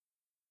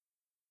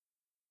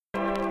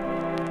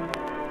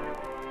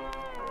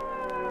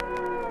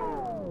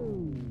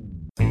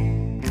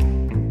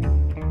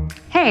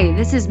Hey,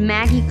 this is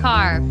Maggie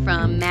Carr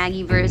from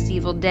Maggie vs.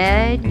 Evil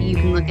Dead. You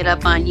can look it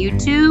up on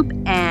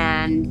YouTube,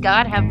 and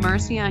God have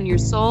mercy on your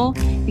soul,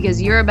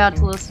 because you're about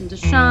to listen to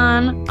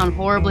Sean on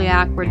Horribly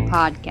Awkward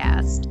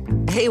Podcast.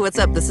 Hey, what's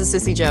up? This is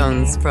Sissy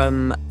Jones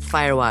from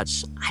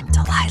Firewatch. I'm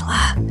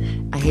Delilah.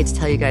 I hate to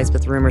tell you guys,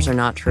 but the rumors are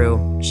not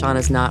true. Sean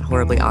is not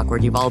horribly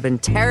awkward. You've all been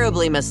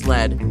terribly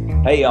misled.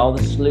 Hey y'all,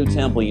 this is Lou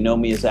Temple. You know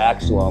me as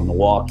Axel on The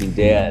Walking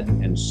Dead,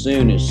 and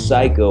soon as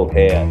Psycho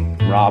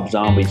Head, Rob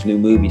Zombie's new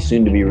movie,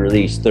 soon to be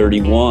released,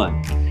 31.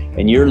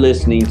 And you're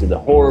listening to the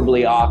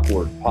Horribly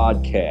Awkward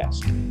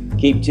Podcast.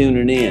 Keep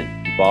tuning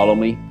in. You follow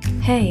me?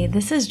 Hey,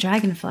 this is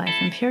Dragonfly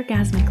from Pure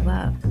Gasmic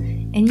Love,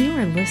 and you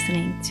are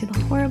listening to the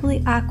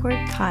Horribly Awkward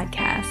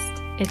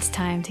Podcast. It's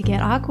time to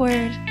get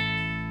awkward.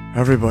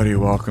 Everybody,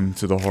 welcome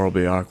to the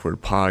Horribly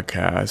Awkward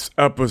Podcast,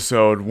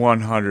 episode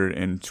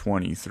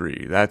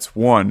 123. That's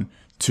 1,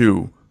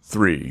 2,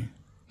 3.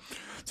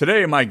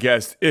 Today, my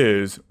guest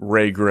is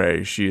Ray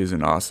Gray. She is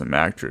an awesome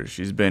actress.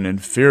 She's been in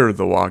Fear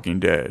the Walking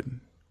Dead.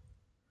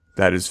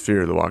 That is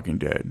Fear the Walking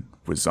Dead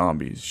with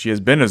zombies. She has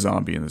been a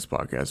zombie in this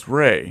podcast.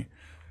 Ray,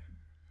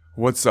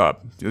 what's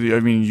up? I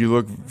mean, you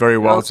look very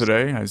well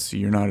today. I see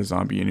you're not a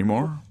zombie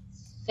anymore.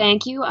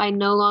 Thank you. I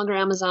no longer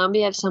am a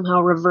zombie. I've somehow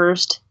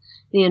reversed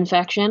the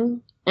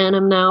infection, and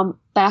I'm now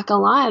back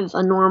alive,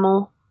 a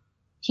normal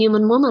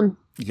human woman.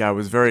 Yeah, I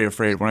was very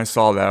afraid. When I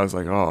saw that, I was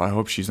like, oh, I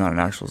hope she's not an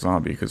actual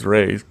zombie, because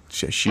Ray,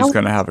 she's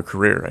going to have a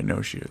career. I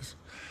know she is.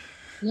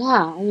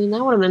 Yeah, I mean,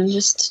 that would have been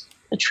just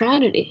a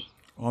tragedy.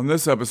 On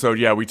this episode,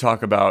 we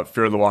talk about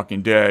Fear the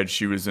Walking Dead.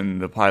 She was in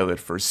the pilot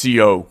for Sea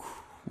Oak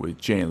with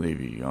Jane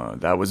Levy.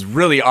 That was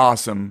really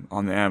awesome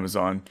on the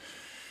Amazon.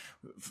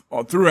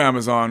 Through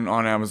Amazon,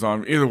 on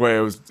Amazon. Either way,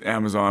 it was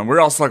Amazon. We're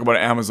also talking about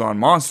Amazon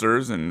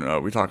Monsters,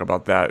 and we talk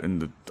about that in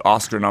the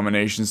Oscar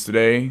nominations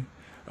today.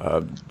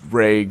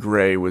 Ray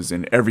Gray was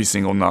in every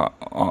single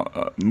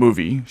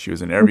movie. She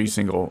was in every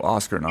single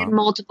Oscar nomination.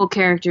 Multiple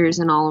characters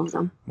in all of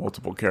them.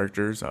 Multiple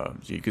characters.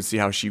 You can see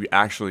how she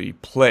actually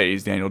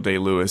plays Daniel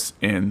Day-Lewis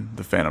in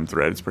The Phantom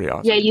Thread. It's pretty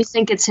awesome. Yeah, you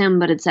think it's him,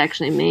 but it's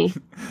actually me.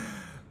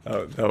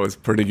 That was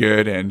pretty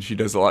good, and she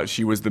does a lot.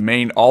 She was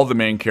all the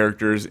main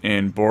characters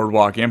in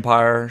Boardwalk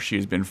Empire.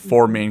 She's been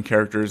 4 main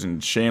characters in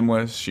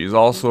Shameless. She's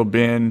also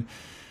been,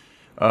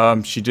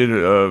 she did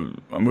a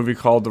movie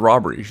called The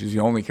Robbery. She's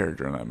the only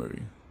character in that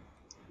movie.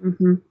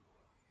 Mm-hmm.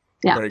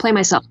 Yeah, Very play cool.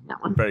 myself in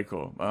that one. Very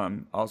cool.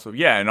 Also,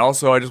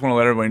 I just want to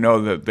let everybody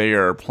know that they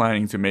are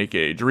planning to make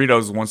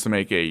Doritos wants to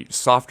make a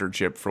softer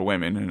chip for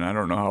women, and I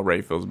don't know how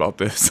Ray feels about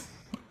this.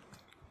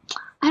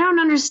 I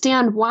don't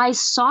understand why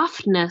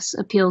softness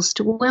appeals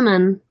to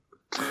women.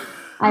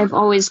 I've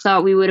always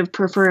thought we would have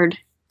preferred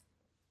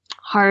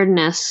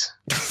hardness,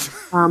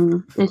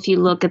 if you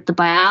look at the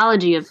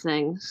biology of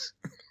things.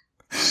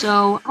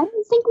 So I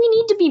don't think we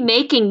need to be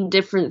making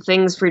different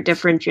things for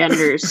different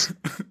genders.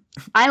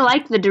 I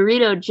like the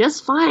Dorito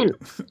just fine.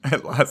 I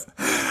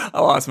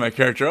lost my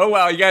character. Oh,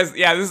 wow, you guys.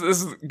 Yeah, this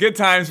is good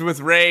times with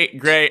Ray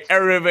Gray.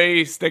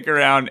 Everybody stick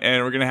around,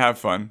 and we're going to have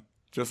fun,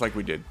 just like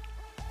we did.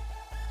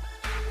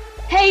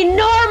 Hey,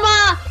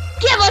 Norma!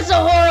 Give us a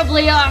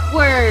Horribly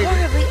Awkward!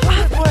 Horribly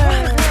awkward!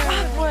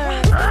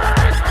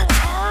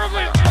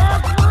 Horribly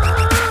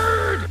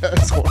awkward!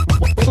 That's horrible.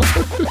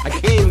 I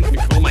can't even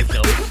control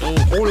myself. It's so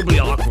horribly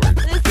awkward.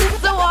 This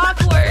is so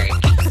awkward.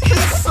 This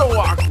is so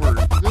awkward.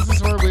 This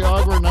is horribly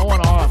awkward. No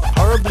one off.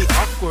 Horribly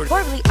awkward.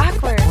 Horribly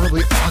awkward.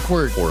 Horribly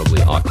awkward.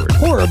 Horribly awkward.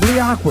 Horribly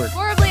awkward.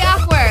 Horribly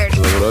awkward.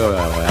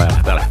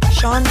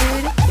 Sean,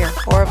 dude, you're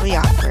horribly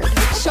awkward.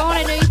 Sean,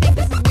 I know you think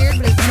this is weird,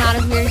 but it's not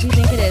as weird as you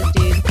think it is,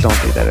 dude.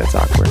 Don't do that. It's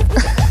awkward.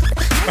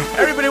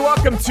 Everybody,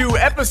 welcome to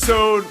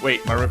episode...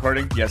 Wait, am I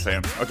recording? Yes, I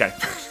am. Okay.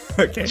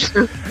 Okay.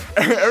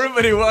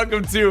 Everybody,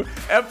 welcome to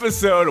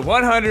episode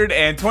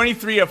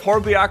 123 of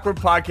Horribly Awkward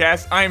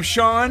Podcast. I am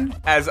Sean.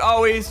 As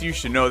always, you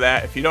should know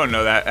that. If you don't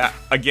know that,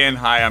 again,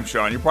 hi, I'm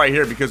Sean. You're probably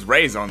here because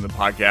Ray's on the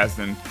podcast,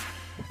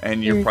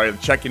 and you're probably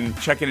checking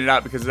it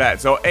out because of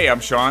that. So, hey,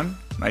 I'm Sean.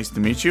 Nice to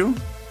meet you.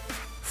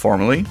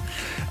 Formally.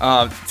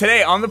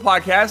 Today on the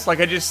podcast,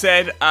 like I just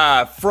said,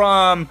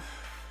 from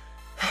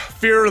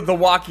Fear the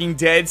Walking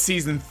Dead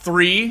Season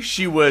 3,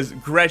 she was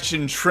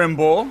Gretchen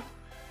Trimble.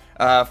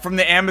 From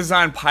the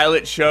Amazon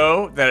pilot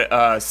show,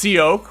 that Sea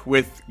Oak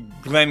with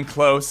Glenn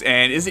Close,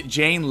 and is it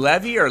Jane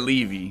Levy or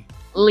Levy?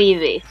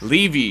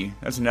 Levy.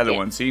 That's another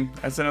one. See,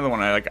 that's another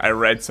one I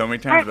read so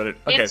many times about it.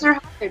 Okay, It's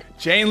hard.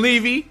 Jane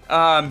Levy.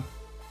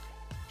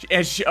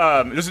 There's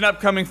an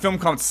upcoming film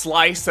called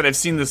Slice that I've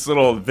seen this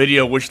little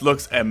video, which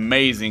looks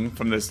amazing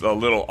from this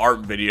little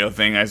art video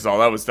thing I saw.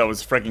 That was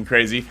freaking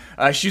crazy.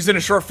 She's in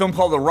a short film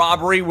called The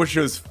Robbery, which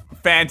was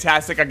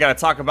fantastic. I got to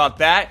talk about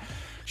that.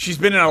 She's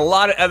been in a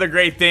lot of other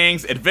great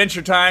things.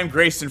 Adventure Time,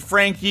 Grace and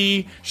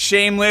Frankie,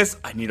 Shameless.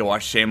 I need to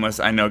watch Shameless.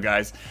 I know,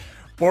 guys.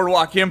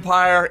 Boardwalk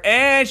Empire.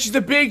 And she's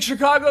a big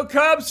Chicago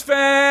Cubs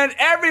fan.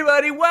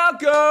 Everybody,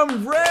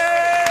 welcome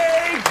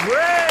Ray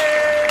Gray.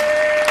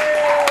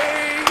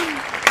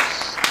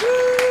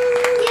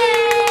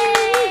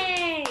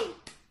 Yay!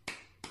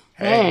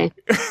 Hey.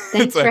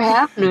 Thanks for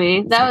having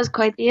me. That was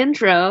quite the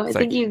intro. I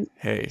think you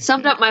hey,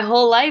 summed up my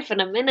whole life in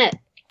a minute.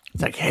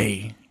 it's like,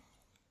 hey,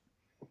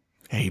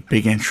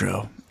 big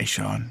intro. Hey,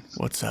 Sean,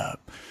 what's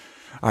up?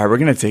 All right, we're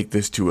gonna take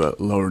this to a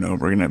lower note.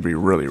 We're gonna be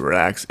really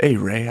relaxed. Hey,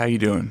 Ray, how you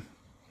doing?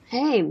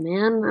 Hey,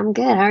 man, I'm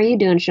good. How are you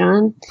doing,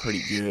 Sean?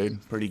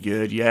 Pretty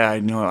good. Yeah, I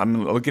know.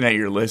 I'm looking at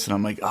your list and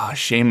I'm like,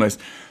 Shameless.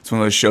 It's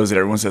one of those shows that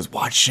everyone says,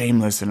 watch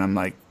Shameless. And I'm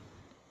like,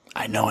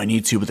 I know I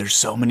need to, but there's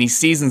so many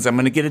seasons. I'm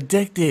going to get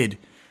addicted.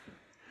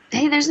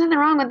 Hey, there's nothing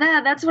wrong with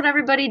that. That's what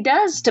everybody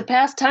does to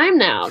pass time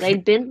now. They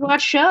binge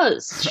watch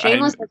shows.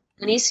 Shameless has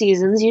many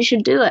seasons. You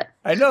should do it.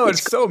 I know.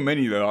 It's so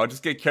many, though. I'll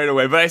just get carried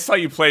away. But I saw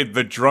you play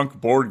the drunk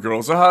bored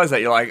girl. So how is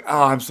that? You're like,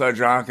 oh, I'm so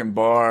drunk and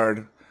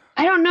bored.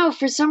 I don't know.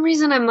 For some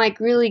reason, I'm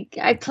like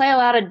I play a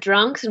lot of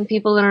drunks and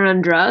people that are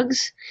on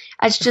drugs.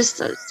 It's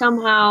just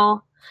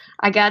somehow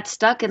I got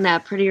stuck in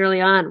that pretty early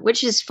on,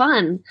 which is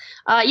fun.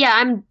 Yeah,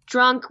 I'm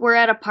drunk. We're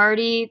at a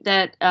party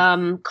that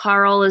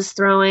Carl is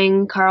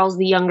throwing. Carl's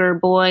the younger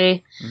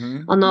boy,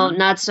 although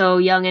not so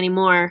young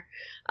anymore.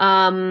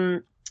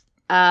 And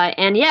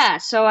yeah,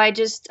 so I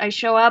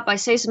show up. I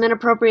say some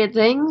inappropriate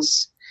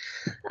things,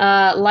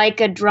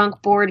 like a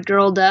drunk, bored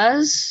girl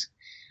does.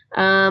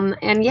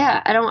 And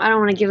yeah, I don't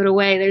want to give it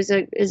away. There's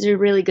a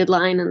really good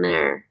line in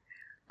there.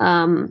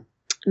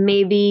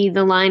 Maybe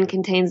the line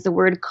contains the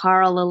word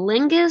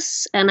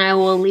Carl-a-lingus, and I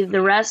will leave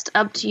the rest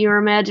up to your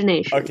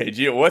imagination. Okay,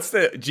 do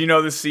you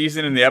know the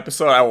season in the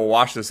episode? I will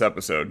watch this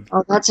episode.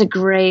 Oh, that's a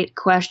great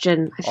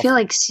question. I feel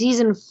like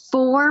season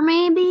 4,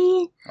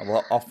 maybe.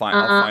 Well, I'll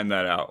find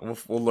that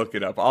out. We'll look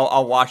it up.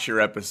 I'll watch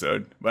your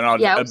episode, but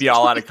I'll be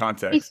all out of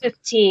context.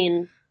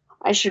 2015.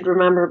 I should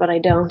remember, but I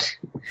don't.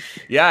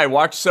 Yeah, I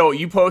watched. So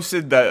you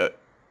posted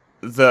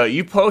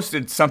you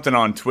posted something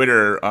on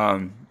Twitter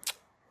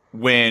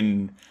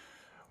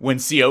when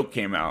Sea Oak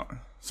came out.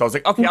 So I was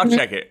like, okay, I'll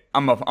check it.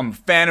 I'm a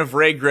fan of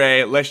Ray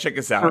Gray. Let's check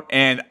this out.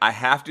 And I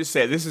have to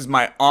say, this is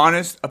my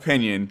honest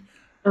opinion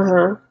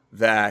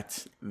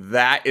that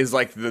is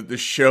like the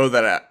show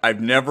that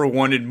I've never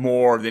wanted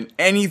more than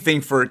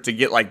anything for it to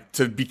get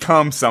to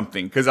become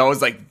something. Because I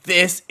was like,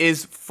 this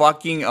is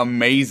fucking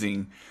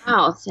amazing.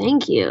 Oh,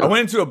 thank you. I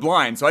went into a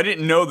blind, so I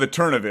didn't know the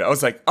turn of it. I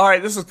was like, all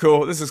right, this is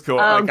cool.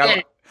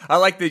 Okay. I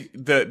like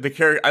the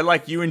character. I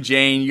like you and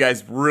Jane. You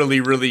guys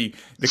really, really,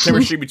 the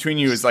chemistry between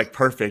you is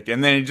perfect.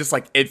 And then it just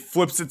it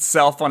flips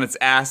itself on its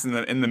ass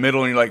in the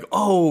middle, and you're like,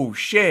 oh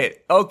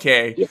shit,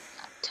 okay. Yeah,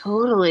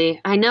 totally.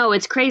 I know,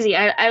 it's crazy.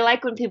 I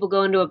like when people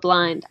go into a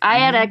blind. I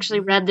had actually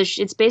read this.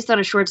 It's based on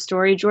a short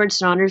story. George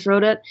Saunders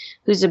wrote it,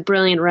 who's a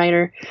brilliant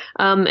writer.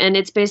 And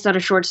it's based on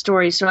a short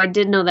story, so I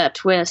did know that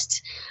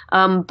twist.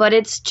 But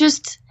it's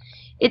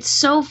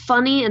so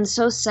funny and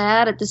so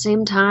sad at the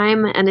same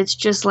time, and it's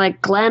just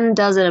Glenn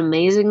does it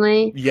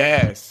amazingly.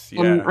 Yes,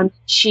 yeah. And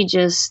she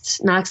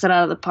just knocks it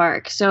out of the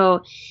park.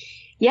 So,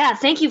 yeah,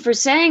 thank you for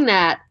saying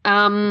that.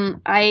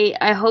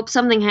 I hope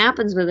something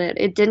happens with it.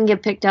 It didn't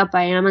get picked up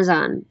by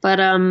Amazon, but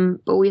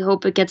we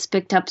hope it gets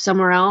picked up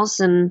somewhere else.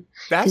 And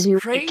that's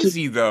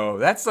crazy, though.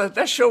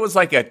 That show was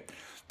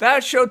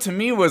That show to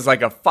me was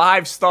like a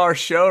 5-star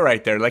show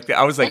right there.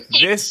 I was like,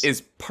 this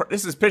is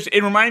pitch.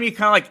 It reminded me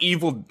kind of like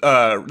Evil,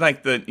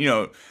 like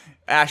the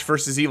Ash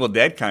versus Evil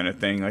Dead kind of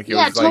thing.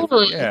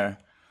 Totally. Yeah.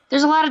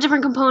 There's a lot of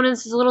different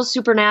components. It's a little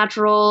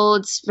supernatural.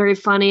 It's very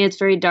funny. It's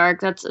very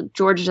dark.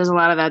 George does a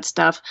lot of that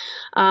stuff.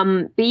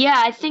 But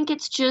yeah, I think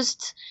it's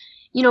just.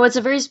 It's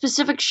a very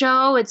specific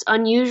show. It's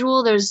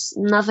unusual. There's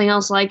nothing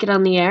else like it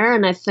on the air,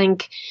 and I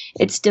think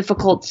it's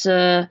difficult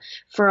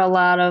for a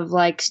lot of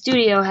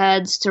studio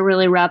heads to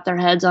really wrap their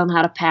heads on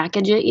how to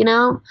package it,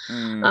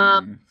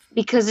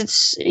 because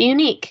it's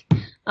unique,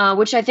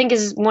 which I think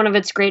is one of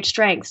its great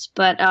strengths.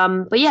 But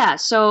yeah.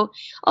 So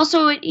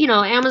also,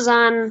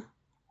 Amazon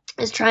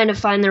is trying to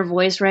find their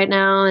voice right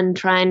now and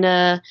trying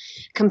to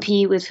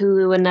compete with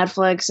Hulu and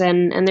Netflix,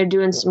 and they're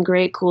doing some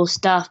great cool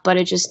stuff, but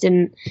it just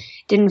didn't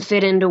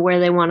fit into where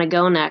they want to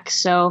go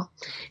next. So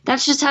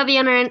that's just how the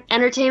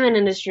entertainment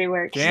industry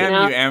works.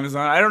 Damn you,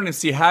 Amazon. I don't even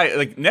see how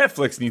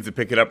Netflix needs to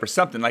pick it up or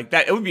something like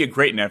that. It would be a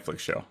great Netflix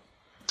show.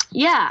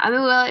 Yeah, I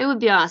mean, well, it would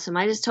be awesome.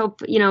 I just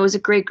hope, it was a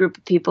great group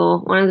of people,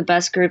 one of the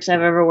best groups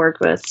I've ever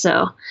worked with.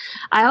 So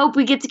I hope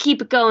we get to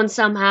keep it going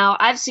somehow.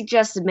 I've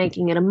suggested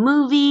making it a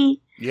movie.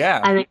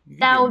 Yeah. I think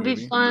that would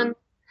be fun.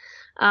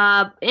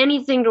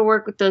 Anything to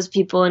work with those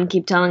people and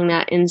keep telling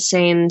that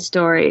insane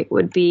story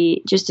would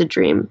be just a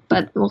dream,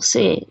 but we'll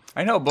see.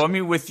 I know, but I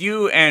mean, with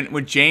you and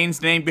with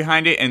Jane's name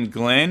behind it and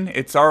Glenn,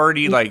 it's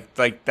already like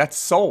that's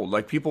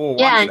sold. People will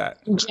watch that.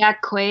 Yeah,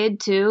 Jack Quaid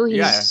too.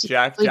 Jack's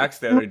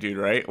the other dude,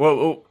 right?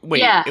 Well,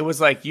 wait, It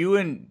was you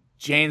and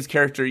Jane's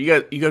character.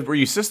 You guys were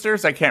you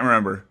sisters? I can't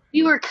remember.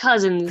 We were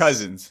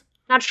cousins.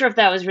 Not sure if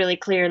that was really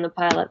clear in the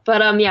pilot,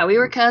 but yeah, we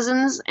were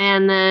cousins,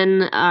 and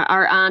then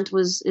our aunt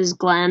is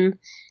Glenn,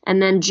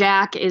 and then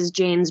Jack is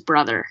Jane's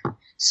brother.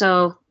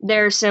 So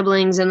they're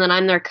siblings, and then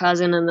I'm their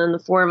cousin, and then the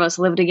 4 of us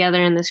live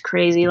together in this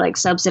crazy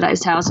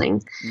subsidized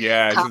housing.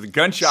 Yeah, the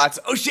gunshots.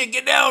 Oh shit,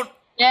 get down!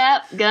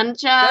 Yeah,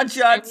 gunshots.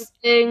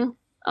 Everything,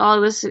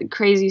 all this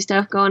crazy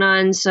stuff going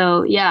on.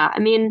 So yeah, I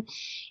mean,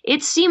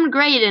 it seemed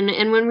great.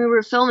 And when we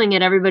were filming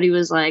it, everybody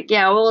was like,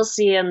 yeah, we'll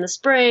see you in the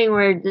spring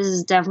where this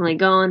is definitely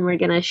going. We're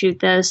going to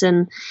shoot this.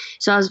 And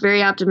so I was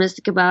very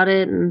optimistic about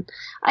it. And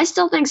I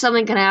still think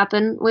something can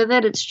happen with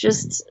it.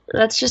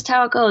 That's just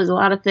how it goes. A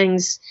lot of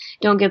things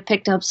don't get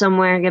picked up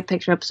somewhere, get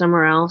picked up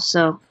somewhere else.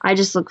 So I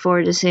just look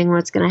forward to seeing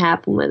what's going to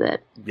happen with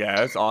it. Yeah,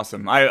 that's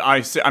awesome.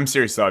 I'm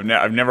serious though.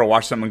 I've never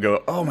watched someone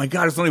go, oh my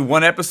God, there's only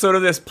one episode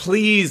of this.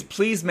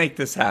 Please make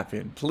this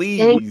happen.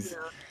 Please.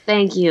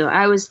 Thank you.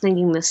 I was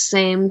thinking the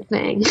same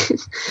thing.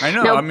 I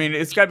know. No. I mean,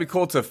 it's got to be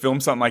cool to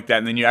film something like that,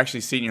 and then you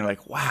actually see it, and you're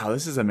like, wow,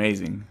 this is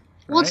amazing.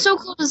 Well, it's so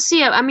cool to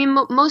see it. I mean,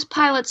 most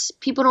pilots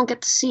people don't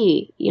get to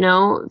see. You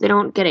know, they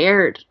don't get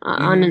aired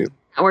on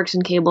networks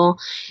and cable.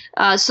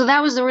 So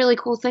that was the really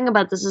cool thing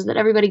about this, is that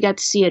everybody got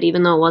to see it,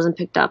 even though it wasn't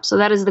picked up. So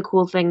that is the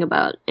cool thing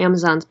about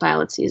Amazon's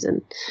pilot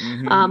season.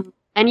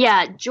 And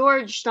yeah,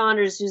 George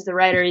Saunders, who's the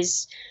writer,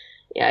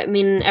 I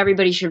mean,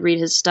 everybody should read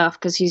his stuff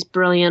because he's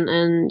brilliant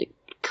and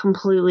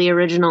completely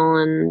original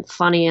and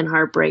funny and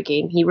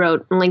heartbreaking. He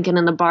wrote Lincoln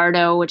and the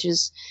Bardo, which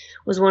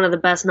was one of the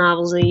best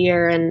novels of the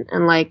year,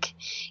 and like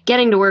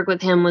getting to work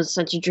with him was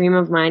such a dream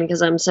of mine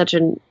because I'm such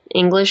an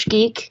English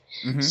geek.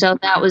 So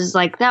that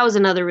was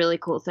another really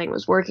cool thing,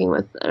 was working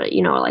with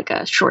like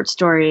a short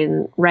story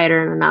and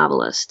writer and a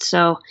novelist.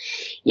 So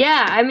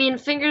yeah, I mean,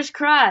 fingers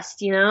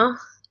crossed,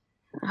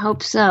 I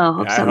hope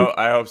so.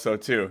 I hope so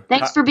too.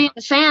 Thanks for being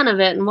a fan of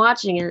it and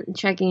watching it and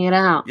checking it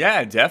out.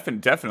 Yeah,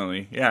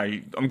 definitely. Yeah,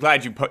 I'm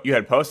glad you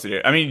had posted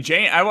it. I mean,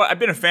 Jane, I've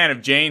been a fan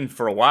of Jane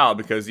for a while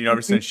because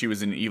ever since she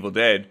was in Evil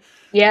Dead,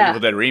 Evil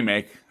Dead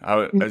remake,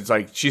 I was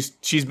like,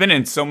 she's been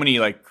in so many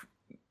like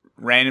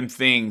random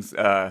things.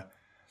 That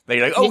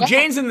you're like, oh,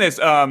 Jane's in this.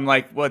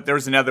 Like what? There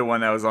was another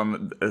one that was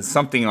on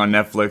something on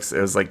Netflix.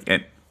 It was like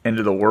End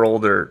of the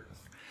World or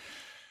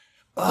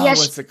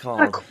what's it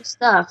called? Cool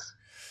stuff.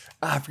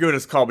 I forget what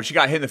it's called, but she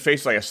got hit in the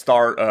face with like a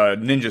star,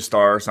 ninja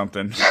star or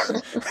something.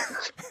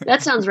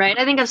 That sounds right.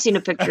 I think I've seen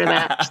a picture of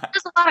that. She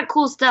does a lot of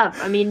cool stuff.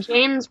 I mean,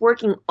 Jane's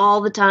working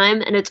all the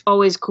time, and it's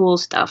always cool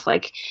stuff.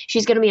 Like,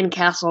 she's going to be in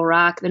Castle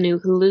Rock, the new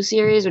Hulu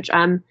series, which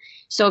I'm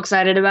so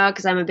excited about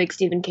because I'm a big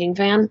Stephen King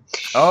fan.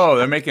 Oh,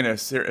 they're making a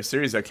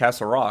series of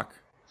Castle Rock.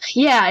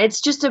 Yeah, it's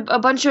just a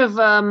bunch of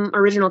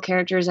original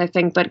characters, I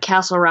think, but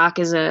Castle Rock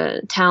is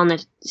a town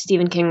that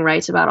Stephen King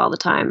writes about all the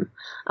time.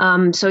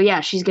 So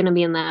yeah, she's going to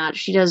be in that.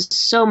 She does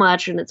so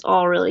much, and it's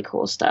all really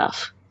cool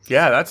stuff.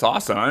 Yeah, that's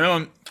awesome. I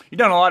know you've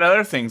done a lot of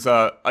other things.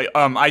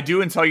 I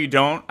Do Until You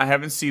Don't. I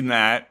haven't seen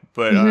that,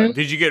 but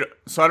did you get?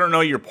 So I don't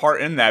know your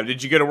part in that.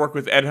 Did you get to work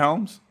with Ed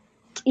Helms?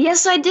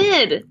 Yes, I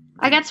did.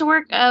 I got to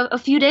work a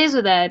few days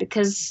with Ed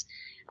because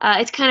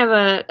it's kind of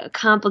a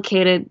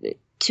complicated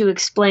to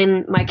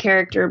explain my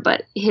character,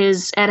 but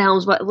Ed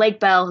Helms, Lake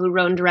Bell, who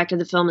wrote and directed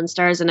the film and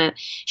stars in it,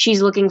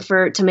 she's looking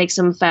to make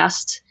some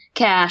fast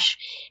cash,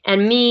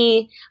 and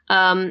me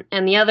and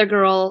the other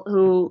girl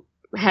who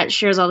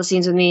shares all the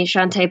scenes with me,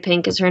 Shantae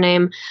Pink is her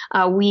name,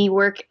 we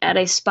work at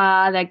a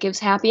spa that gives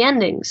happy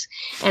endings.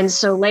 And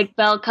so Lake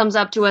Bell comes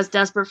up to us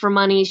desperate for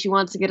money. She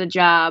wants to get a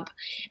job.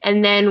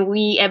 And then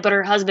but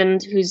her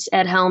husband, who's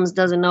Ed Helms,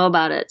 doesn't know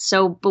about it.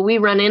 But we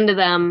run into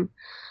them.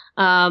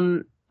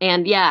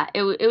 And yeah,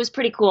 it was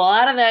pretty cool. A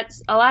lot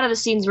of the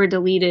scenes were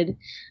deleted.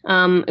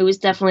 It was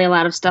definitely a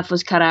lot of stuff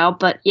was cut out.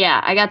 But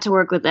yeah, I got to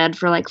work with Ed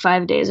for like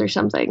 5 days or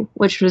something,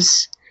 which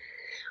was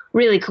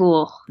really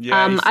cool.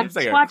 Yeah, he seems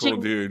like a cool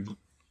dude.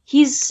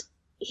 He's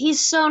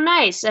so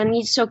nice, and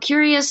he's so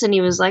curious, and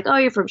he was like, oh,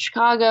 you're from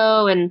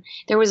Chicago, and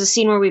there was a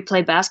scene where we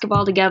played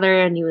basketball together,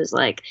 and he was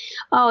like,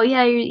 oh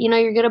yeah,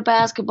 you're good at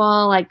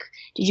basketball, like,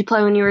 did you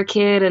play when you were a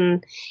kid?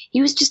 And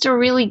he was just a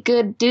really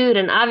good dude,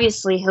 and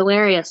obviously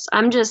hilarious.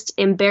 I'm just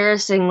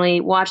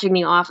embarrassingly watching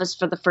The Office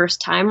for the first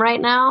time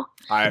right now.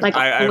 I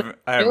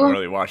haven't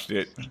really watched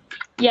it.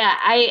 Yeah,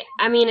 I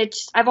mean,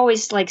 I've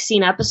always like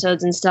seen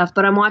episodes and stuff,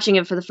 but I'm watching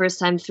it for the first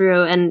time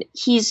through, and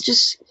he's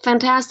just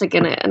fantastic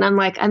in it. And I'm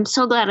like, I'm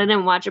so glad I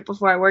didn't watch it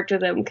before I worked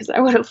with him because I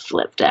would have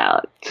flipped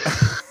out.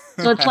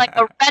 So it's like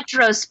a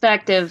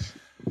retrospective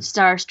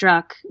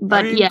starstruck.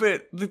 But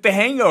but The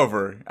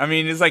Hangover. I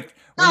mean, it's like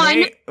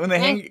when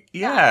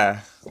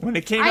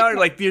it came out,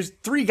 like there's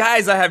three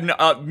guys I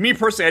have. Me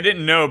personally, I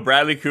didn't know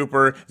Bradley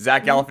Cooper,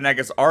 Zach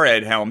Galifianakis, or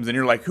Ed Helms, and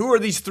you're like, who are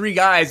these three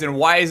guys, and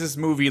why is this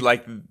movie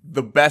like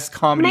the best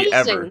comedy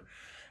ever?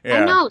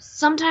 Yeah. I know.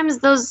 Sometimes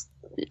those,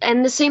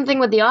 and the same thing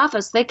with The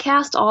Office. They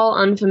cast all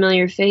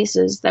unfamiliar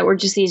faces that were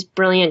just these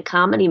brilliant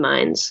comedy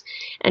minds,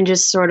 and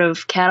just sort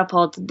of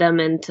catapulted them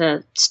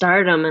into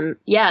stardom. And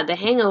yeah, The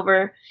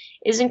Hangover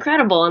is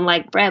incredible, and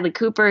like Bradley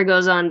Cooper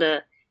goes on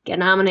to get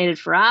nominated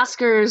for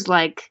Oscars.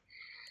 Like,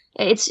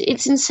 it's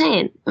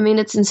insane. I mean,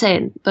 it's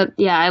insane. But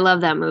yeah, I love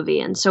that movie.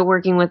 And so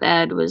working with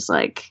Ed was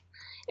like,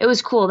 it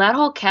was cool. That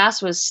whole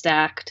cast was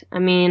stacked. I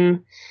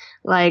mean,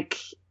 like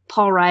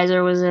Paul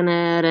Reiser was in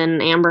it,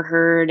 and Amber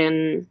Heard,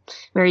 and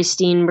Mary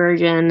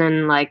Steenburgen,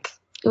 and like,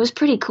 it was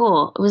pretty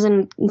cool. It was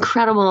an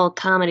incredible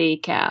comedy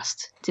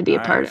cast to be a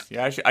part of.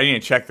 Yeah, I need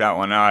to check that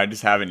one out. I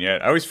just haven't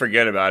yet. I always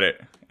forget about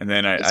it. And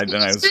then I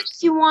was.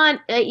 If you want,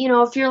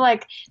 if you're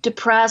like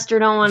depressed or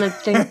don't want to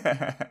think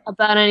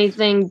about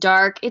anything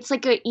dark, it's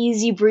like an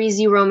easy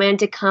breezy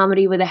romantic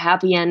comedy with a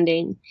happy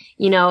ending.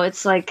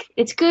 It's like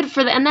it's good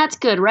and that's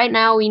good. Right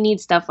now, we need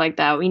stuff like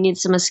that. We need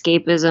some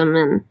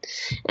escapism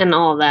and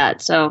all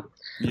that. So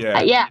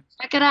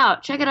check it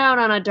out. Check it out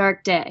on a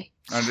dark day.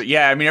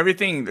 Yeah, I mean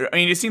everything. I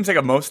mean, it seems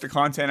like most of the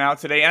content out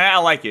today, and I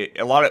like it.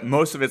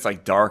 Most of it's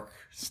like dark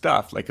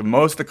stuff. Like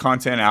most of the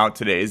content out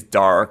today is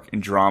dark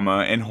and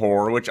drama and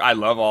horror, which I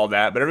love all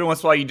that. But every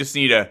once in a while, you just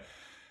need to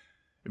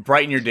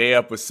brighten your day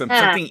up with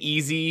something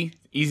easy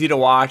to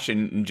watch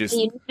and just.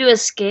 You need to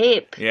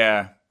escape.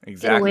 Yeah,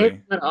 exactly. Get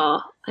away from it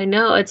all. I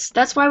know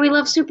that's why we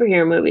love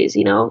superhero movies.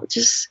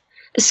 Just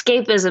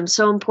escapism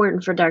so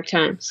important for dark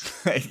times.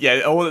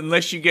 Yeah. Oh,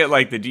 unless you get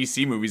like the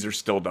DC movies are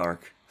still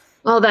dark.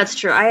 Oh, that's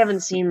true. I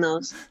haven't seen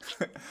those.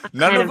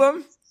 None of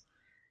them?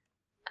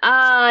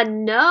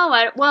 No.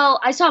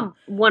 I saw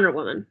Wonder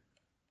Woman.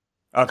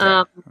 Okay.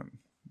 Cool.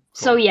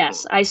 So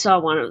yes, I saw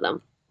one of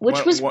them,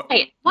 which was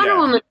great. Wonder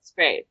Woman was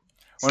great.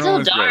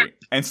 Still dark. Great.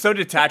 And so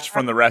detached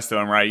from the rest of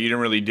them, right? You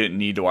didn't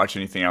need to watch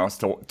anything else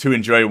to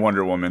enjoy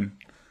Wonder Woman.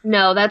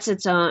 No, that's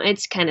its own.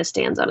 It kind of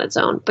stands on its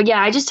own. But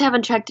yeah, I just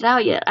haven't checked it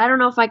out yet. I don't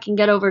know if I can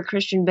get over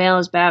Christian Bale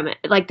as Batman,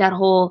 like that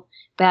whole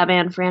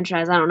Batman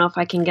franchise. I don't know if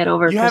I can get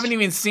over. You haven't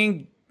even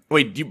seen.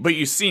 Wait, but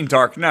you've seen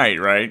Dark Knight,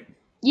 right?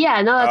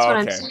 Yeah, no, that's what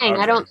I'm saying.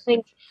 Okay. I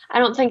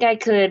don't think I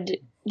could.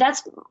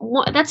 That's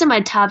in my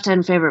top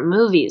 10 favorite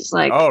movies.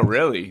 Like, oh,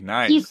 really?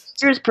 Nice. Heath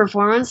Ledger's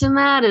performance in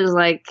that is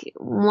like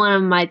one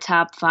of my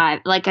top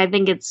 5. Like, I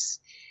think it's.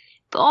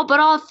 But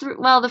all three.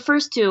 Well, the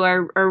first two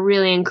are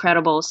really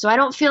incredible. So I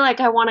don't feel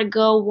like I want to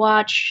go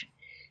watch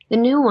the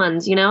new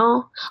ones,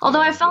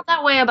 Although I felt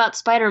that way about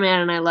Spider-Man,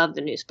 and I love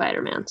the new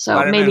Spider-Man. So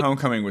Spider-Man maybe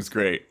Homecoming was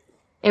great.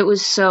 It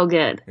was so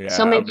good. Yeah,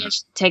 so maybe I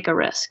should take a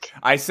risk.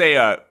 I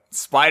say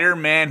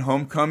Spider-Man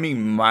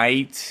Homecoming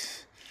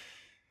might.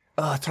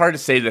 It's hard to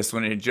say this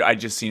when I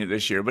just seen it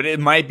this year, but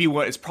it might be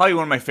it's probably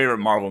one of my favorite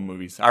Marvel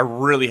movies. I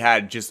really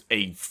had just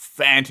a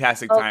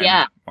fantastic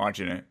time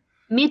watching it.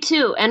 Me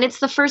too. And it's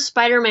the first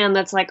Spider-Man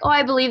that's like,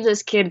 I believe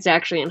this kid's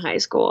actually in high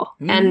school.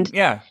 And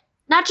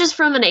not just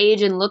from an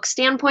age and look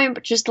standpoint,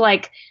 but just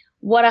like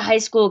what a high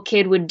school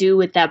kid would do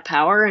with that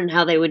power and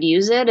how they would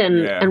use it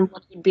and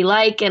what he'd be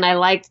like. And I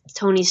liked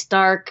Tony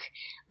Stark,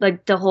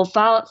 like the whole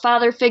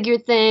father figure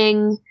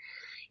thing.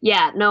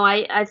 Yeah, no,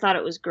 I thought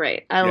it was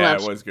great.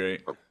 It was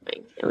great.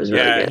 It was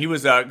really good. Yeah, he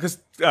was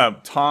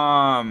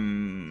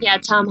Tom. Yeah,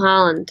 Tom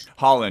Holland.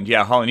 Holland.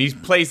 He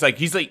plays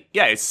he's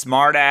a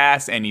smart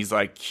ass, and he's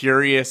like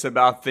curious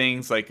about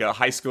things like a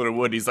high schooler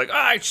would. He's like,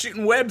 I'm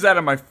shooting webs out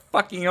of my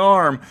fucking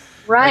arm.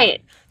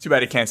 Right. Too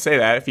bad he can't say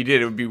that. If he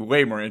did, it would be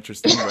way more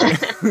interesting.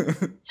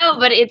 No,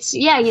 but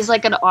he's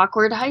like an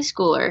awkward high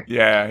schooler.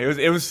 Yeah,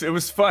 it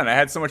was fun. I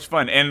had so much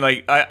fun, and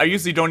like I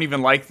usually don't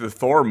even like the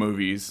Thor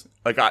movies.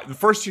 Like the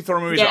first 2 Thor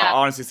movies, I'll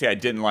honestly say I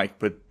didn't like,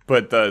 but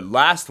the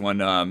last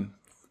one,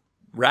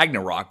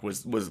 Ragnarok,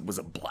 was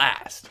a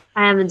blast.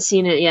 I haven't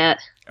seen it yet.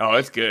 Oh,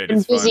 it's good.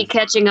 I'm busy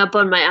catching up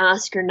on my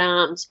Oscar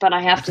noms, but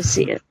I have to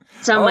see it.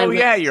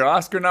 Your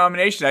Oscar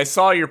nomination. I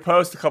saw your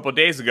post a couple of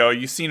days ago.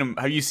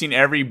 Have you seen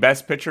every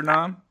Best Picture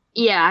nom?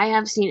 Yeah, I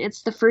have seen.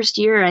 It's the first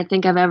year I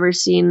think I've ever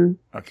seen.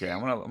 Okay,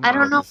 I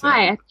don't know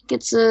why. I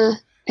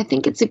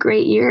think it's a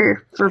great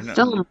year for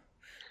film.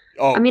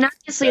 Oh, I mean,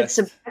 obviously it's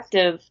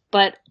subjective,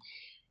 but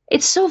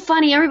it's so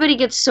funny. Everybody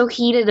gets so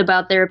heated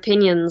about their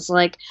opinions.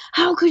 Like,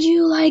 how could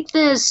you like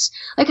this?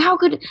 Like, how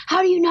do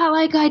you not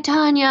like I,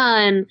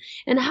 Tonya?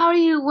 And how do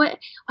you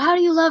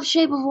love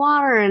Shape of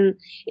Water? And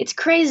it's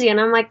crazy. And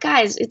I'm like,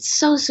 guys, it's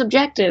so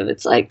subjective.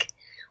 It's like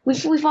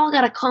we've all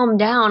got to calm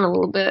down a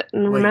little bit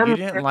and remember. You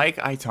didn't like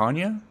I,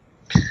 Tonya?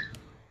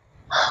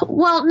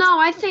 Well,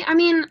 no,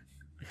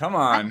 Come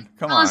on.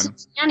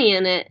 Annie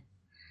in it.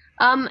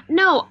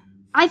 No,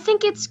 I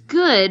think it's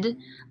good.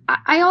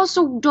 I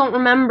also don't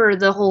remember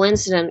the whole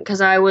incident because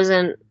I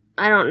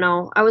don't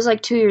know. I was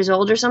like 2 years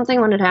old or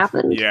something when it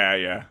happened.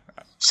 Yeah.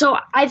 So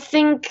I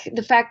think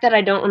the fact that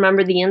I don't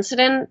remember the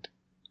incident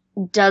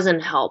doesn't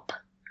help.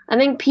 I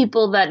think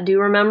people that do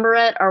remember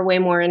it are way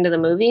more into the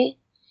movie.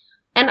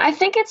 And I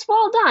think it's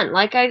well done.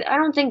 Like, I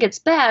don't think it's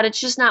bad. It's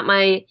just not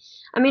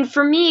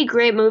for me,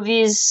 great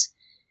movies,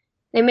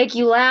 they make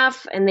you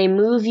laugh and they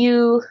move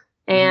you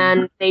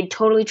and they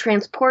totally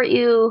transport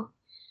you.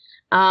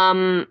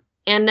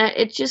 And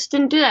it just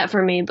didn't do that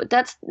for me. But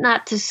that's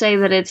not to say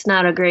that it's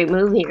not a great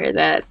movie or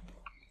that,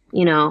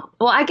 Well,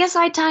 I guess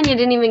I, Tonya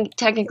didn't even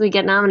technically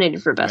get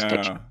nominated for Best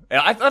Picture.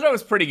 I thought it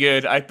was pretty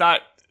good. I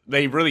thought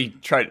they really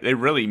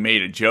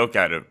made a joke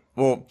out of,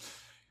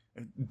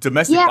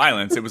 domestic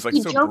violence. It was like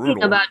so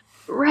brutal.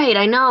 Right,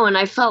 I know. And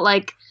I felt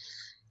like,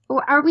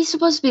 are we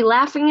supposed to be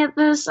laughing at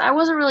this? I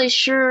wasn't really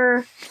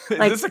sure. Is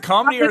this a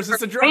comedy or is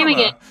this a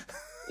drama?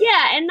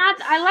 Yeah, and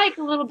I like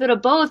a little bit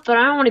of both, but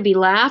I don't want to be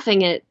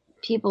laughing at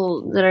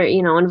people that are,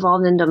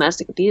 involved in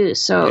domestic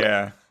abuse. So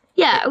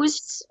yeah, it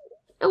was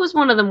it was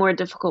one of the more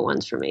difficult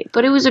ones for me.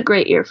 But it was a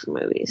great year for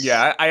movies.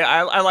 Yeah,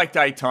 I liked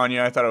I,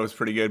 Tonya. I thought it was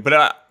pretty good.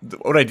 But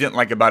what I didn't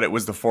like about it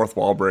was the fourth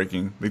wall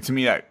breaking. Like, to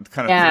me, that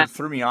kind of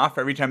threw me off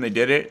every time they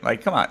did it.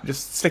 Like, come on,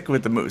 just stick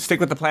with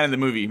the plan of the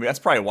movie. That's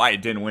probably why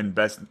it didn't win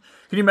best.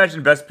 Can you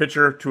imagine best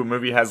picture to a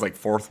movie has like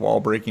fourth wall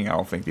breaking? I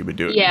don't think they would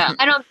do it. Yeah,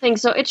 I don't think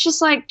so. It's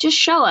just like, just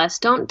show us.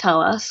 Don't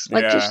tell us.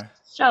 Like, just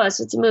show us.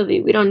 It's a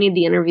movie. We don't need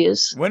the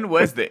interviews. When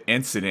was the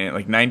incident?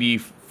 Like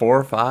 94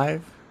 or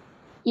 5?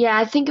 Yeah,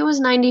 I think it was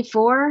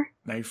 94.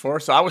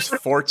 94. So I was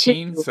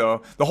 14.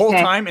 So the whole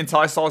time until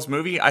I saw this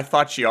movie, I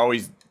thought she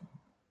always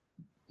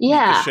beat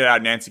the shit out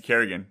of Nancy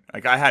Kerrigan.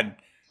 Like, I had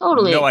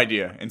no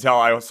idea until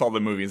I saw the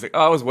movie. It's like,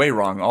 oh, I was way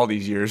wrong all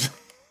these years.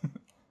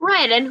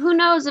 Right, and who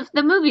knows if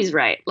the movie's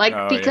right? Like,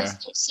 because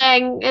they're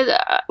saying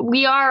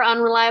we are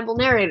unreliable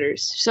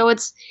narrators. So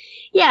it's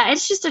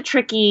just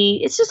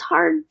it's just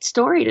hard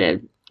story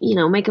to,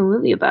 make a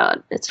movie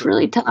about. It's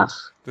really tough.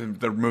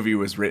 The movie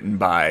was written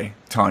by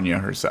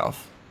Tonya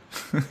herself.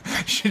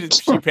 she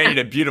painted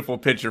a beautiful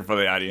picture for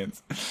the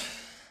audience.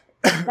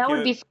 That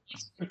would be fun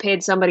if you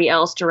paid somebody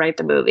else to write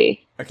the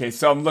movie. Okay,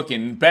 so I'm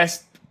looking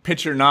best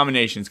picture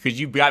nominations because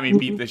you got me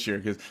beat this year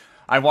because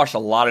I've watched a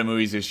lot of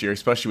movies this year,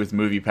 especially with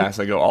Movie Pass.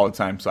 I go all the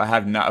time, so I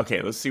have not.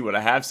 Okay, let's see what I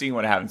have seen,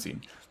 what I haven't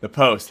seen. The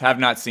Post, have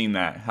not seen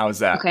that. How is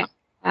that? Okay,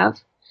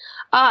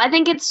 I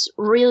think it's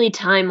really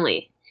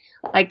timely.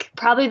 Like,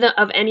 probably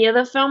of any of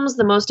the films,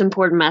 the most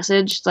important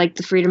message, like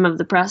the freedom of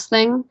the press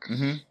thing.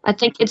 Mm-hmm. I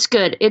think it's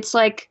good. It's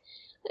like,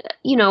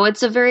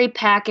 it's a very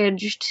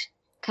packaged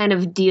kind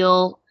of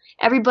deal.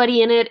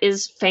 Everybody in it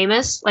is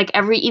famous. Like,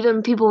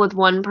 even people with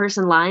one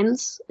person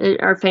lines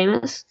are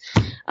famous,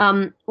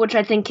 which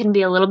I think can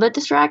be a little bit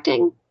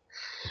distracting.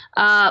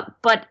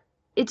 But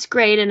it's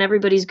great and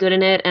everybody's good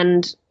in it.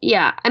 And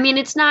yeah, I mean,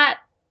 it's not,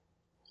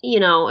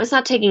 it's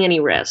not taking any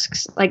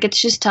risks. Like,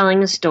 it's just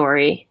telling a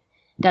story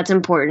that's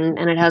important,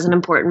 and it has an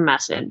important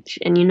message,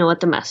 and you know what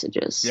the message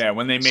is. Yeah,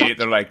 when they made it,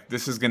 they're like,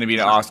 this is going to be an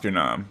Oscar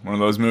nom. One of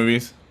those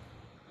movies?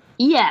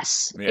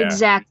 Yes,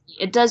 exactly.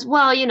 It does,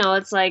 well,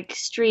 it's like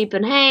Streep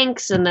and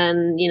Hanks, and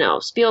then,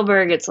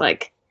 Spielberg. It's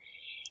like,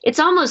 it's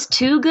almost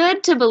too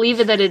good to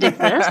believe that it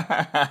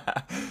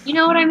exists. You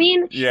know what I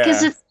mean? Yeah.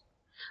 Because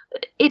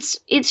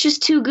it's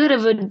just too good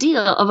of a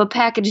deal, of a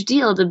package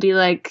deal to be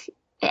like,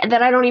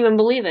 that I don't even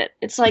believe it.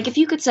 It's like, if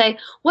you could say,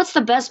 what's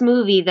the best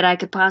movie that I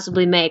could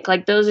possibly make?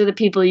 Like, those are the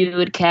people you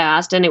would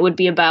cast, and it would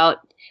be about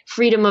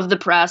freedom of the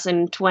press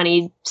in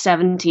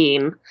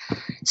 2017.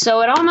 So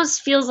it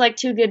almost feels like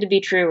too good to be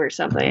true or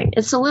something.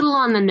 It's a little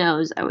on the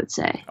nose, I would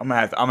say. I'm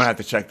gonna have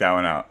to check that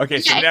one out. Okay,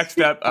 so next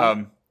up,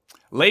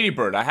 Lady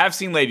Bird. I have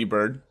seen Lady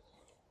Bird.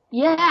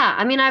 Yeah,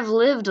 I mean, I've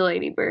lived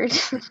Lady Bird.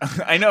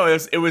 I know,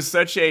 it was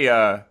such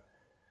a...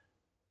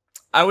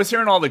 I was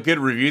hearing all the good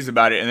reviews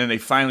about it, and then they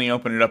finally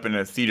opened it up in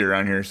a theater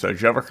around here, so I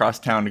drove across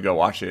town to go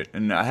watch it.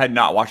 And I had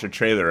not watched a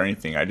trailer or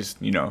anything. I just,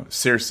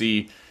 Circe,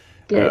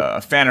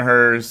 a fan of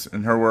hers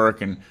and her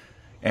work, and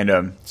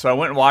so I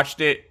went and watched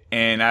it.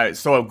 And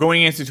so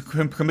going into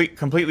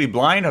completely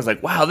blind, I was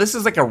like, wow, this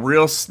is like a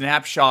real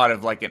snapshot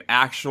of like an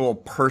actual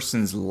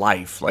person's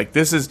life. Like,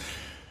 this is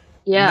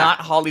not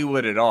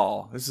Hollywood at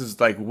all. This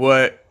is like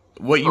what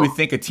you would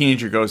think a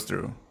teenager goes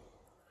through.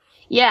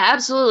 Yeah,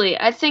 absolutely.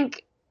 I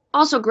think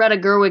also Greta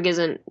Gerwig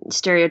isn't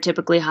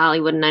stereotypically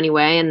Hollywood in any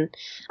way. And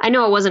I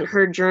know it wasn't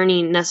her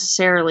journey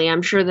necessarily.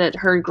 I'm sure that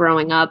her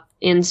growing up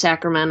in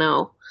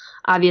Sacramento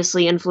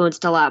obviously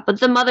influenced a lot. But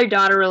the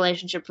mother-daughter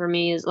relationship for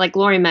me is like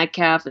Laurie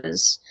Metcalf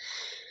is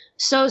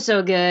so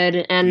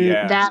good. And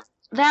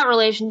that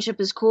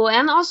relationship is cool.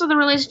 And also the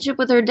relationship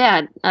with her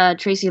dad,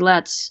 Tracy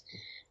Letts.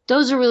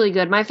 Those are really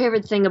good. My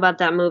favorite thing about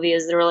that movie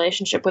is the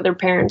relationship with her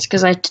parents,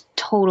 because I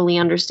totally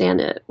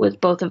understand it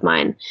with both of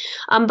mine.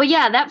 But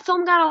yeah, that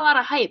film got a lot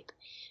of hype.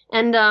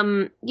 And,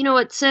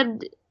 it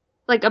said,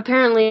 like,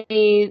 apparently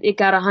it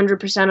got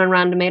 100% on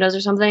Rotten Tomatoes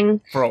or something.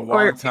 For a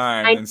long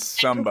time, and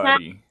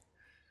somebody.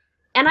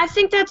 And I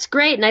think that's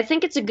great, and I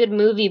think it's a good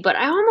movie, but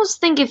I almost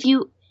think if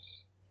you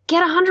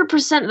get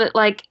 100% of it,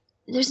 like,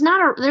 there's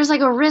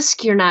like a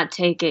risk you're not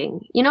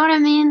taking. You know what I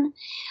mean?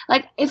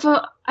 Like,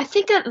 I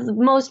think that the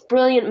most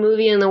brilliant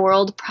movie in the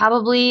world,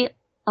 probably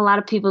a lot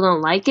of people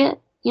don't like it.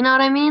 You know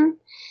what I mean?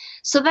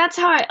 So that's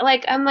how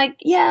I'm like,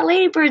 yeah,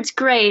 Lady Bird's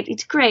great.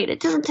 It's great. It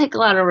doesn't take a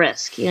lot of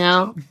risk,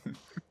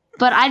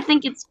 But I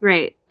think it's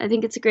great. I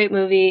think it's a great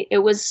movie. It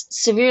was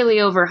severely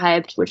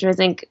overhyped, which I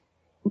think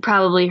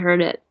probably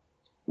hurt it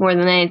more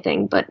than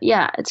anything. But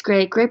yeah, it's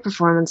great. Great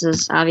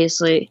performances,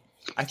 obviously.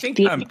 I think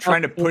I'm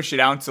trying to push it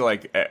out to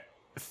like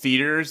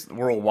theaters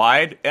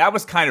worldwide. That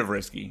was kind of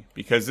risky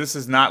because this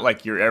is not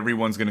like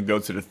everyone's going to go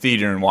to the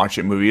theater and watch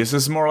a movie. This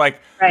is more like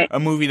a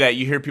movie that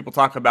you hear people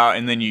talk about,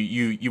 and then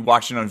you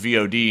watch it on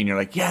VOD and you're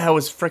like, yeah, it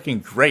was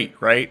freaking great,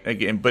 right?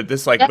 Again, but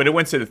but it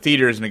went to the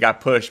theaters and it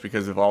got pushed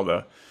because of all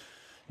the,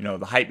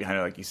 the hype behind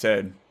it, like you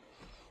said.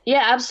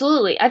 Yeah,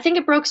 absolutely. I think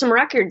it broke some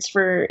records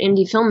for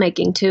indie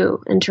filmmaking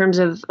too, in terms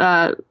of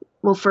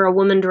for a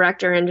woman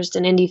director and just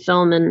an indie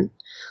film, and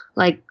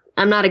like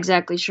I'm not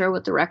exactly sure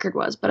what the record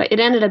was, but it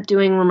ended up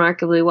doing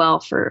remarkably well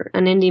for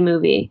an indie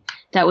movie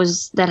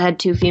that had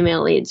 2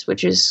 female leads,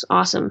 which is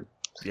awesome.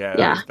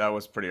 Yeah, that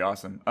was pretty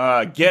awesome.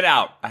 Get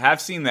Out. I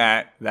have seen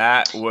that.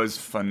 That was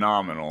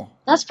phenomenal.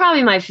 That's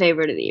probably my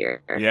favorite of the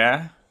year.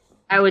 Yeah?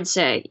 I would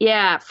say.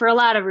 Yeah, for a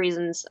lot of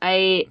reasons.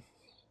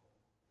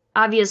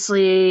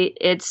 Obviously,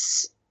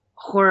 it's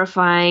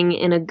horrifying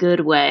in a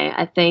good way,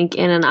 I think,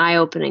 in an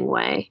eye-opening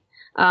way.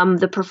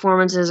 The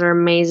performances are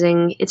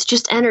amazing. It's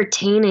just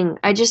entertaining.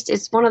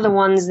 It's one of the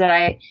ones that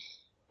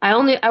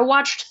I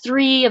watched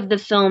 3 of the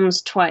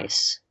films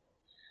twice.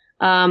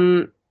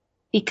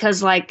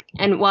 Because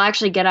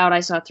actually Get Out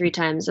I saw 3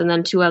 times, and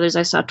then 2 others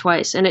I saw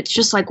twice. And it's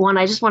just like one,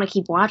 I just want to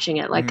keep watching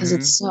it, like, because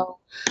it's so,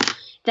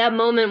 that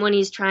moment when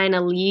he's trying to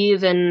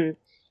leave and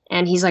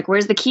he's like,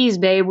 "Where's the keys,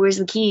 babe? Where's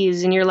the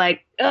keys?" And you're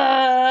like,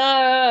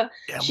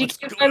 she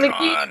can't find the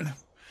keys.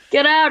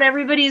 Get out,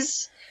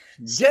 everybody's.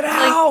 Get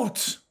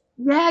out!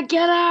 Yeah,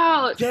 get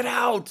out! Get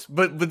out!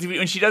 But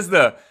when she does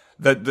the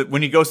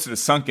when he goes to the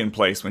sunken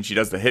place, when she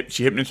does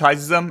she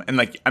hypnotizes them, and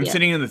like I'm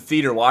sitting in the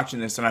theater watching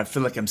this, and I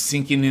feel like I'm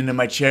sinking into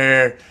my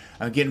chair.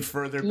 I'm getting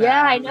further back.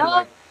 Yeah, I know.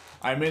 Like,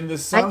 I'm in the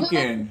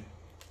sunken.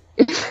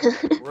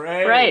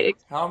 Ray, right.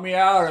 Help me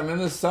out. I'm in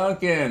the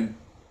sunken.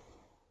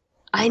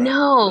 I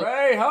know.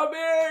 Ray, help me.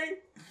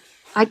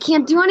 I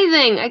can't do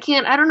anything.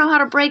 I don't know how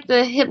to break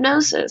the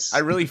hypnosis. I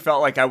really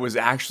felt like I was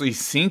actually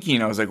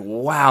sinking. I was like,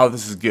 wow,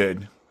 this is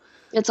good.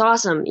 It's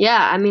awesome.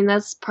 Yeah, I mean,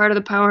 that's part of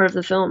the power of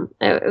the film.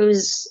 It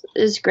was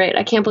great.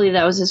 I can't believe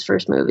that was his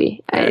first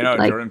movie. I know,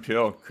 Jordan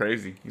Peele,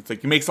 crazy. It's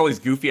like he makes all these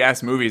goofy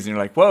ass movies, and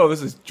you're like, whoa,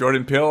 this is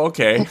Jordan Peele.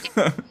 Okay.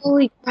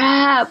 Holy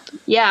crap!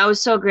 Yeah, it was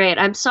so great.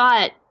 I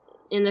saw it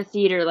in the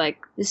theater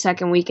like the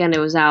second weekend it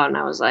was out, and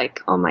I was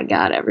like, oh my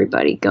god,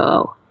 everybody,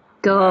 go!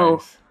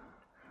 Nice.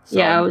 So,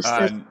 yeah, it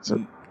was.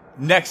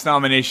 Next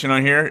nomination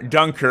on here,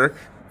 Dunkirk.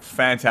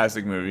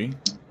 Fantastic movie.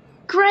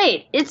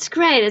 Great. It's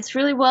great. It's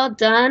really well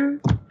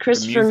done.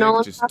 Christopher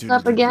Nolan pops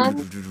up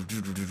again.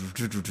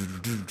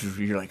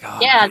 You're like, oh,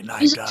 yeah,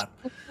 up.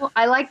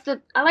 I like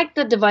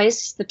the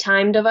device, the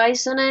time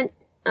device in it.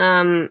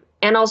 And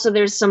also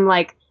there's some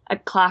like a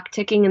clock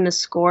ticking in the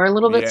score a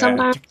little bit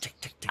sometimes.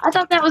 I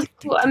thought that was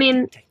cool. I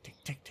mean,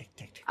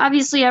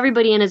 obviously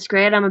everybody in it's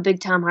great. I'm a big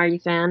Tom Hardy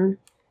fan.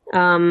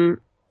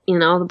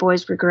 The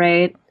boys were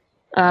great.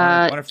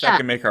 I wonder if that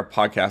can make our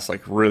podcast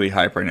like really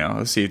hype right now.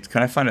 Let's see.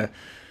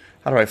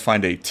 How do I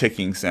find a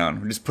ticking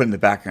sound? We're just put in the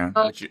background.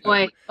 Oh,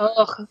 boy.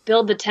 Oh,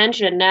 build the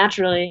tension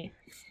naturally.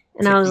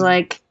 And I was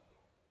like,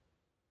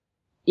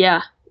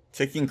 yeah.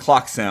 Ticking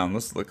clock sound.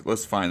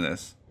 Let's find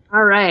this.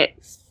 All right.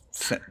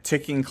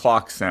 Ticking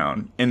clock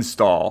sound.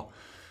 Install.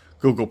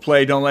 Google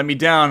Play, don't let me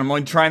down. I'm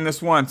only trying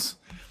this once.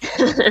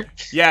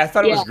 Yeah, I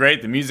thought it was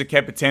great. The music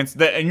kept it tense.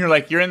 And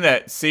you're in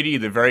that city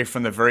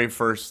from the very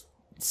first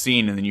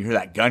scene, and then you hear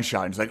that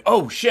gunshot, and it's like,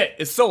 oh shit,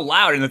 it's so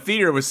loud. In the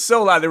theater, it was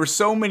so loud. There were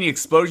so many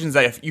explosions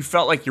that you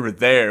felt like you were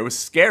there. It was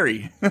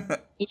scary.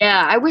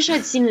 Yeah, I wish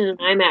I'd seen it in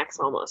IMAX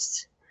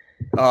almost.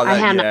 Oh,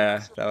 that would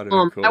have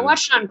been cool. I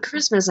watched it on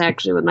Christmas,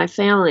 actually, with my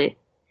family.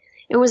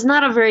 It was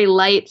not a very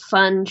light,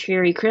 fun,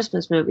 cheery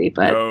Christmas movie,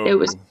 but it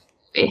was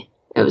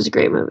a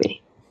great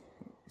movie.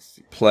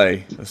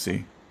 Play. Let's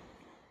see.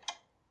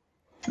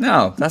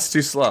 No, that's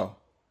too slow.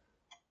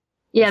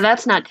 Yeah,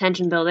 that's not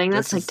tension building.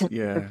 That's like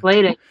tension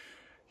deflating.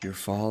 You're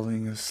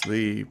falling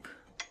asleep.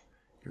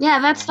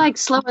 That's like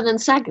slower than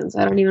seconds.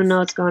 I don't even know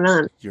what's going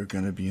on. You're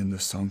gonna be in the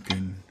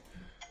sunken.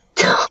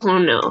 Oh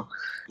no.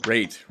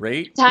 Rate?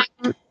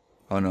 Time.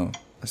 Oh no,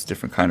 that's a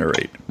different kind of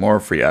rate.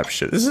 More free app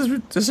shit. This is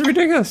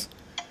ridiculous.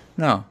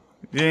 No,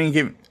 you didn't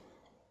give.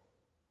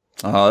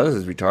 Oh, this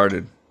is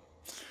retarded.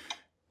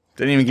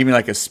 Didn't even give me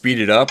like a speed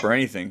it up or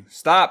anything.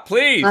 Stop,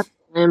 please.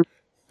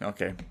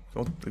 Okay.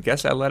 Well, I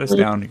guess that let us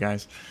down, you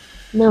guys.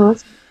 No.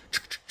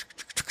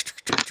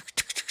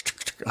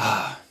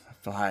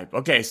 The hype.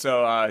 Okay,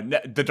 so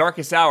The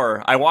Darkest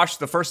Hour. I watched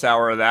the first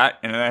hour of that,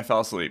 and then I fell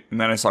asleep, and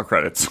then I saw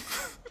credits.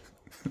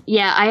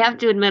 Yeah, I have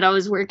to admit I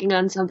was working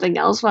on something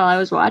else while I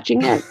was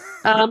watching it.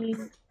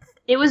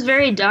 It was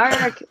very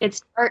dark.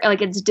 It's dark,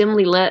 like it's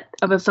dimly lit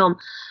of a film.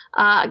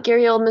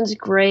 Gary Oldman's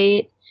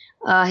great.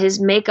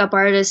 His makeup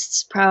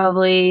artists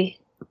probably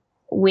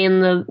win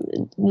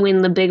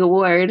the big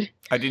award.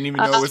 I didn't even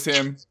know it was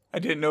him. I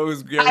didn't know it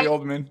was Gary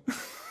Oldman.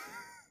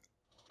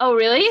 Oh,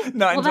 really?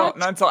 Not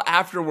until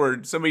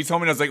afterward. Somebody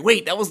told me, and I was like,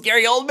 wait, that was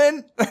Gary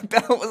Oldman?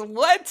 That was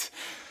what?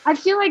 I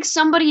feel like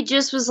somebody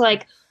just was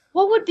like,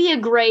 what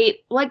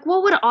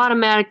would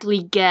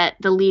automatically get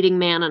the leading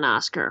man an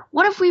Oscar?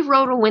 What if we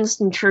wrote a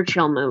Winston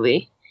Churchill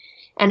movie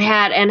and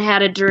had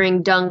it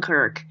during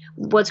Dunkirk?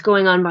 What's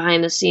going on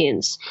behind the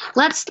scenes?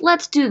 Let's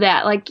do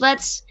that.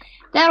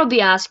 That'll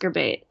be Oscar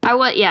bait. That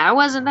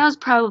was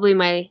probably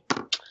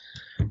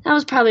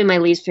my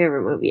least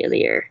favorite movie of the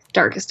year,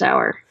 Darkest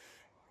Hour.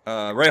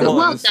 Hold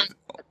on.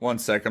 One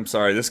sec. I'm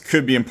sorry. This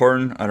could be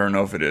important. I don't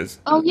know if it is.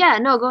 Oh, yeah.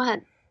 No, go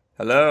ahead.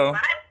 Hello?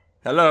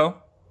 Hello?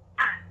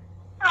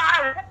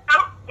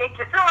 Did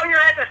you throw your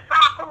other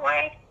sock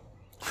away?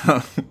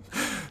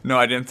 No,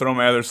 I didn't throw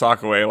my other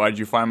sock away. Why'd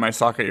you find my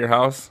sock at your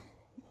house?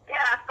 Yeah,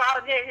 I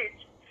found it.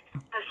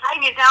 It's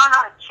hanging down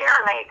on a chair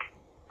leg.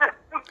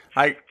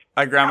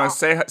 Hi, Grandma.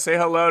 Say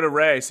hello to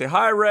Ray. Say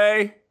hi,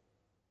 Ray.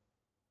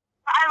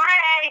 Hi,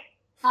 Ray.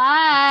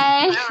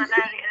 Hi. Whatever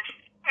that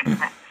is.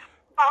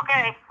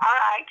 Okay, all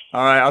right.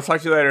 All right, I'll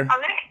talk to you later.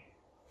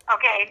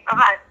 Okay,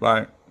 bye-bye.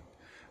 Bye.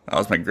 That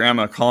was my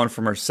grandma calling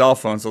from her cell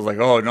phone. So I was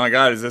like, oh, my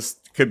God,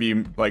 could be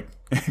like,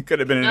 it could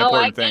have been an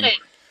important thing. It.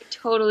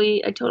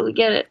 I totally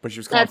get it. But she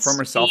was calling from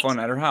her cell phone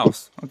at her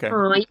house. Okay.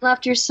 Oh, you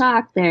left your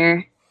sock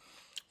there.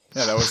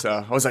 Yeah, that was,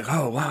 I was like,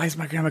 oh, wow, why is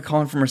my grandma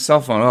calling from her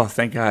cell phone? Oh,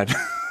 thank God.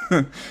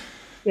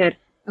 Good.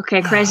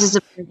 Okay, Crisis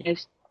of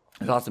Paradise.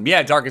 It's awesome.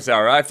 Yeah, Darkest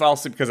Hour. I fell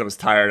asleep because I was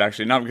tired,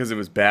 actually. Not because it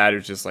was bad. It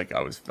was just like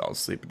I fell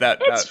asleep.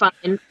 It's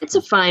fine. It's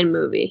a fine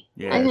movie.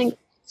 Yeah, I think,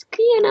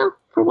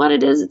 for what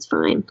it is, it's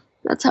fine.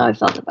 That's how I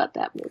felt about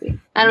that movie.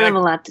 I don't have a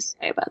lot to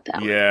say about that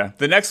one. Yeah.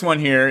 The next one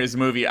here is a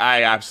movie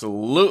I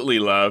absolutely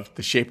love,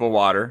 The Shape of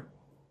Water.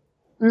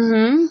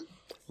 Mm-hmm.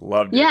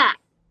 Loved it. Yeah.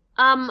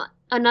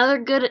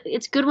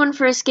 It's a good one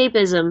for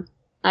escapism,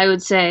 I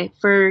would say,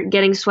 for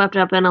getting swept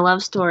up in a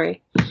love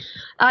story.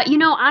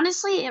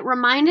 Honestly, it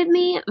reminded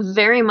me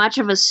very much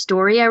of a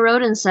story I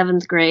wrote in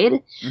 7th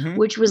grade,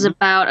 which was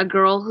about a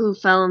girl who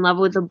fell in love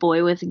with a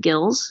boy with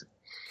gills.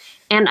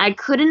 And I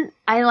couldn't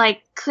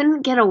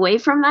get away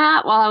from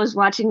that while I was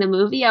watching the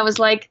movie. I was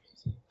like,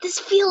 this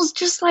feels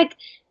just like,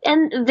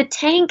 and the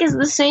tank is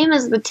the same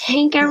as the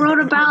tank I wrote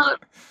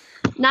about.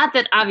 Not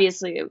that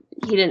obviously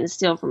he didn't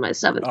steal from my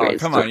 7th grade. Oh,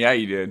 come on. Yeah,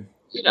 you did.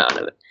 You know what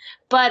I mean?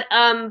 But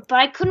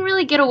I couldn't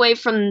really get away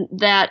from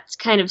that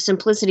kind of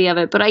simplicity of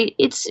it. But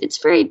it's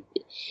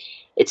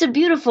a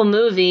beautiful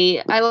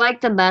movie. I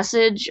like the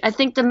message. I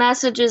think the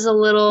message is a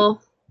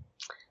little,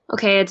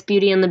 okay, it's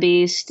Beauty and the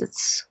Beast.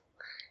 It's,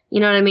 you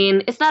know what I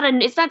mean? It's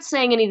not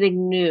saying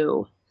anything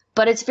new,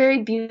 but it's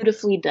very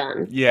beautifully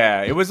done.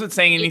 Yeah, it wasn't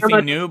saying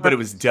anything new, but it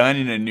was done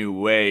in a new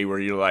way where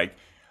you're like,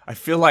 I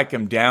feel like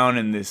I'm down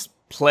in this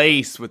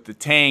place with the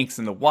tanks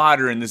and the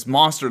water, and this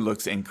monster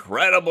looks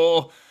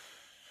incredible.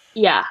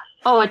 Yeah.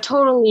 Oh, it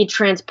totally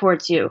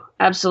transports you.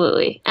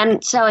 Absolutely.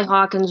 And Sally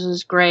Hawkins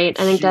was great.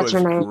 I think that's her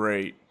name.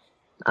 Great.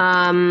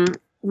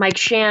 Mike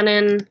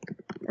Shannon,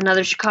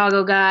 another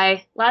Chicago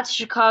guy. Lots of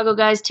Chicago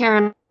guys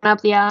tearing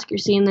up the Oscar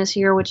scene this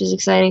year, which is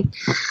exciting.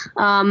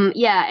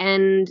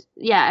 Everybody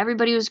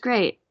was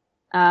great.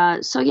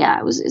 It's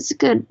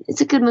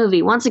a good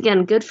movie. Once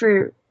again, good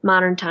for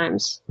modern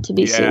times to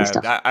be seeing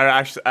stuff.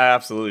 I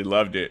absolutely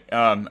loved it.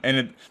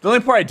 The only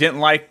part I didn't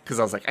like, because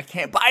I was like, I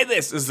can't buy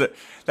this, is that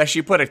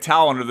she put a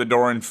towel under the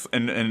door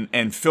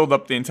and filled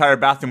up the entire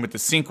bathroom with the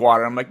sink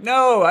water. I'm like,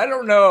 no, I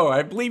don't know.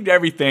 I believed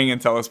everything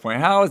until this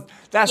point.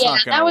 That's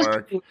not going to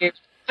work. Weird.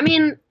 I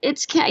mean, you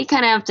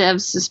kind of have to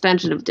have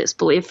suspension of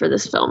disbelief for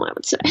this film, I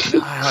would say.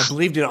 I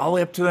believed it all the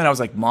way up to then. I was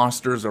like,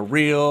 monsters are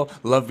real.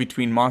 Love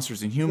between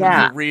monsters and humans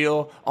are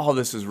real. All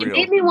this is real. It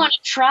made me want to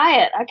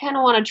try it. I kind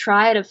of want to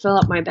try to fill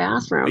up my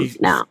bathroom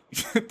now.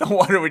 The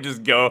water would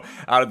just go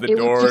out of the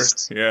door.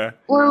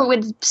 Or it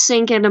would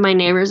sink into my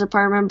neighbor's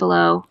apartment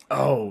below.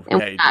 Oh, it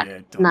would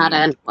not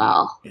end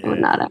well. Yeah. It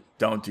would not end.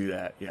 Don't do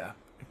that, yeah.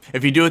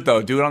 If you do it,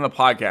 though, do it on the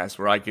podcast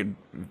where I can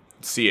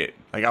see it.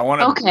 Like, I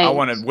want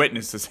to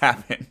witness this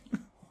happen.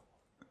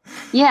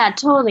 Yeah,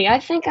 totally. I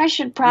think I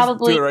should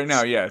probably just do it right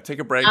now. Yeah, take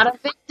a break. Not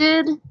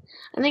evicted.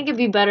 I think it'd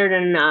be better to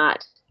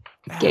not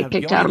get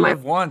kicked out of my.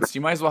 Once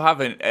you might as well have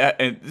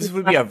this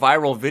would be a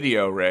viral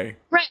video, Ray.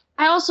 Right.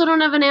 I also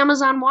don't have an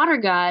Amazon water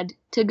guide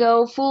to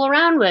go fool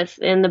around with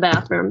in the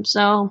bathroom,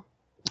 so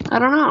I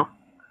don't know.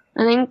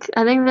 I think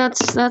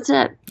that's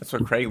it. That's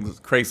what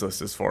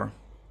Craigslist is for.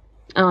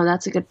 Oh,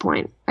 that's a good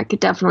point. I could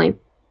definitely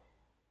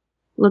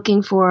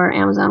looking for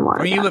Amazon water.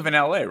 I mean, you live in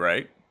LA,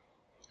 right?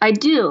 I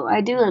do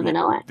live in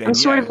LA. I'm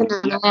sort of in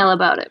denial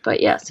about it,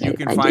 but yes, you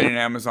can find an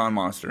Amazon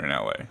monster in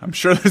LA. I'm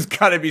sure there's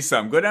got to be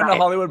some. Go down to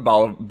Hollywood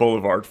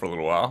Boulevard for a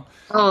little while.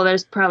 Oh,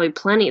 there's probably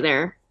plenty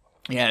there.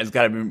 Yeah, there's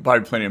got to be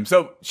probably plenty of them.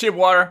 So, Shape of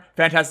Water,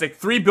 fantastic.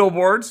 3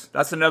 Billboards,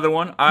 that's another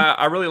one.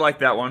 I really like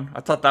that one.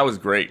 I thought that was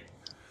great.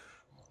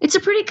 It's a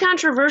pretty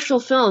controversial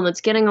film.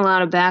 It's getting a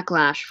lot of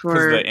backlash for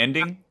because of the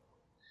ending.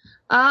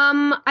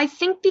 I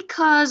think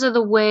because of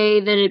the way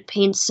that it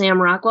paints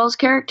Sam Rockwell's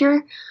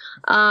character.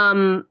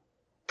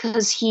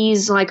 Because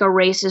he's like a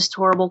racist,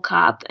 horrible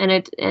cop,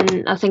 and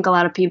I think a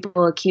lot of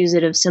people accuse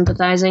it of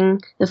sympathizing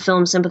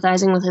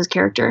with his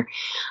character.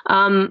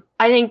 I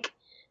think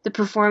the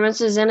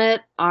performances in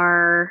it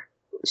are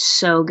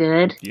so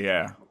good.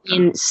 Yeah.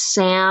 And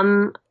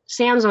Sam's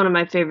one of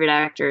my favorite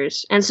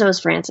actors, and so is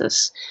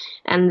Francis.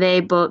 And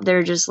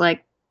they're just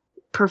like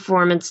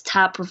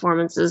top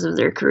performances of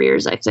their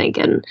careers, I think.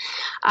 And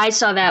I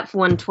saw that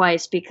one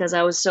twice because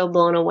I was so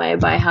blown away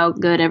by how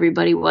good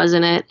everybody was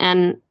in it.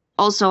 And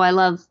also, I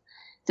love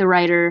the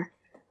writer.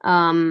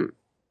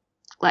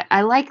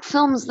 I like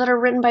films that are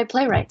written by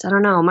playwrights. I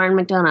don't know, Martin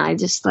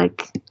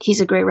McDonagh.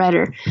 He's a great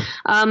writer.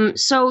 I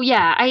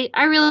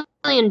really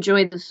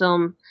enjoyed the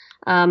film,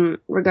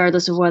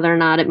 regardless of whether or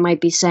not it might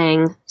be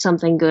saying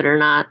something good or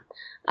not.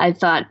 I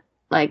thought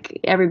Like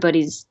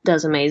everybody's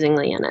does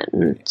amazingly in it.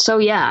 And so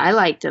yeah, I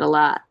liked it a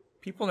lot.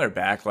 People in their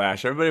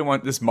backlash. Everybody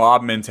want this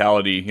mob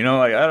mentality. You know,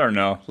 like, I don't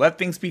know. Let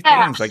things be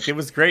things. Like, it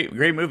was great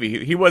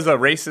movie. He was a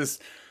racist,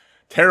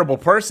 terrible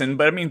person,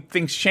 but I mean,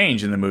 things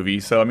change in the movie.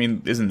 So, I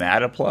mean, isn't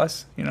that a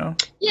plus, you know?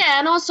 Yeah,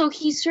 and also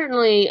he's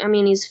certainly, I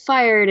mean, he's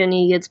fired and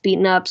he gets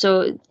beaten up.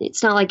 So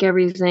it's not like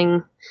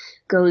everything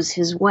goes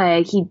his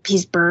way.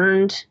 He's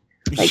burned.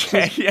 Like,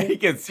 he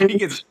gets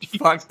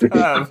fucked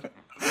up.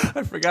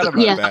 I forgot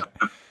about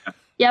that.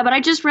 Yeah, but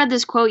I just read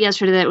this quote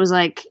yesterday that was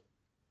like,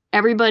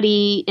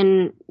 everybody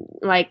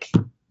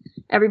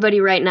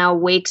right now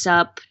wakes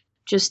up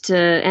just to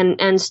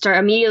and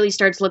immediately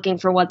starts looking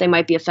for what they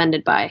might be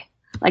offended by.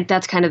 Like,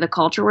 that's kind of the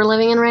culture we're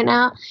living in right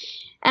now.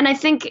 And I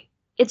think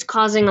it's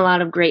causing a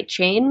lot of great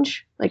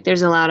change. Like,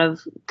 there's a lot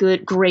of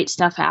great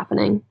stuff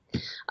happening.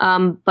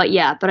 But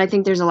I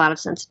think there's a lot of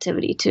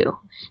sensitivity too.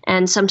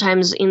 And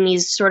sometimes in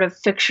these sort of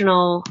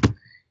fictional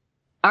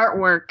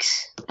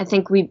artworks, I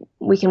think we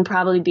can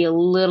probably be a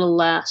little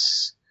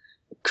less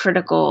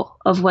critical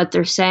of what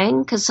they're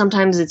saying, because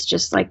sometimes it's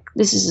just like,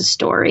 this is a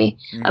story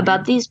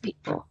about these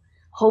people.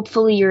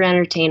 Hopefully you're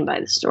entertained by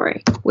the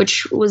story,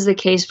 which was the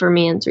case for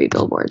me in 3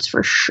 Billboards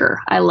for sure.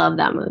 I love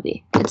that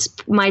movie. It's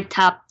my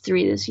top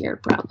 3 this year,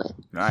 probably.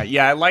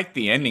 Yeah, I like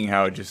the ending,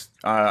 how it just,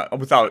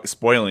 without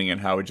spoiling it,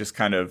 how it just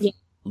kind of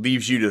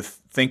leaves you to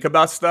think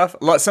about stuff.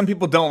 Some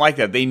people don't like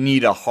that. They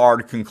need a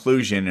hard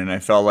conclusion, and I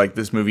felt like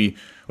this movie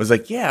was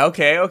like, yeah,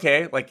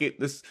 okay. Like,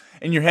 this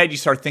in your head, you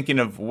start thinking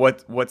of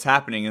what's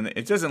happening, and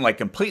it doesn't like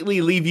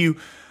completely leave you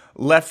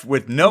left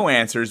with no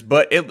answers,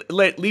 but it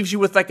leaves you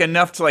with like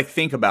enough to like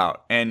think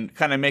about and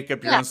kind of make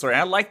up your own story.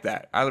 I like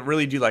that. I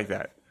really do like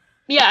that.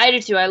 Yeah, I do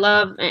too. I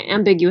love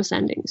ambiguous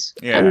endings.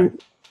 Yeah.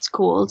 And it's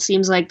cool. It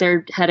seems like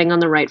they're heading on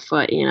the right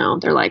foot, you know.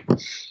 They're like,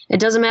 it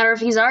doesn't matter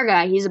if he's our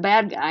guy, he's a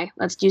bad guy.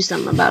 Let's do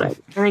something about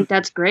it. I think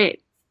that's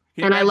great.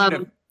 And I love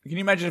him. Can you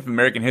imagine if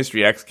American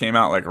History X came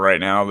out like right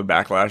now, the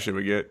backlash it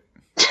would get?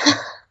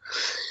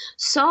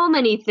 So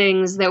many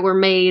things that were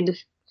made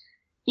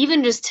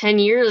even just 10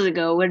 years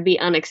ago would be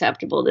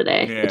unacceptable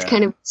today. Yeah. It's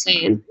kind of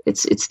insane.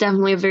 It's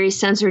definitely a very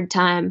censored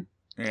time.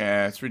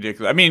 Yeah, it's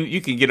ridiculous. I mean,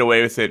 you can get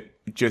away with it,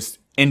 just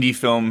indie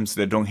films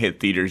that don't hit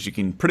theaters. You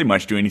can pretty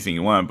much do anything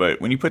you want,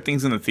 but when you put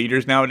things in the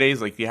theaters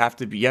nowadays, like you have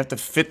to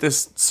fit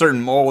this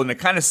certain mold, and it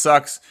kind of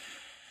sucks.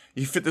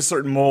 You fit this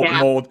certain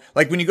mold.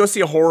 Like when you go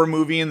see a horror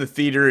movie in the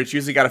theater, it's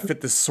usually got to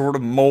fit this sort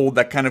of mold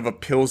that kind of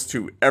appeals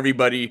to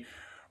everybody,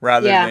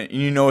 rather than,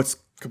 you know, it's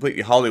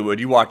completely Hollywood.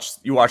 You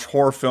watch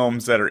horror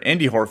films that are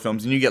indie horror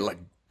films, and you get like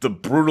the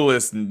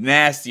brutalest,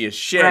 nastiest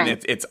shit,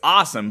 and it's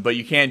awesome. But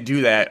you can't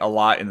do that a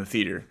lot in the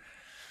theater.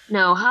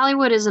 No,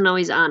 Hollywood isn't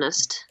always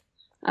honest,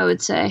 I would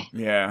say.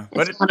 Yeah,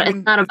 it's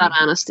not about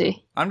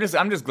honesty. I'm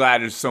just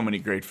glad there's so many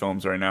great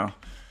films right now.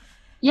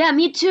 Yeah,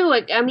 me too.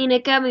 It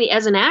got me,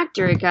 as an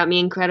actor, it got me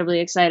incredibly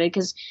excited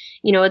because,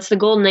 you know, it's the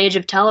golden age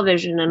of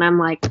television, and I'm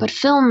like, but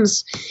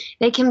films,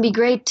 they can be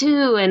great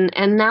too.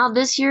 And now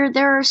this year,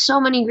 there are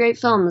so many great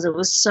films. It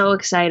was so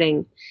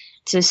exciting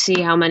to see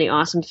how many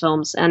awesome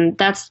films. And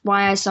that's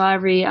why I saw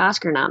every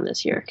Oscar nom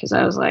this year, because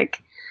I was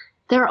like,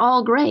 they're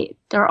all great.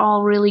 They're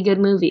all really good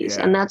movies,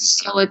 and that's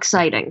so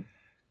exciting.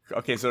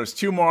 Okay, so there's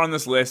 2 more on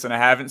this list, and I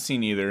haven't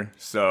seen either.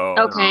 So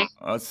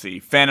let's see.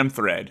 Phantom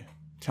Thread.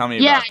 Tell me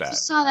about that. Yeah, I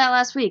just saw that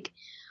last week.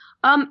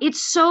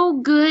 It's so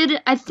good.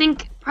 I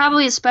think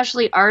probably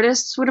especially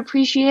artists would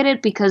appreciate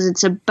it because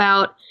it's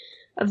about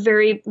a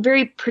very,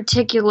 very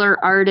particular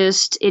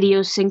artist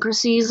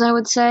idiosyncrasies, I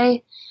would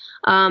say.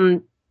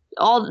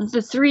 All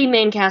the 3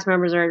 main cast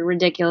members are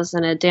ridiculous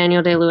in it.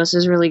 Daniel Day-Lewis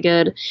is really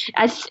good.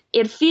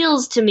 It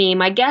feels to me,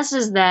 my guess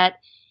is that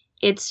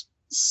it's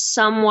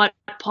somewhat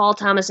Paul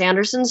Thomas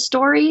Anderson's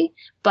story,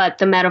 but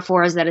the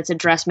metaphor is that it's a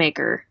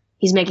dressmaker.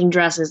 He's making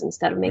dresses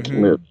instead of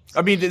making movies.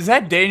 I mean, is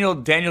that Daniel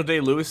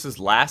Day-Lewis's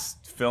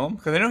last film?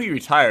 Because I know he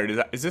retired.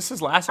 Is this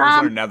his last, or is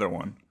there another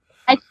one?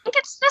 I think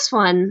it's this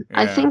one.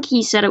 Yeah. I think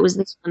he said it was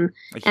this one.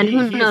 Like and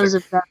who knows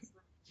if that's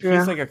true.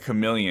 He's like a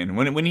chameleon.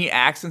 When he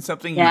acts in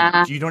something,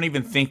 you don't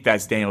even think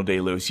that's Daniel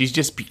Day-Lewis. He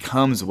just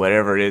becomes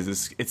whatever it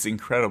is. It's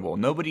incredible.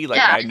 Nobody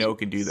I know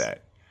can do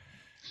that.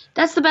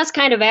 That's the best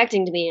kind of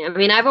acting to me. I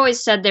mean, I've always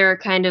said there are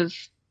kind of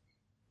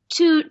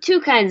two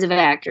kinds of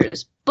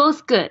actors,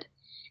 both good.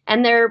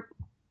 And they're,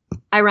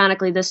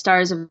 ironically, the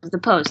stars of The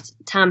Post,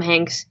 Tom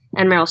Hanks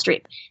and Meryl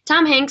Streep.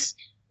 Tom Hanks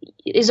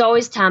is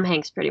always Tom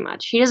Hanks, pretty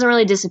much. He doesn't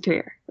really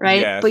disappear,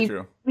 right? Yeah, that's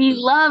true. We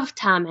love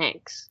Tom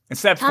Hanks.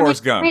 Except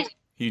Forrest Gump.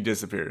 He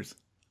disappears.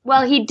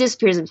 Well, he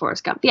disappears in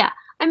Forrest Gump, yeah.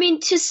 I mean,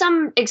 to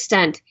some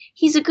extent,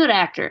 he's a good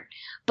actor.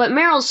 But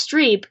Meryl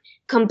Streep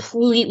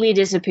completely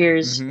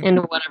disappears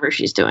into whatever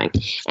she's doing.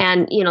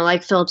 And, you know,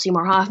 like Philip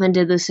Seymour Hoffman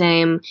did the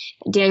same.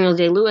 Daniel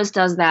Day-Lewis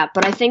does that.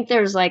 But I think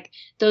there's like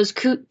those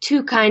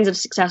 2 kinds of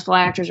successful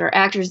actors, are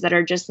actors that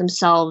are just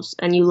themselves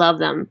and you love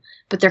them,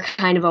 but they're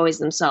kind of always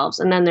themselves.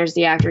 And then there's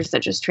the actors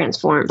that just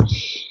transform.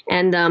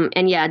 And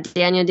yeah,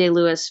 Daniel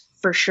Day-Lewis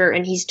for sure.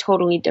 And he's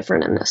totally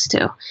different in this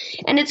too.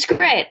 And it's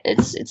great.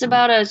 It's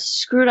about a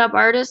screwed up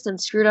artist and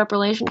screwed up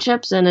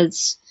relationships. And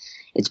it's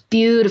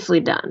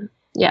beautifully done.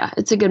 Yeah,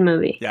 it's a good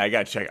movie. Yeah, I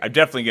gotta check. I'm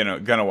definitely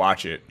gonna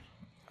watch it.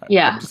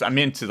 Yeah. I'm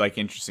into like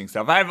interesting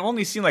stuff. I've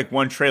only seen like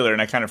one trailer,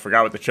 and I kind of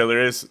forgot what the trailer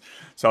is.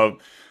 So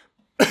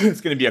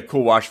it's gonna be a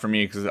cool watch for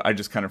me because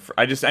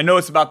I know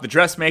it's about the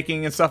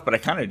dressmaking and stuff, but I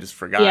kind of just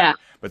forgot. Yeah.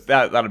 But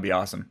that'll be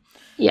awesome.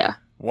 Yeah.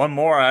 One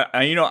more.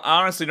 I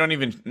honestly not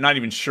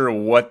even sure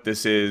what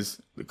this is.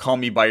 Call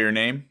Me by Your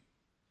Name.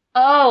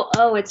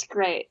 Oh, it's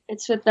great.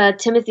 It's with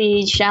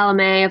Timothy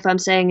Chalamet, if I'm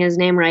saying his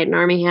name right, and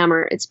Armie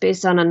Hammer. It's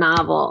based on a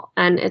novel,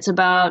 and it's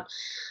about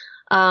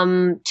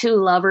two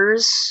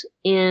lovers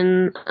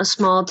in a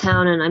small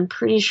town, and I'm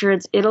pretty sure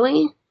it's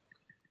Italy.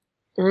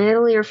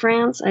 Italy or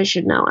France? I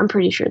should know. I'm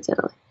pretty sure it's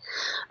Italy.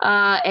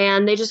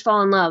 And they just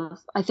fall in love.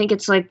 I think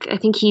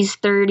he's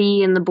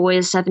 30 and the boy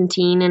is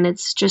 17, and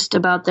it's just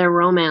about their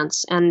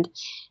romance. And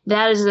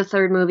that is the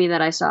third movie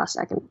that I saw a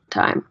second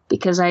time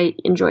because I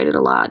enjoyed it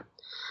a lot.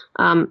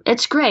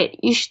 It's great.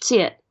 You should see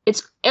it.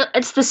 It's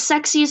the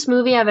sexiest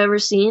movie I've ever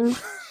seen.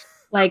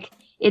 Like,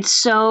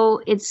 it's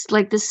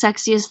like the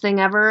sexiest thing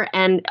ever.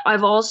 And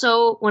I've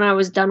also, when I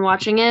was done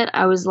watching it,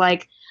 I was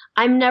like,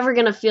 I'm never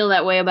going to feel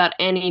that way about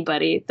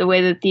anybody the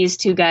way that these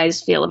two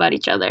guys feel about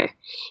each other,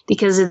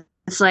 because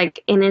it's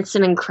like, and it's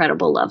an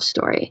incredible love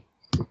story,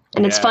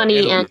 and it's funny.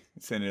 Italy. And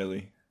it's in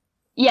Italy.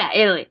 Yeah,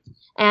 Italy.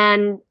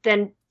 And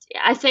then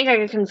I think I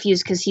got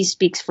confused because he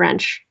speaks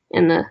French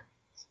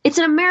it's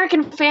an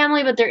American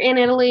family, but they're in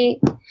Italy.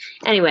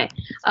 Anyway,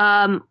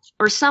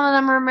 or some of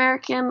them are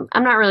American.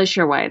 I'm not really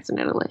sure why it's in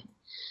Italy.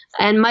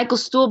 And Michael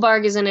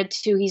Stuhlbarg is in it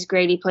too. He's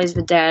great. He plays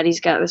the dad.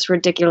 He's got this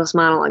ridiculous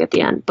monologue at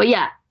the end. But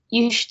yeah,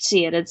 you should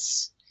see it.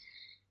 It's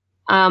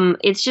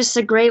just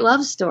a great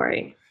love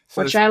story,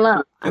 which I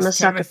love. I'm a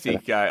sucker for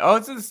Timothy guy. Oh,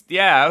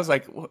 I was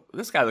like,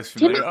 this guy looks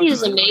familiar. Timothy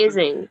is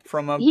amazing.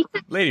 From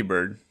Lady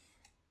Bird.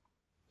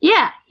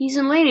 Yeah, he's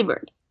in Lady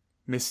Bird.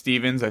 Miss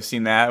Stevens, I've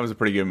seen that. It was a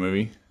pretty good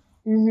movie.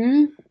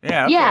 Mm-hmm.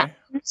 Yeah. Okay. Yeah,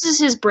 this is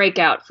his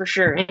breakout for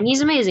sure, and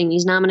he's amazing.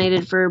 He's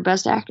nominated for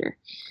Best Actor.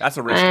 That's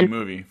a risky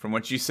movie. From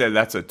what you said,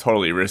 that's a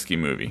totally risky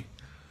movie.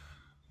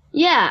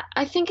 Yeah,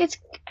 I think it's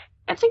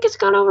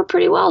gone over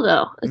pretty well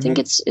though. I think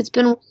it's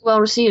been well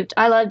received.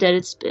 I loved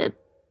it.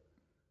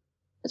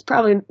 It's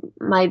probably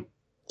my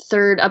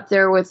third up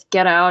there with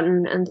Get Out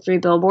and Three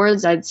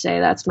Billboards. I'd say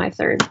that's my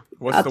third.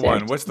 What's the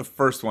one? What's the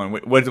first one?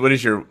 What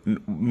is your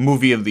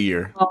movie of the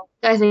year? Well,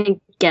 I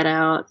think Get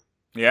Out.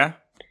 Yeah.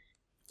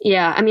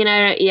 Yeah, I mean,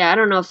 I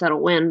don't know if that'll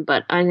win,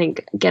 but I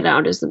think Get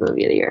Out is the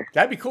movie of the year.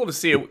 That'd be cool to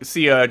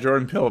see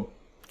Jordan Peele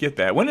get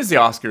that. When is the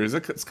Oscars?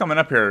 It's coming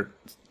up here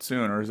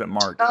soon, or is it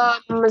March?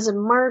 Is it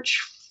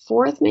March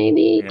 4th,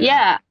 maybe?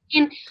 Yeah. I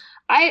mean,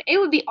 it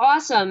would be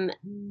awesome.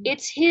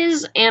 It's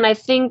his, and I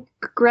think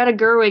Greta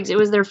Gerwig's. It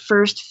was their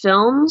first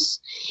films,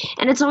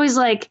 and it's always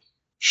like,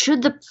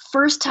 should the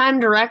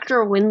first-time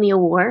director win the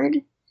award?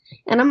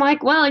 And I'm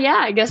like, well, yeah,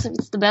 I guess if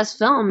it's the best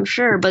film,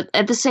 sure. But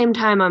at the same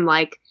time, I'm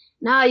like,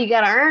 no, you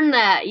gotta earn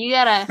that. You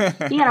gotta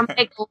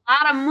make a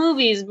lot of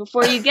movies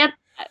before you get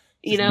that.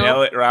 You know,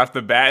 nail it right off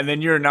the bat, and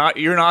then you're an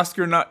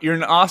Oscar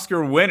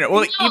winner.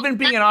 Well, even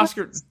being an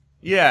Oscar,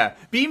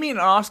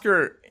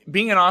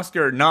 being an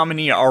Oscar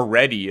nominee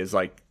already is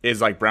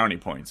like brownie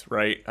points,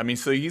 right? I mean,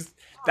 so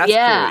that's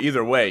cool.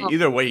 Either way,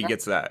 he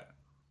gets that.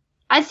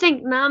 I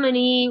think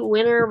nominee,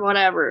 winner,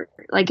 whatever.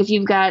 Like if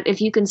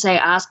you can say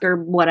Oscar,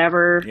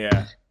 whatever.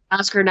 Yeah.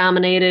 Oscar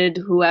nominated,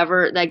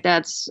 whoever, like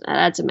that's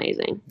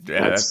amazing.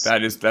 Yeah,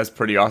 that's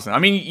pretty awesome. I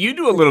mean, you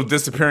do a little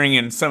disappearing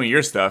in some of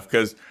your stuff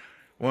because,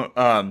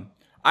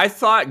 I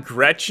thought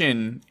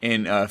Gretchen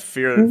in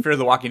Fear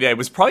the Walking Dead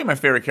was probably my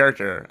favorite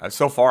character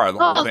so far. The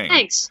whole thing.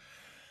 Thanks.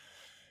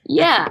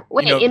 Yeah.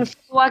 Wait, in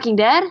Fear the Walking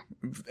Dead?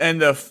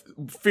 And the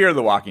Fear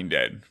the Walking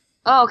Dead.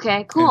 Oh,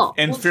 okay, cool.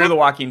 And Fear the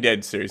Walking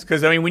Dead series,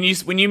 because I mean, when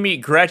you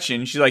meet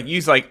Gretchen,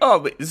 she's like, oh,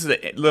 but this is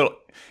a little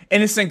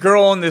innocent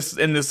girl in this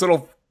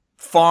little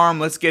farm.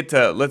 Let's get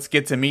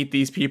to meet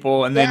these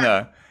people, and then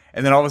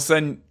all of a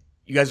sudden,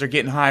 you guys are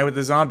getting high with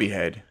a zombie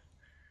head.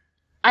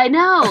 I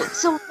know.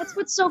 So that's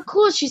what's so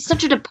cool. She's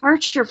such a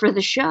departure for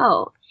the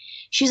show.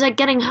 She's like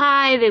getting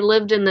high. They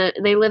live in the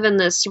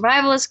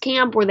survivalist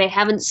camp where they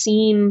haven't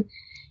seen,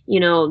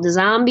 the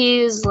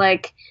zombies.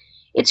 Like,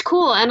 it's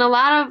cool, and a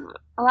lot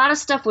of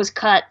stuff was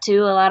cut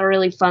too. A lot of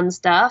really fun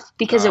stuff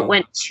because it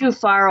went too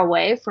far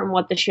away from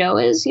what the show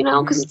is.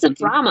 Because it's a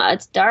drama.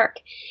 It's dark,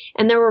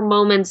 and there were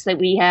moments that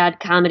we had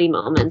comedy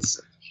moments.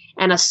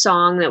 And a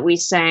song that we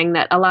sang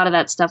that a lot of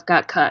that stuff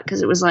got cut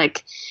because it was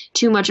like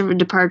too much of a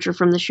departure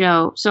from the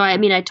show. So, I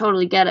mean, I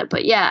totally get it.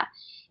 But yeah,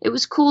 it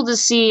was cool to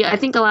see. I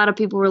think a lot of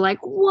people were like,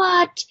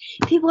 what?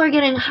 People are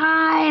getting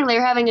high.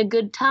 They're having a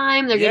good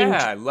time.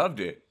 I loved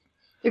it.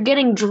 They're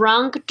getting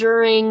drunk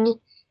during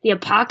the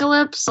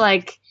apocalypse.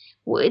 Like,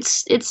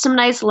 it's some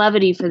nice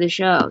levity for the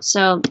show.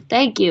 So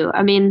thank you.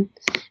 I mean,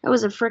 it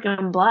was a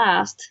freaking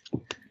blast.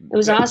 It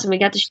was awesome. We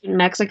got to shoot in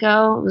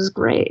Mexico. It was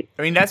great.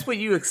 I mean, that's what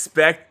you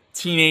expect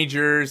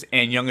teenagers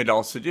and young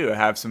adults to do,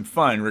 have some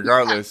fun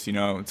regardless.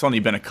 It's only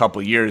been a couple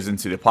years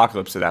into the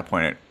apocalypse at that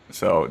point,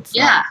 so it's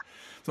not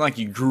like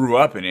you grew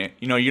up in it.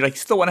 You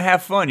still want to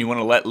have fun, you want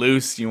to let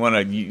loose, you want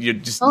to you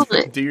just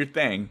do your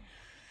thing.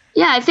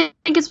 Yeah, I think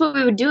it's what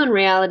we would do in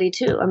reality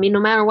too. I mean, no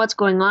matter what's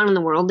going on in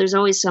the world, there's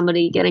always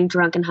somebody getting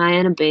drunk and high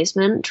in a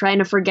basement, trying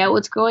to forget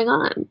what's going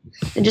on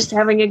and just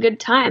having a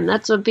good time.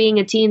 That's what being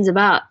a teen's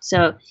about.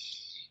 So,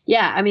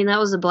 yeah, I mean, that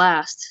was a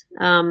blast.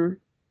 And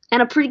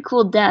a pretty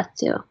cool death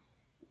too.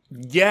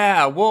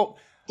 Yeah, well,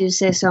 Do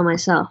say so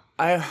myself.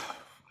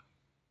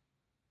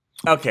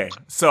 Okay,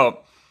 so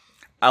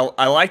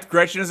I liked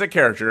Gretchen as a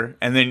character,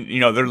 and then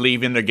they're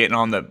leaving, they're getting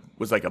on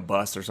was like a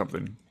bus or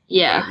something.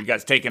 Yeah, you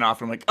guys taking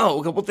off. I'm like,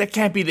 oh, well, that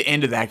can't be the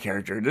end of that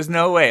character. There's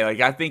no way. Like,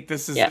 I think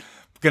this is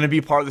going to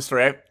be part of the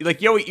story.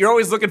 You're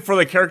always looking for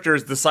the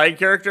characters, the side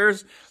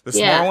characters, the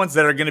smaller ones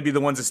that are going to be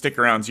the ones that stick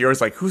around. So you're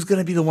always like, who's going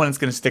to be the one that's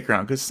going to stick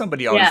around? Because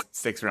somebody always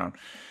sticks around.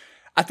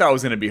 I thought it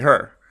was going to be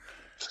her.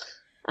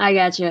 I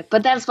got you.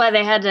 But that's why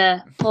they had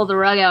to pull the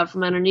rug out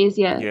from underneath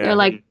you. They're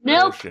like,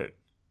 nope,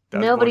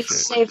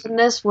 nobody's safe in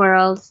this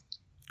world.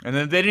 And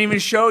then they didn't even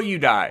show you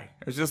die.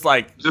 It was just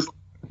like,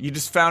 you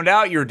just found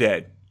out you're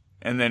dead.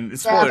 And then,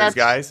 spoilers,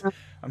 guys.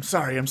 I'm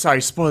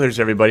sorry. Spoilers,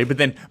 everybody.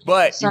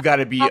 But you got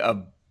to be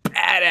a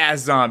badass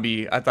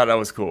zombie. I thought that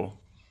was cool.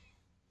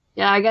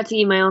 Yeah, I got to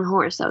eat my own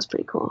horse. That was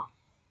pretty cool.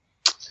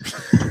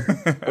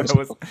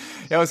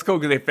 That was cool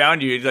because they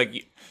found you.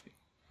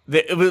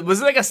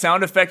 Was it like a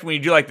sound effect when you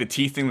do like the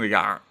teeth thing?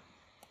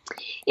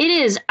 It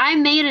is. I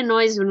made a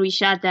noise when we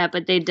shot that,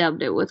 but they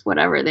dubbed it with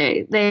whatever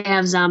they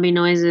have zombie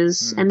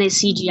noises, and they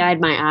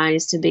CGI'd my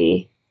eyes to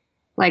be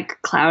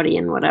like cloudy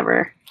and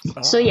whatever.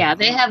 So yeah,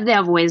 they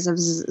have ways of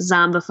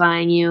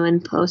zombifying you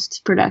in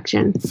post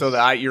production.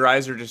 So your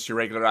eyes are just your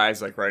regular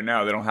eyes, like right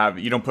now.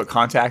 You don't put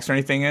contacts or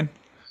anything in?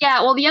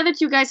 Yeah, well, the other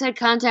two guys had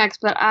contacts,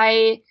 but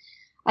I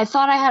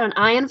thought I had an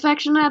eye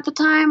infection at the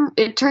time.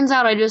 It turns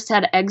out I just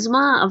had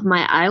eczema of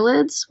my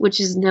eyelids, which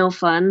is no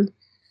fun.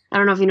 I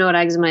don't know if you know what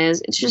eczema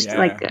is. It's just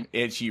like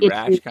itchy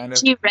rash, kind of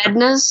itchy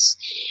redness,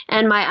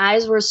 and my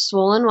eyes were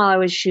swollen while I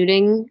was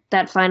shooting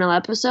that final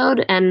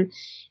episode, and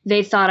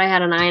they thought I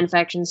had an eye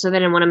infection, so they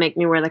didn't want to make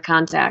me wear the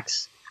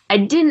contacts. I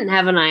didn't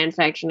have an eye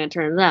infection, it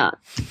turns out.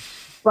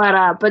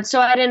 But so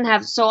I didn't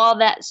have, so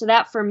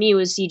that for me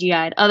was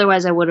CGI'd.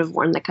 Otherwise, I would have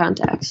worn the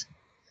contacts.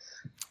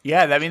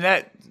 Yeah, I mean,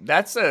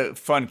 that's a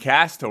fun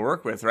cast to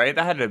work with, right?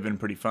 That had to have been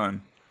pretty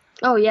fun.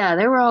 Oh, yeah,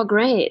 they were all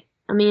great.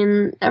 I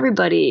mean,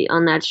 everybody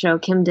on that show,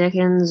 Kim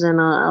Dickens and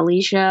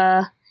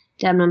Alicia,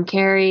 Debnam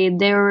Carey,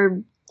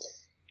 they're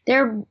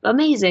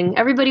amazing.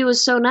 Everybody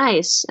was so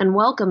nice and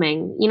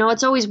welcoming.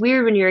 It's always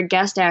weird when you're a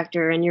guest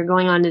actor and you're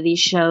going on to these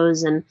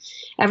shows and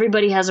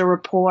everybody has a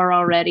rapport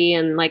already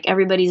and like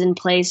everybody's in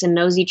place and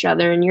knows each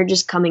other and you're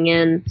just coming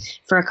in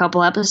for a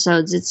couple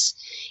episodes.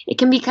 It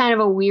can be kind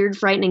of a weird,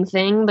 frightening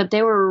thing, but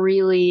they were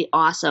really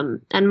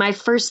awesome. And my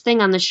first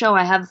thing on the show,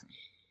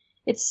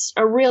 it's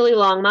a really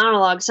long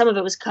monologue. Some of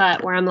it was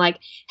cut where I'm like,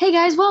 hey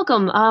guys,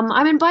 welcome.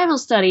 I'm in Bible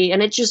study.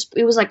 And it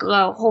was like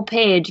a whole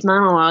page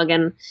monologue.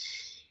 And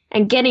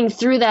getting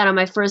through that on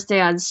my first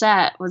day on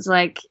set was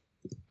like,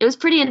 it was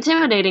pretty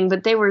intimidating,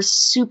 but they were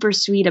super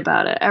sweet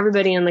about it.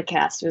 Everybody in the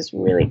cast was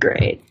really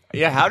great.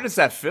 Yeah, how does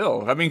that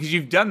feel? I mean, because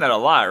you've done that a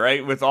lot,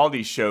 right? With all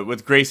these shows,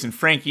 with Grace and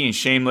Frankie and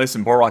Shameless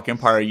and Boardwalk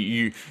Empire,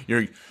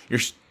 you're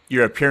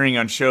appearing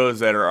on shows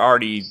that are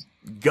already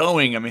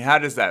going. I mean, how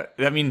does that?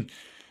 I mean,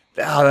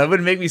 that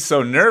would make me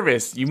so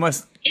nervous. You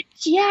must.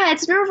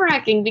 It's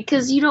nerve-wracking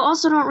because you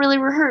also don't really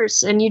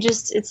rehearse, and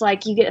it's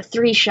like you get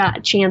 3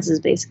 shot chances,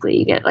 basically.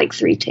 You get like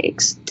 3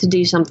 takes to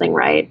do something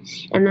right,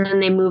 and then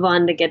they move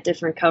on to get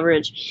different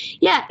coverage.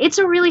 Yeah, it's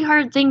a really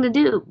hard thing to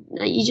do.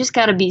 You just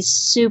got to be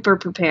super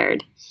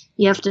prepared.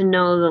 You have to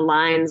know the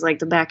lines like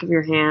the back of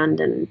your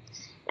hand, and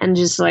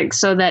just like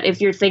so that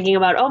if you're thinking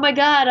about, oh my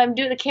God,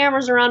 the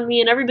cameras are on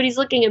me and everybody's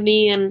looking at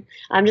me and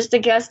I'm just a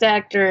guest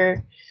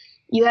actor,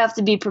 you have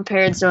to be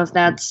prepared. So if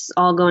that's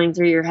all going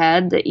through your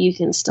head, that you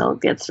can still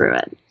get through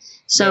it.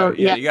 So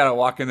yeah, you got to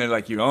walk in there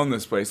like you own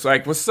this place.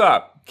 Like, what's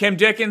up, Kim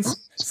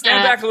Dickens?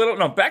 Stand back a little.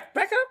 No, back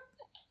up.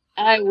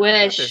 I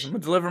wish. I'm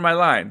gonna deliver my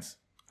lines.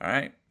 All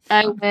right.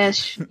 I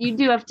wish. You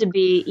do have to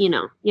be,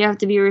 you have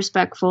to be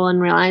respectful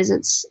and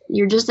realize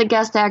you're just a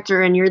guest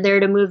actor and you're there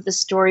to move the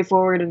story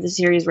forward of the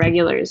series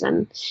regulars.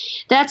 And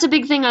that's a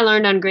big thing I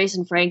learned on Grace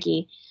and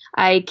Frankie.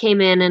 I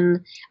came in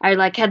and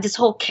I had this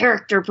whole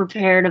character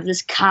prepared of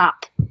this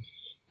cop,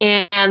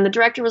 and the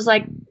director was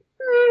like,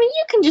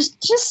 "You can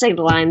just say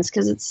the lines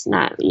because it's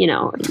not,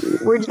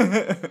 we're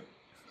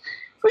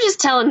just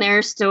telling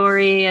their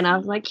story." And I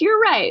was like, "You're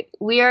right.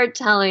 We are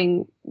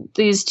telling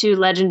these 2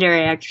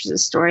 legendary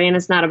actresses' story, and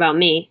it's not about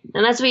me."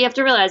 And that's what you have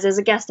to realize as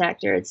a guest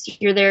actor.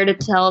 You're there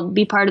to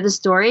be part of the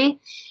story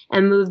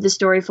and move the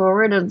story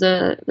forward of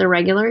the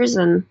regulars,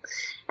 and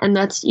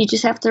that's you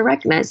just have to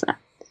recognize that.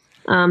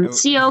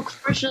 Sea Oak,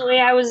 fortunately,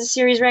 I was a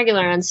series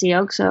regular on Sea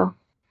Oak, so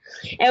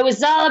it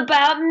was all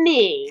about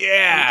me.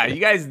 Yeah, you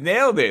guys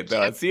nailed it,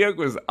 though. Sea Oak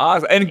was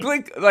awesome. And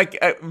Glenn,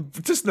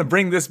 just to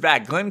bring this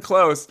back, Glenn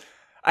Close,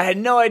 I had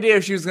no idea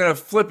if she was going to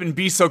flip and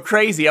be so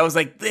crazy. I was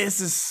like, this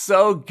is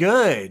so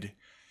good.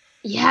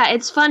 Yeah,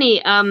 it's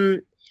funny.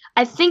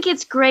 I think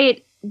it's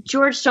great.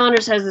 George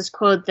Saunders has this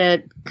quote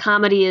that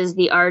comedy is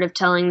the art of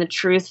telling the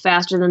truth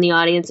faster than the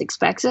audience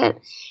expects it.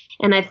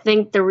 And I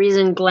think the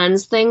reason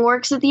Glenn's thing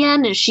works at the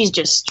end is she's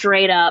just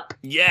straight up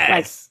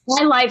Yes.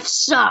 like, my life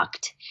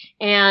sucked,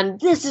 and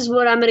this is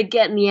what I'm going to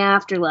get in the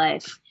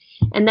afterlife.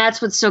 And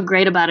that's what's so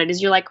great about it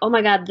is you're like, oh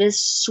my God,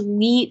 this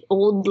sweet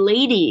old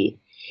lady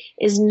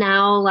is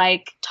now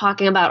like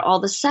talking about all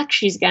the sex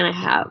she's going to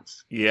have.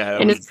 Yeah,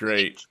 that And was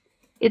great.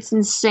 It's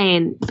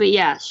insane. But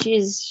yeah,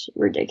 she's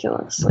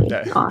ridiculously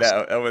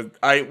awesome.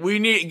 We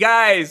need,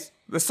 guys,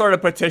 let's start a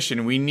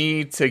petition. We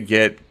need to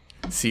get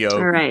Sea-Oak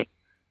All right.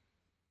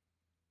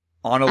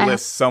 on a I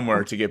list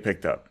somewhere to get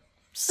picked up. I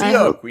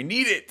Sea-Oak, hope- we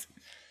need it.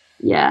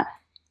 Yeah.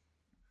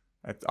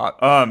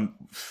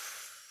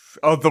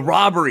 The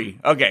robbery.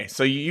 Okay,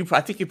 so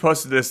I think you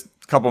posted this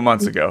a couple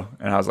months ago,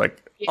 and I was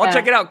like, I'll Yeah.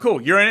 check it out.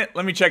 Cool, you're in it.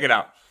 Let me check it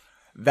out.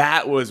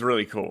 That was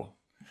really cool.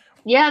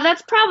 Yeah,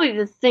 that's probably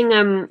the thing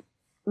I'm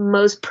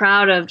most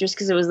proud of just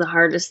because it was the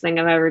hardest thing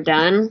I've ever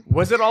done.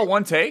 Was it all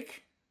one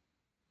take?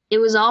 It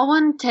was all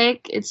one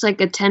take. It's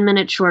like a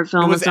 10-minute short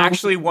film. It was It's all-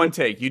 actually one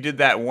take. You did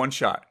that one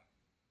shot.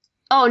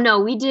 Oh, no,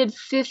 we did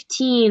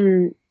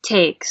 15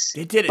 takes.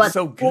 They did it but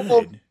so the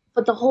whole- good.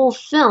 But the whole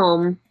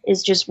film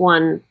is just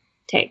one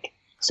take.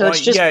 So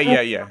it's just...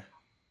 yeah.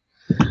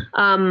 But,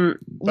 I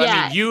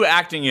yeah. mean, you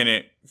acting in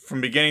it from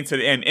beginning to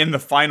the end in the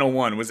final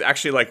one was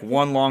actually like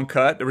one long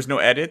cut. There was no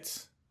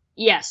edits.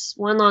 Yes,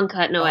 one long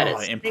cut, no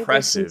edits.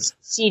 Impressive. I think there's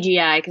some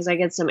CGI because I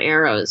get some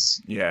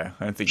arrows. Yeah,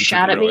 I don't think you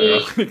Shot took at a real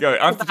me. arrow.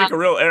 I have to take a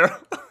real arrow.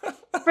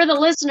 For the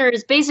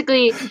listeners,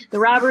 basically, The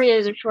Robbery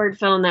is a short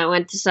film that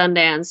went to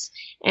Sundance,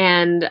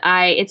 and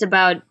it's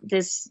about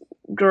this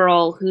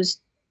girl whose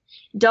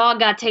dog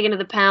got taken to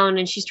the pound,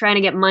 and she's trying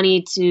to get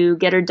money to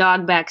get her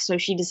dog back, so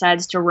she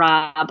decides to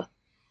rob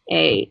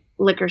a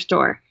liquor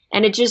store.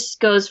 And it just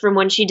goes from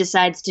when she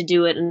decides to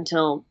do it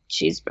until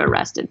she's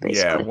arrested,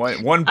 basically.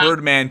 Yeah, one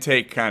Birdman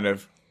take, kind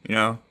of, you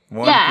know?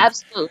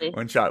 Absolutely.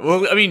 One shot.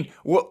 Well, I mean,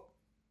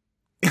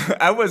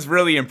 I was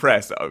really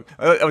impressed.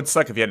 It would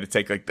suck if you had to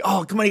take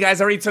oh, come on, you guys,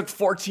 I already took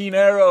 14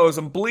 arrows.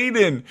 I'm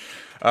bleeding.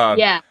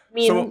 Yeah. I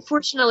mean,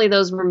 fortunately,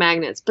 those were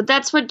magnets. But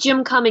that's what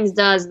Jim Cummings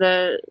does,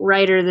 the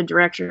writer, the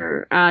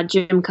director,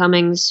 Jim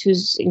Cummings,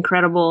 who's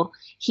incredible.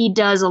 He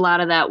does a lot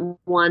of that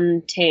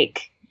one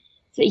take.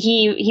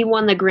 He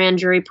won the Grand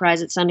Jury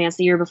Prize at Sundance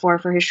the year before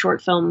for his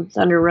short film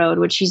Thunder Road,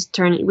 which he just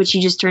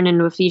turned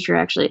into a feature,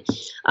 actually.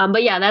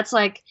 But yeah,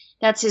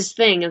 that's his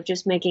thing of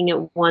just making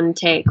it one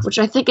take, which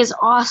I think is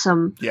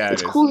awesome. Yeah,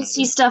 it's cool to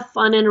see stuff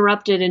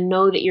uninterrupted and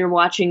know that you're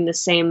watching the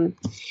same.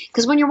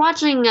 Because when you're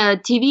watching a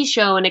TV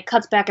show and it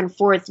cuts back and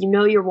forth, you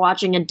know you're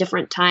watching a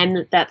different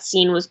time that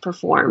scene was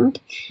performed,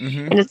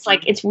 and it's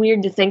like it's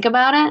weird to think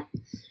about it.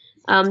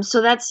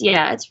 So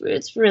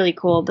it's really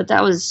cool. But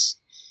that was.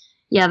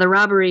 Yeah, The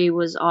Robbery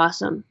was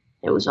awesome.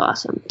 It was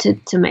awesome to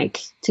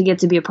get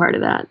to be a part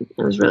of that.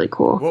 It was really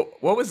cool.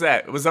 What was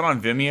that? Was that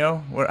on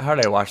Vimeo? How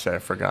did I watch that? I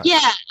forgot. Yeah,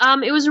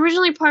 it was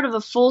originally part of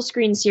a full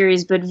screen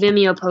series, but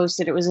Vimeo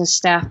posted it was a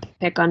staff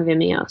pick on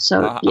Vimeo.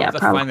 So I'll have to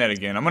find that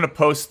again. I'm gonna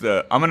post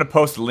a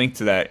link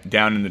to that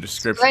down in the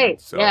description. Great.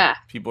 So yeah.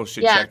 people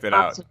should check that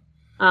awesome.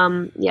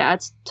 out. Yeah,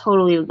 it's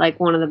totally like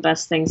one of the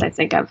best things I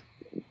think I've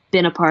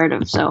been a part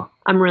of. So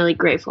I'm really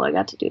grateful I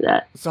got to do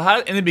that. So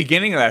how in the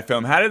beginning of that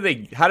film, how do they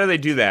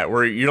do that?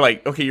 Where you're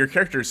like, okay, your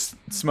character's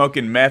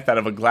smoking meth out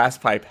of a glass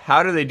pipe.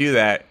 How do they do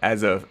that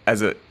as a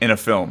in a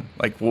film?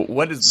 Like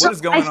what is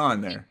going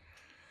on there?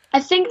 I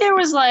think it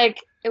was like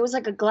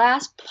a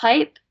glass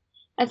pipe.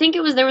 I think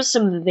there was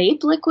some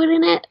vape liquid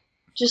in it,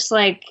 just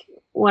like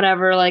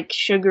whatever, like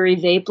sugary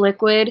vape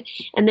liquid,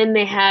 and then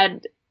they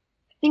had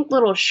I think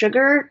little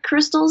sugar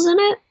crystals in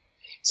it,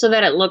 so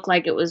that it looked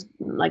like it was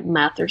like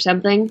meth or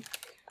something.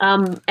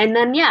 And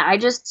then I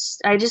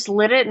just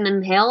lit it and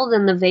inhaled,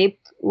 and the vape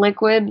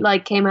liquid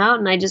like came out,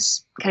 and I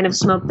just kind of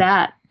smoked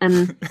that.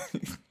 And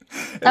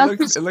it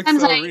looks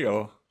so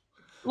real.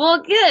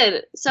 Well,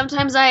 good.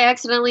 Sometimes I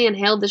accidentally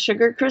inhaled the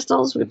sugar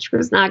crystals, which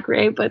was not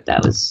great, but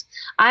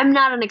I'm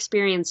not an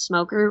experienced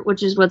smoker,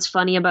 which is what's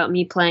funny about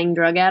me playing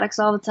drug addicts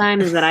all the time,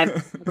 is that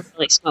I've never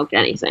really smoked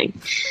anything.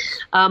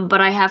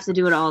 But I have to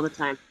do it all the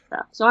time.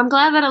 So I'm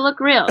glad that it looked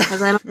real,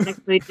 because I don't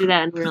actually do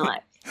that in real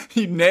life.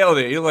 You nailed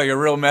it. You're like a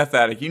real meth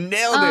addict. You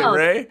nailed it,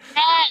 Ray.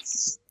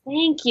 Yes.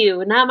 Thank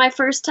you. Not my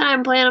first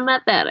time playing a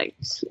meth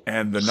addict.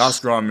 And the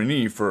Oscar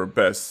nominee for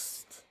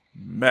best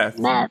meth.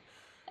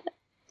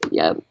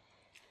 Yep.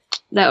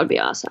 That would be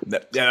awesome.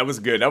 That was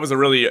good. That was a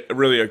really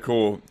a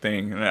cool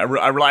thing. And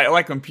I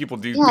like when people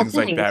do things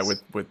like that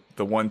with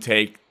the one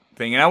take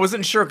thing. And I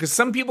wasn't sure, because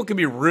some people can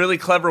be really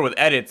clever with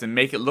edits and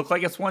make it look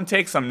like it's one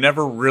take, so I'm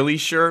never really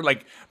sure.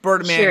 Like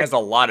Birdman has a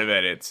lot of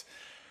edits.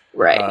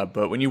 Right.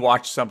 But when you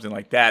watch something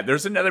like that,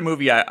 there's another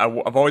movie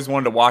I've always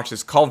wanted to watch.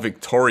 It's called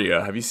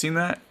Victoria. Have you seen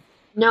that?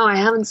 No, I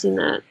haven't seen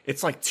that.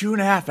 It's like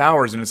 2.5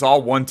 hours, and it's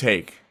all one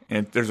take.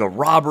 And there's a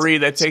robbery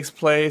that takes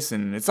place,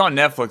 and it's on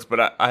Netflix,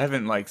 but I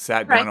haven't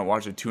sat down and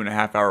watched a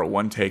 2.5 hour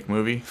one take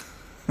movie.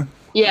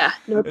 Yeah,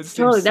 no, It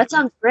totally. seems- That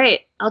sounds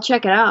great. I'll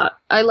check it out.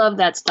 I love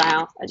that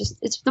style.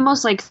 It's the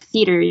most like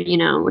theater,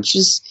 which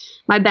is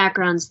my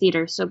background's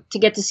theater. So to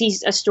get to see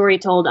a story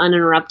told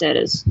uninterrupted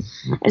is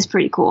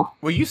pretty cool.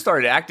 Well, you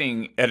started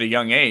acting at a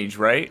young age,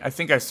 right? I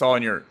think I saw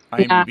in your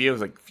IMDb it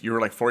was like you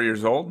were like 4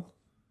 years old.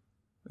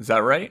 Is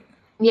that right?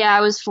 Yeah,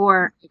 I was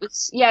 4.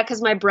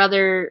 Because my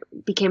brother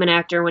became an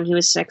actor when he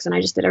was 6, and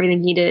I just did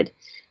everything he did.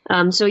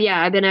 So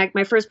yeah, I've been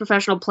my first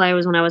professional play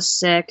was when I was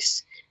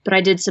 6, but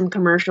I did some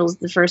commercials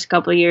the first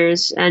couple of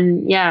years,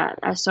 and yeah,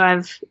 so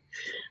I've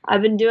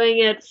been doing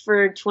it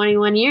for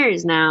 21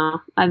 years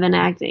now. I've been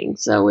acting,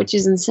 so which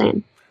is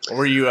insane.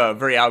 Were you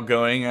very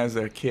outgoing as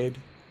a kid?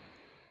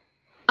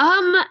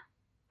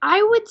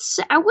 I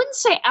wouldn't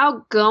say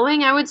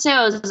outgoing. I would say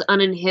I was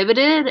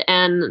uninhibited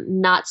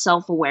and not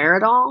self-aware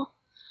at all.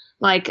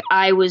 Like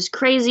I was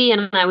crazy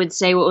and I would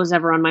say what was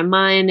ever on my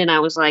mind, and I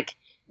was like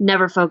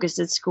never focused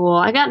at school.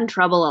 I got in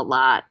trouble a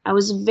lot. I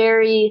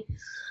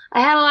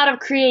had a lot of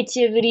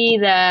creativity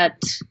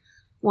that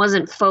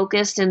wasn't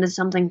focused into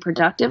something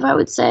productive, I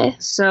would say.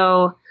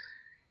 So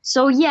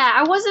yeah,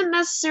 I wasn't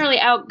necessarily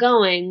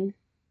outgoing.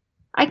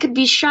 I could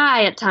be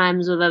shy at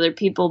times with other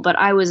people, but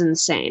I was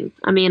insane.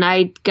 I mean,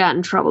 I got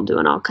in trouble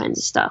doing all kinds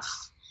of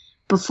stuff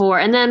before.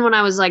 And then when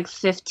I was like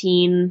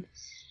 15,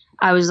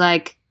 I was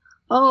like,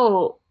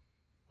 oh,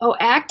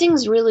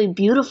 acting's really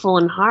beautiful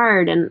and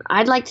hard, and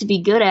I'd like to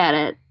be good at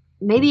it.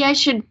 Maybe I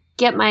should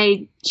get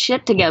my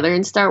shit together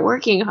and start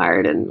working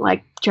hard and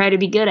like try to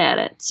be good at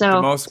it. So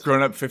The most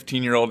grown-up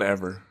 15-year-old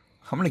ever.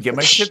 I'm going to get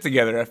my shit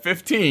together at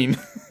 15.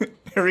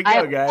 Here we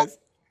go, guys.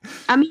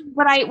 I mean,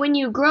 but when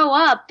you grow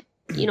up,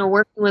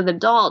 working with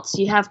adults,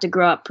 you have to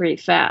grow up pretty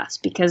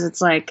fast because it's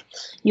like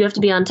you have to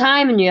be on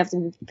time and you have to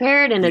be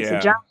prepared, and it's a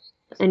job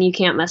and you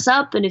can't mess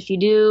up. And if you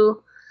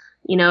do,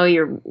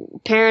 your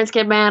parents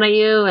get mad at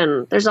you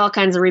and there's all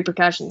kinds of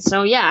repercussions.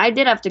 So yeah, I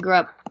did have to grow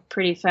up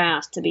pretty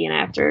fast to be an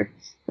actor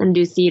and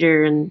do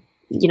theater and,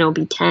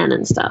 be 10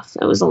 and stuff.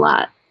 It was a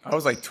lot. I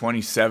was like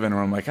 27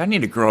 where I'm like, I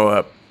need to grow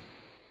up.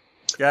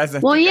 Guys, I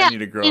need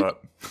to grow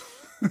up.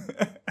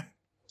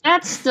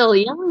 That's still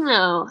young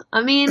though.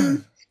 I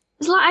mean,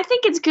 I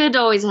think it's good to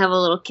always have a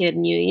little kid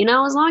in you,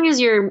 as long as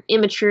your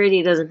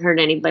immaturity doesn't hurt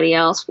anybody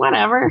else,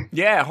 whatever.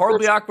 Yeah,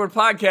 Horribly Awkward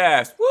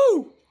Podcast.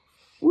 Woo!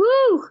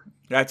 Woo!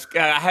 I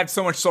had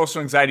so much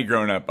social anxiety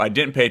growing up. I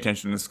didn't pay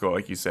attention to school,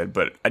 like you said,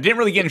 but I didn't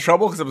really get in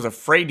trouble because I was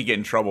afraid to get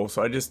in trouble.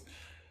 So I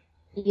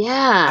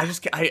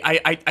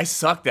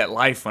sucked at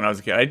life when I was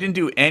a kid. I didn't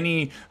do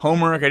any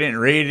homework. I didn't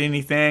read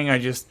anything. I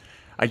just.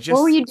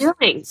 What were you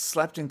doing?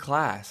 Slept in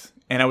class,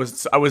 and I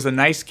was a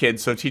nice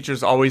kid. So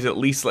teachers always at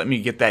least let me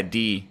get that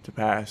D to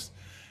pass.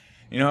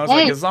 I was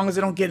like, as long as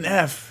I don't get an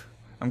F,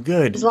 I'm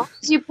good. As long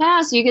as you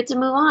pass, you get to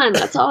move on.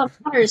 That's all that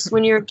matters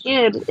when you're a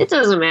kid. It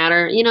doesn't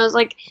matter. It's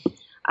like.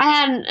 I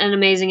had an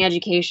amazing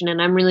education, and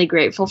I'm really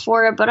grateful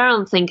for it, but I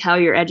don't think how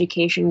your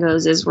education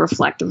goes is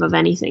reflective of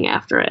anything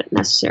after it,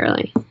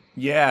 necessarily.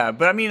 Yeah,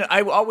 but I mean,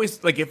 I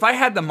always, like, if I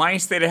had the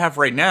mind state I have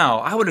right now,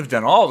 I would have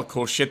done all the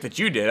cool shit that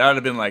you did. I would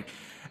have been like,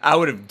 I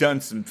would have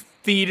done some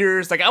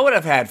theaters. Like, I would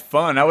have had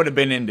fun. I would have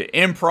been into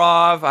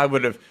improv. I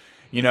would have,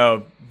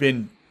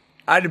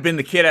 I'd have been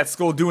the kid at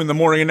school doing the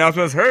morning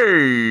announcements.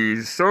 Hey,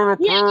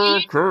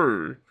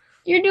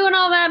 You're doing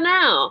all that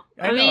now.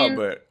 I know,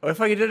 but if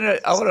I did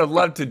it, I would have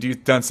loved to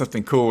done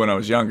something cool when I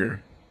was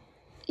younger.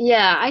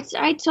 Yeah,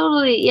 I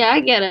totally, I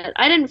get it.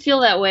 I didn't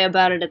feel that way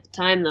about it at the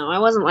time, though. I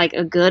wasn't like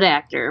a good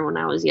actor when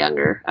I was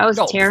younger. I was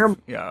terrible.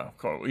 Yeah, of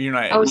course. You're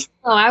not. I was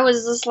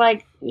just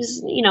like,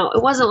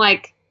 it wasn't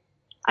like,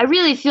 I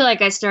really feel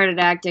like I started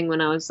acting when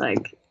I was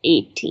like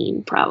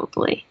 18,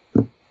 probably.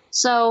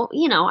 So,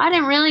 I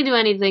didn't really do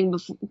anything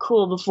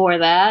cool before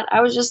that. I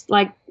was just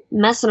like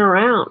messing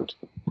around.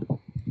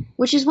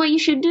 Which is what you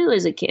should do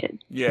as a kid.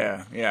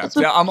 Yeah.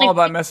 I'm all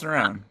about messing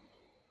around.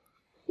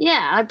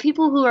 Yeah,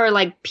 people who are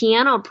like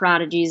piano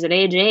prodigies at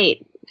age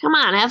 8. Come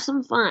on, have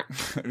some fun.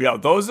 Yeah,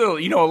 those are,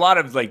 a lot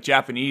of like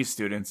Japanese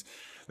students,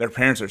 their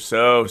parents are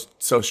so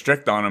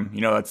strict on them.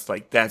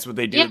 That's what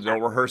they do. Yeah. They'll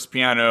rehearse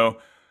piano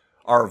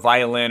or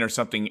violin or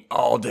something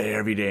all day,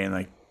 every day. And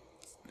like,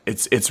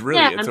 it's a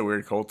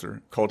weird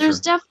culture.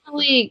 There's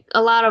definitely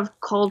a lot of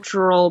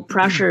cultural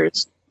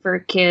pressures for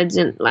kids,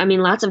 and I mean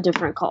lots of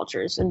different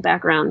cultures and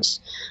backgrounds,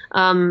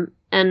 and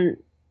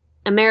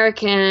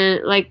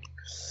Americans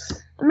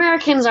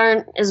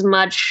aren't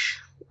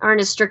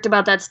as strict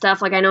about that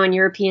stuff. Like I know in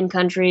European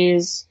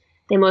countries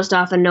they most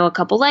often know a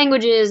couple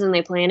languages and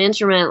they play an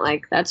instrument.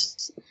 Like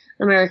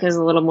America's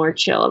a little more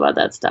chill about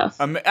that stuff.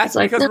 That's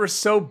because we're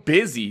so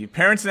busy.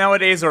 Parents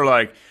nowadays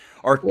are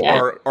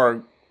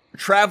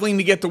traveling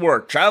to get to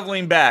work,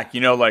 traveling back,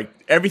 like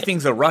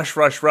everything's a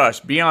rush,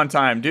 be on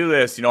time, do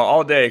this,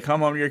 all day, come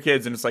home to your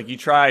kids. And it's like, you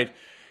tried.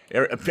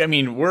 I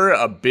mean, we're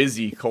a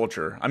busy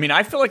culture. I mean,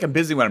 I feel like I'm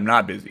busy when I'm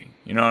not busy,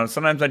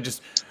 sometimes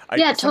sometimes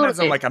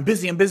totally. I'm like, I'm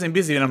busy. And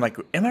I'm like,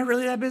 am I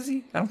really that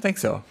busy? I don't think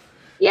so.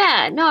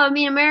 Yeah, no, I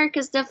mean,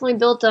 America's definitely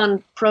built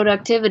on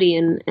productivity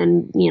and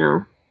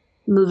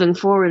moving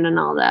forward and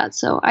all that.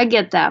 So I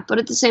get that. But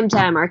at the same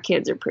time, our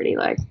kids are pretty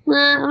like,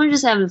 I'm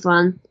just having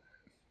fun.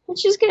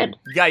 which is good.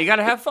 Yeah, you got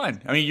to have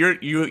fun. I mean,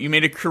 you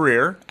made a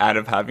career out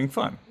of having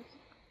fun.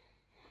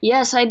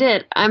 Yes, I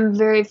did. I'm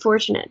very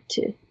fortunate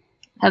to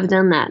have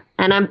done that.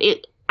 And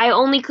I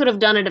only could have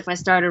done it if I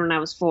started when I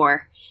was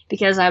 4,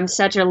 because I'm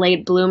such a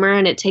late bloomer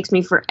and it takes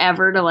me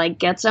forever to like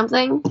get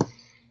something.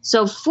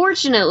 So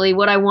fortunately,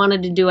 what I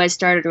wanted to do, I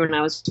started when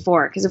I was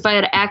 4. Because if I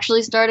had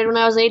actually started when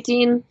I was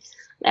 18,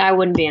 I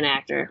wouldn't be an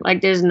actor.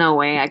 Like, there's no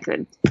way I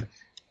could,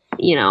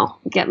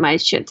 get my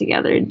shit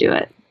together and do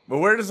it. But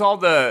where does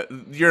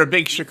you're a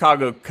big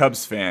Chicago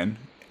Cubs fan.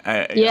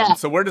 Yeah.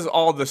 So where does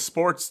all the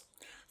sports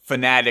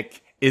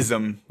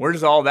fanaticism, where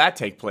does all that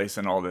take place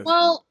in all this?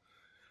 Well,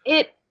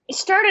 it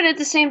started at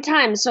the same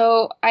time.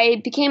 So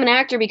I became an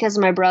actor because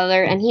of my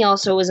brother, and he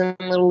also was in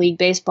Little League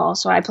Baseball.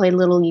 So I played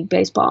Little League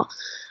Baseball.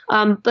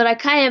 But I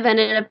kind of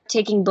ended up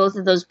taking both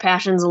of those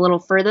passions a little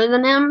further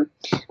than him.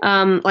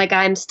 Like,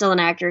 I'm still an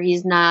actor.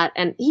 He's not,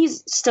 and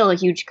he's still a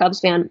huge Cubs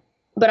fan.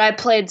 But I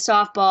played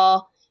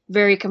softball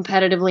very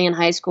competitively in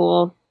high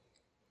school,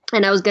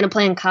 and I was going to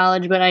play in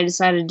college, but I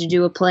decided to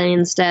do a play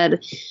instead.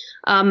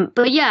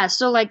 But yeah,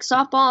 so like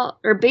softball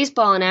or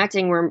baseball and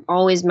acting were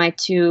always my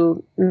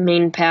 2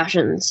 main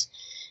passions.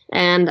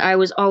 And I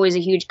was always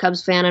a huge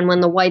Cubs fan. And when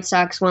the White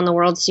Sox won the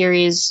World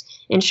Series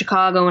in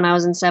Chicago when I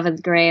was in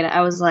 7th grade, I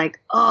was like,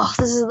 oh,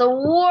 this is the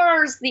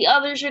worst. The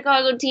other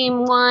Chicago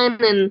team won.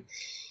 And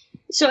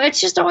so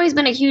it's just always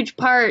been a huge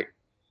part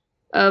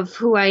of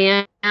who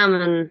I am.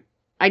 And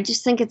I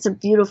just think it's a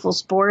beautiful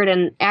sport.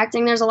 And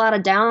acting, there's a lot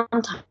of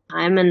downtime.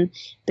 And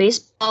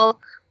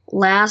baseball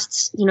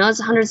lasts, it's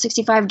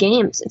 165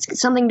 games. It's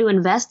something to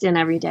invest in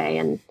every day.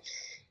 And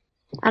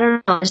I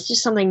don't know. It's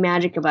just something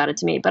magic about it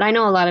to me. But I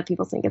know a lot of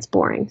people think it's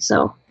boring.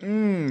 So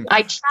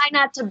I try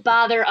not to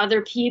bother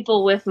other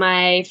people with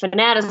my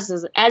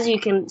fanaticism, as you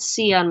can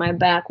see on my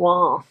back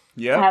wall.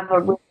 Yeah. I have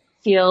a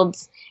field.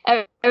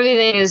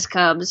 Everything is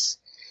Cubs.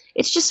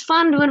 It's just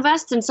fun to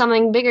invest in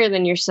something bigger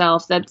than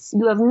yourself that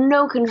you have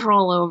no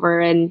control over.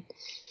 And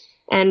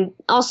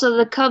also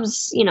the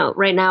Cubs,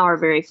 right now are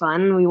very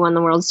fun. We won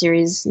the World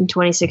Series in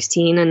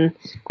 2016, and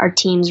our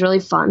team's really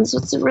fun. So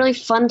it's a really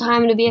fun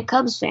time to be a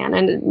Cubs fan,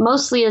 and it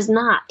mostly is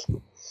not.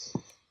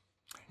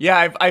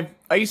 Yeah,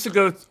 I used to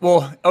go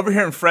over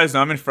here in Fresno.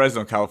 I'm in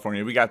Fresno,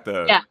 California. We got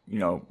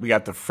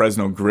the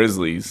Fresno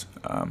Grizzlies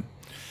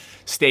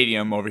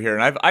stadium over here,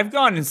 and I've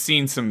gone and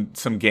seen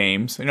some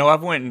games.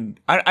 I've went and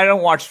I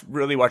don't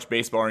really watch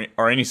baseball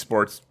or any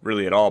sports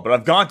really at all, but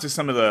I've gone to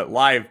some of the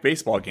live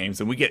baseball games,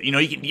 and we get you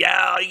can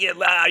yell, you get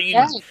loud,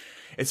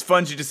 it's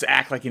fun to just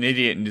act like an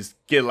idiot and just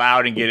get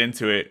loud and get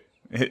into it.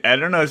 I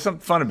don't know, there's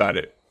something fun about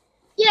it.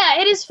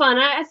 Yeah, it is fun.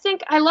 I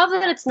think I love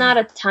that it's not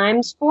a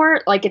time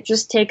sport. Like, it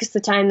just takes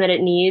the time that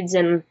it needs.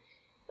 And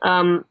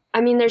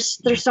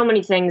there's so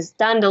many things.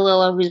 Don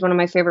DeLillo, who's one of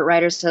my favorite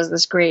writers, says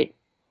this great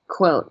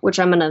quote, which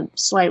I'm going to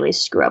slightly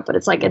screw up, but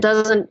it's like,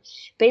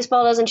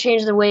 baseball doesn't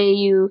change the way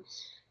you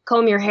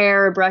comb your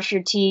hair or brush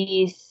your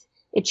teeth.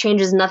 It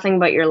changes nothing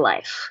but your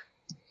life.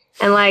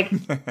 And like,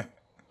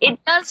 it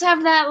does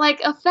have that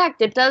like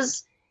effect.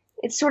 It's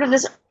sort of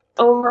this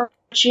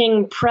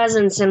overarching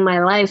presence in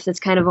my life that's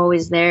kind of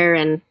always there.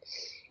 And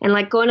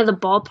like going to the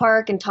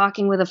ballpark and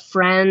talking with a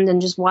friend and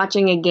just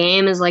watching a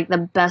game is like the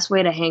best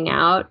way to hang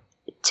out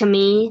to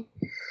me.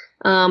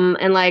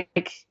 And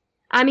like,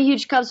 I'm a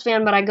huge Cubs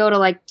fan, but I go to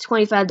like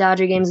 25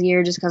 Dodger games a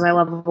year just because I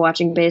love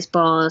watching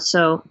baseball.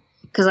 So,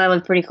 because I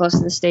live pretty close to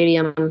the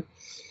stadium.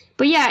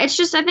 But yeah, I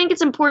think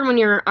it's important when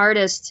you're an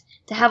artist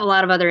to have a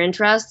lot of other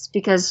interests,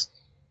 because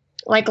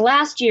like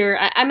last year,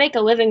 I make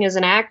a living as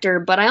an actor,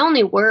 but I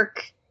only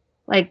work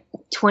like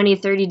 20,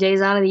 30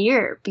 days out of the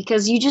year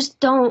because you just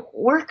don't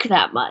work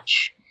that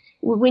much.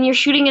 When you're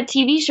shooting a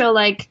TV show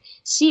like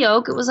Sea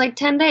Oak, it was like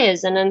 10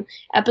 days. And an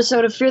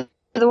episode of Fear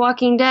the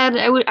Walking Dead,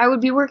 I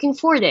would be working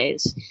 4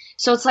 days.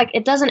 So it's like,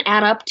 it doesn't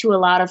add up to a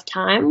lot of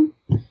time.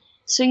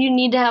 So you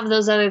need to have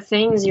those other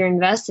things you're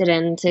invested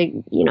in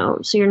to,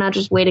 so you're not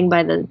just waiting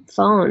by the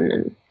phone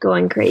and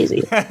going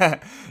crazy. Yeah,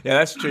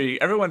 that's true.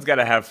 Everyone's got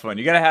to have fun.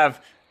 You got to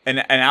have an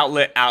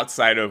outlet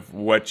outside of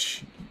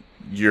what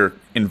you're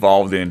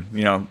involved in.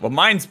 Well,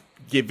 mine's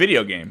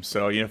video games.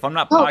 So, if I'm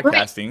not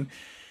podcasting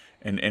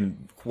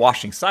and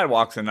washing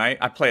sidewalks at night,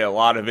 I play a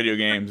lot of video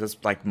games. That's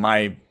like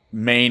my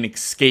main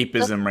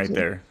escapism right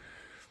there.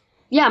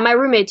 Yeah, my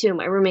roommate too.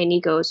 My roommate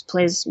Nico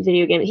plays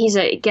video games. He's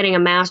getting a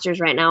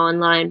master's right now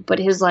online, but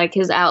his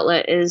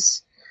outlet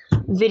is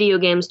video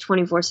games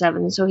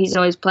 24/7. So he's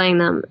always playing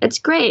them. It's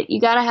great.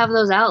 You got to have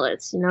those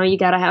outlets. You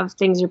got to have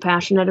things you're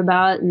passionate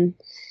about, and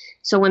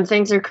so when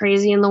things are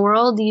crazy in the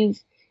world, you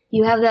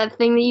have that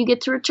thing that you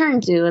get to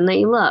return to and that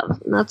you love,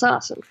 and that's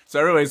awesome. So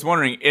everybody's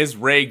wondering, is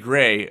Ray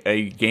Gray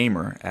a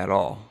gamer at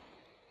all?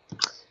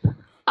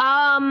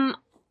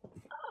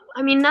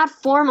 Not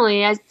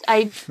formally.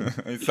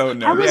 So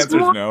no, the answer's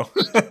no.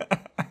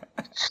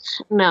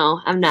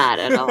 No, I'm not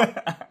at all.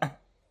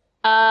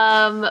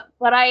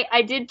 But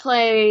I did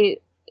play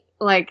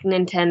like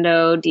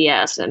Nintendo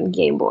DS and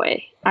Game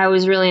Boy. I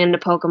was really into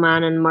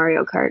Pokemon and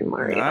Mario Kart and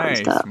Mario and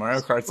stuff.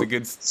 Mario Kart's a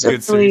good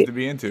series to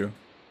be into.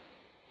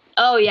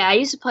 Oh yeah, I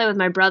used to play with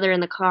my brother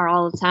in the car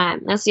all the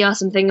time. That's the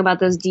awesome thing about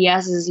those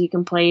DSs. You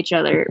can play each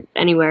other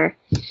anywhere.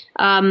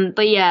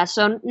 But yeah,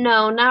 so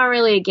no, not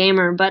really a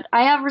gamer, but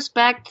I have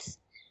respect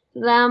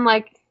for them.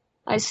 Like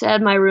I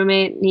said, my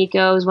roommate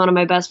Nico is one of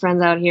my best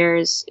friends out here.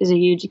 Is a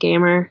huge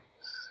gamer,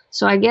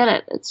 so I get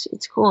it.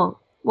 It's cool.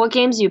 What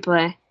games do you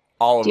play?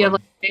 All of them. Do you have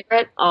like a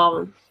favorite? All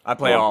of them. I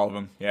play all of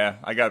them. Yeah,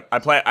 I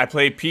play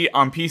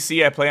on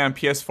PC. I play on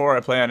PS4. I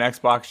play on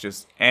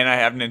Xbox. And I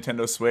have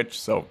Nintendo Switch,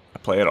 so I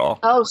play it all.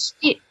 Oh,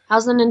 sweet!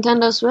 How's the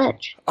Nintendo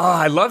Switch? Oh,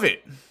 I love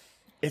it.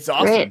 It's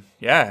awesome. Great.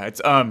 Yeah,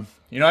 it's I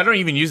don't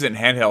even use it in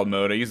handheld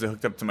mode. I use it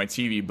hooked up to my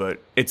TV, but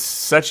it's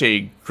such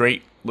a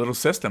great little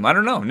system. I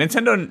don't know.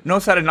 Nintendo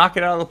knows how to knock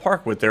it out of the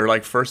park with their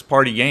like first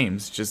party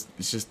games.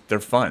 It's just they're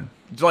fun.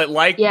 Like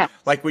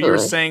what you were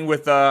saying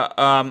with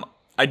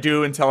I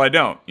Do Until I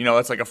Don't.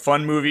 It's like a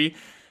fun movie.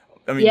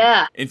 I mean,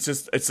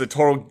 it's a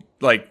total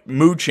like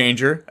mood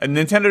changer. And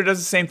Nintendo does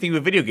the same thing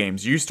with video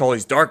games. You're used to all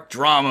these dark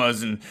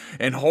dramas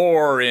and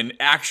horror and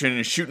action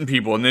and shooting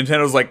people. And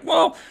Nintendo's like,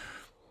 well,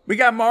 we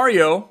got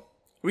Mario,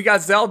 we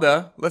got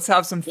Zelda. Let's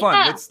have some fun.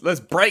 Yeah. Let's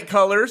bright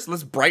colors.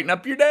 Let's brighten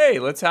up your day.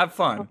 Let's have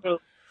fun.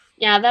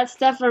 Yeah, that's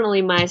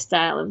definitely my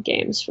style of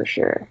games for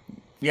sure.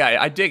 Yeah,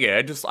 I dig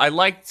it. I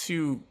like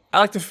to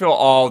feel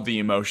all the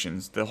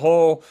emotions. The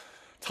whole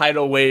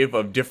tidal wave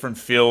of different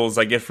feels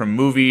I get from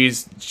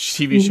movies,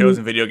 TV shows,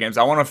 and video games.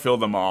 I want to feel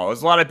them all.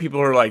 There's a lot of people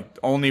who are like,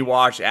 only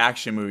watch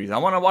action movies. I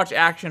want to watch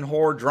action,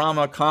 horror,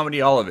 drama, comedy,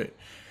 all of it.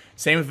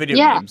 Same with video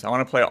games. I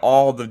want to play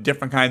all the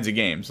different kinds of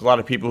games. A lot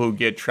of people who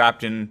get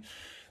trapped in,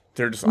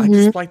 they're just, I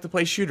just like to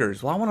play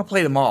shooters. Well, I want to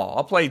play them all.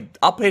 I'll play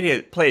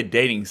a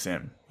dating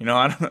sim. I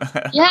don't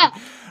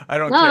I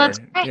don't care. That's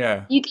great.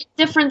 Yeah. You get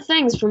different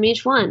things from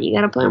each one. You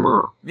got to play them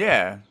all.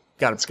 Yeah.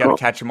 Got to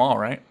catch them all,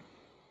 right?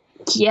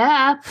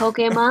 Yeah,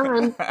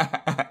 Pokemon.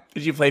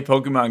 Did you play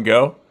Pokemon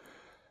Go?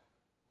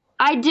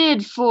 I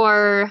did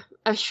for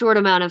a short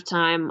amount of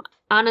time.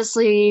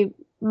 Honestly,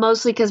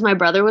 mostly because my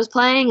brother was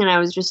playing, and I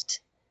was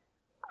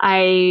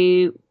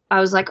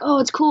like, oh,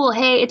 it's cool.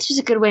 Hey, it's just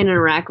a good way to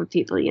interact with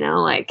people,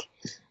 like,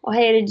 oh,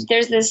 hey,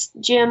 there's this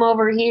gym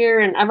over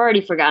here, and I've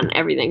already forgotten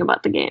everything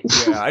about the game.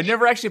 Yeah, I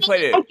never actually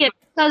played it. I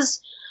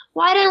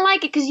didn't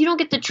like it because you don't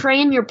get to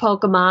train your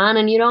Pokemon,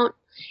 and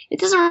it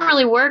doesn't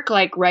really work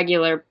like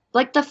regular.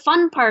 Like, the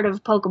fun part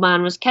of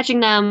Pokemon was catching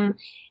them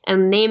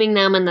and naming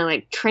them and then,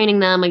 like, training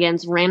them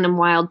against random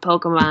wild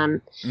Pokemon.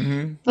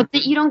 Mm-hmm. But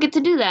you don't get to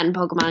do that in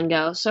Pokemon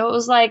Go. So it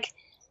was, like,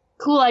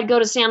 cool, I'd go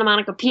to Santa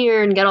Monica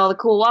Pier and get all the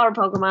cool water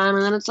Pokemon,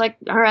 and then it's like,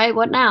 all right,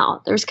 what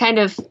now? There's kind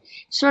of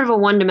sort of a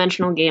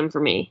one-dimensional game for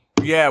me.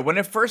 Yeah, when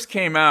it first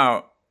came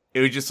out, it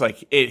was just,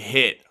 like, it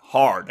hit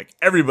hard. Like,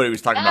 everybody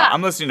was talking about it.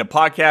 I'm listening to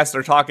podcasts,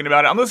 they're talking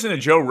about it. I'm listening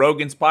to Joe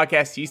Rogan's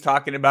podcast, he's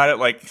talking about it.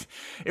 Like,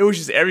 it was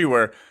just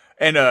everywhere.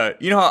 And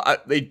you know how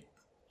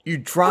you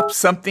drop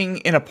something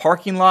in a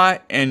parking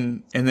lot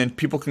and then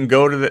people can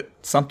go to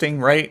something,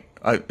 right?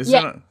 Is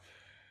that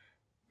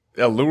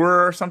a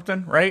lure or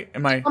something, right?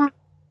 Am I?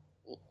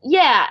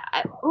 Yeah.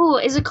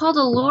 Is it called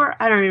a lure?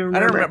 I don't even remember. I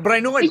don't remember, but I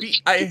know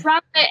I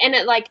drop it and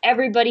it like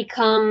everybody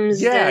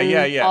comes.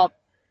 Yeah.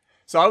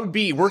 So I would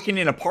be working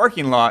in a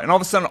parking lot and all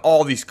of a sudden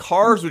all these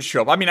cars would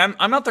show up. I mean,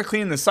 I'm out there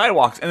cleaning the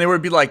sidewalks and there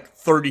would be like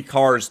 30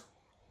 cars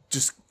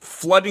just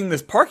flooding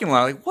this parking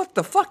lot. Like, what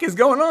the fuck is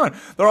going on?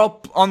 They're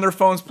all on their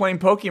phones playing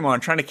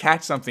Pokemon, trying to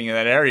catch something in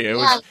that area.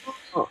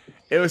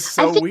 It was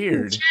so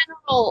weird. In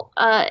general,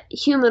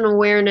 human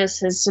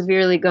awareness has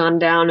severely gone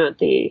down with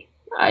the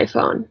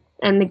iPhone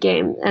and the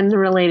game and the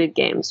related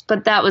games.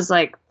 But that was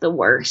like the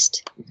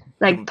worst.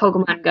 Like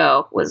Pokemon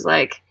Go was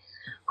like,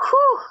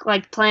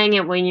 like playing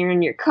it when you're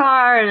in your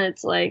car and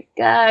it's like,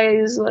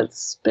 guys,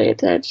 let's pay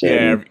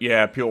attention.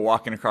 Yeah, people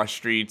walking across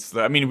streets.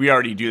 I mean, we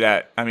already do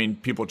that. I mean,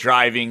 people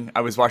driving. I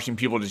was watching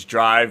people just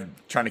drive,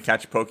 trying to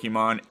catch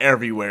Pokemon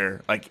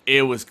everywhere. Like,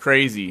 it was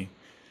crazy.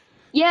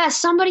 Yeah,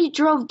 somebody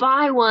drove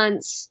by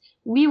once.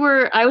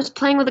 I was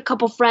playing with a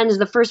couple friends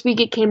the first week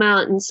it came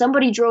out, and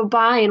somebody drove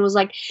by and was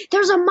like,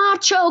 there's a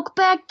Machoke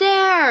back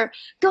there.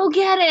 Go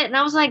get it. And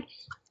I was like,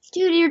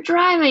 dude, you're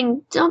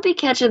driving. Don't be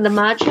catching the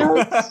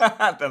Machoke.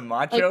 The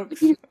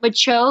Machoke? Like,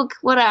 Machoke?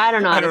 What? I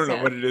don't know. I don't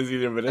know what it is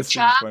either, but it's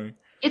funny.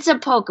 It's a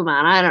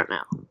Pokemon. I don't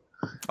know.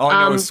 All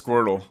I know is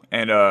Squirtle.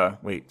 And,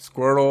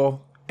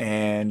 Squirtle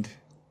and...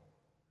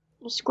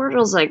 Well,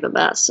 Squirtle's like the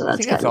best, so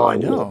that's all I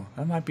know.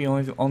 That might be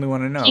the only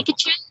one I know.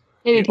 Pikachu?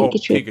 Maybe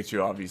Pikachu.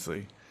 Pikachu,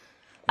 obviously.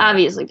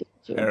 Obviously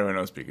Pikachu. Everyone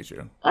knows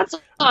Pikachu. That's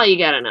all you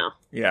gotta know.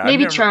 Yeah.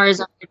 Maybe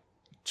Charizard.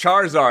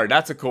 Charizard,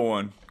 that's a cool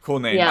one. Cool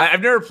name. Yeah.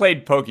 I've never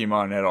played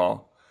Pokemon at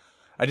all.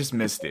 I just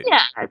missed it.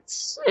 Yeah,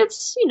 it's it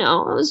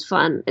was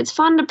fun. It's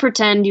fun to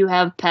pretend you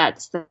have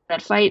pets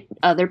that fight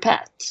other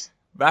pets.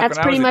 That's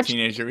when I was a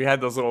teenager, we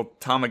had those little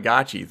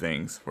Tamagotchi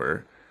things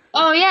where...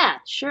 Oh, yeah,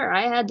 sure.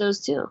 I had those,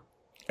 too.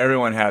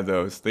 Everyone had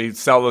those. They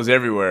sell those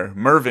everywhere.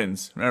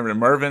 Mervins. Remember the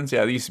Mervins?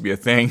 Yeah, they used to be a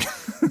thing.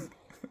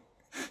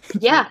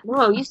 Yeah,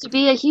 no, it used to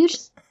be a huge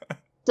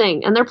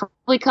thing. And they're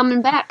probably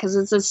coming back because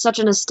it's such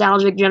a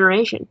nostalgic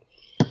generation.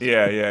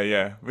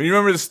 Yeah. But you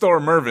remember the store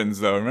Mervins,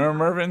 though.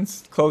 Remember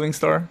Mervins clothing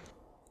store?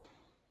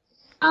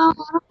 Oh,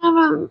 I don't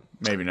have a.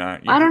 Maybe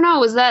not. I don't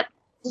know.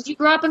 Did you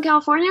grow up in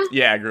California?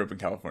 Yeah, I grew up in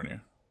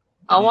California.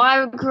 Oh, well,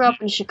 I grew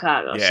up in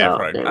Chicago. Yeah, so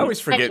probably. I always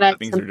forget that's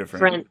things are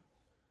different.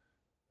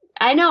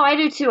 I know, I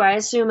do too. I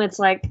assume it's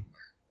like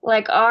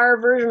our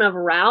version of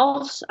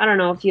Ralph's. I don't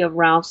know if you have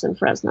Ralph's in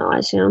Fresno, I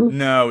assume.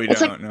 No, we It's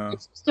don't. like a No.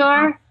 grocery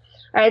store. All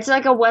right, it's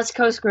like a West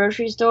Coast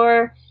grocery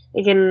store.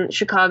 Like in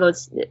Chicago,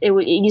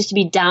 it used to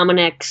be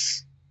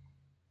Dominic's.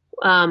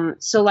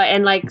 So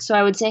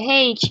I would say,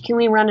 hey, can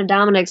we run to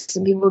Dominic's?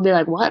 And people would be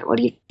like, what? What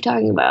are you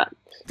talking about?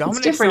 Dominic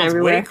it's different sounds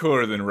everywhere. way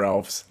cooler than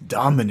Ralph's.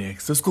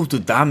 Dominic's. Let's go to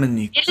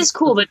Dominic's. It is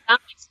cool, but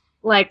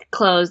Dominic's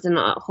closed and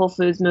Whole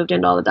Foods moved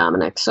into all the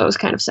Dominic's, so it was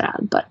kind of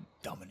sad. But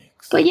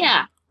Dominic's. But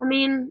yeah, I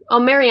mean,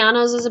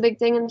 Mariano's is a big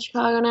thing in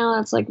Chicago now.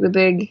 That's like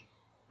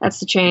that's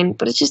the chain,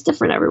 but it's just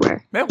different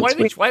everywhere. Man, why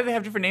do they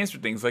have different names for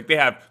things? Like they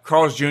have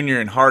Carl's Jr.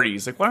 and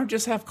Hardee's. Like why don't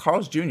just have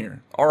Carl's Jr.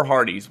 or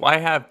Hardee's? Why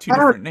have two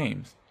different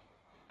names?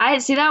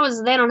 They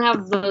don't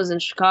have those in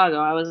Chicago.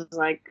 I was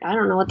like, I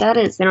don't know what that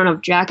is. They don't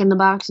have Jack in the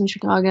Box in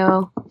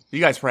Chicago. You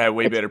guys probably have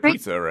way better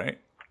pizza, right?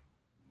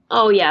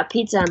 Oh yeah,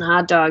 pizza and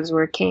hot dogs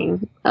were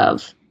king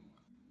of.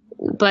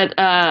 But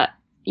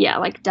yeah,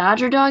 like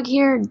Dodger Dog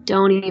here,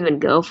 don't even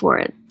go for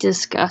it.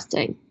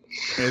 Disgusting.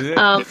 Is it?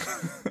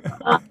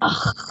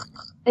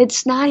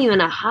 It's not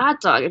even a hot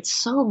dog. It's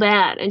so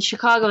bad. And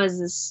Chicago has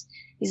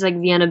these like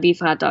Vienna beef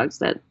hot dogs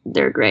that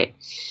they're great.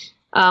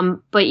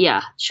 But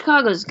yeah,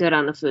 Chicago's good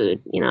on the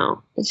food,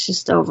 It's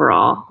just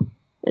overall,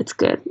 it's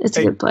good. It's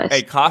a good place.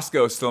 Hey,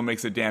 Costco still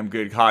makes a damn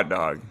good hot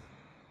dog.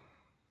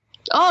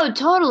 Oh,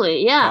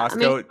 totally. Yeah.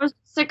 Costco, I was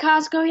to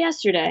Costco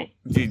yesterday.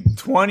 Dude,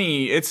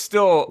 it's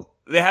still,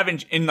 they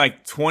haven't, in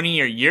like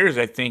 20 years,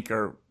 I think,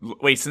 since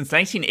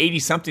 1980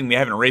 something, they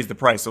haven't raised the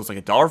price. So it's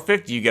like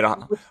 $1.50, you get a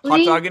hot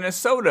dog and a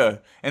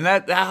soda. And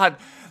that hot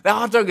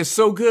dog is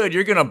so good,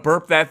 you're going to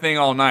burp that thing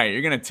all night.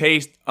 You're going to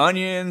taste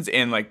onions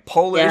and like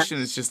Polish,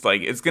 and it's just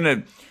like, it's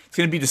going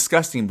to be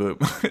disgusting, but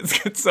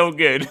it's so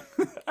good.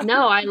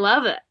 No, I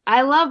love it.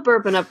 I love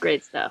burping up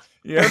great stuff.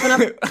 Yeah.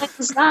 Burping up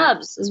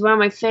subs is one of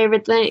my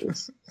favorite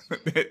things.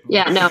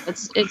 Yeah, no,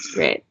 it's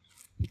great.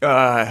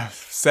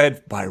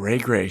 Said by Ray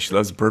Gray, she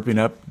loves burping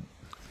up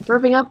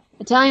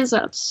Italian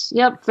subs.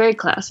 Yep, very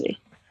classy.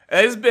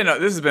 This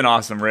has been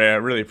awesome, Ray. I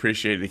really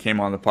appreciate it. You came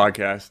on the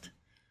podcast.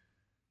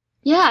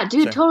 Yeah,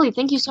 dude, totally.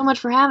 Thank you so much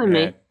for having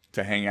me.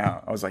 To hang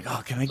out. I was like,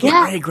 oh, can I get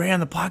Ray Gray on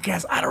the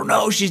podcast? I don't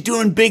know. She's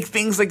doing big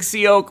things like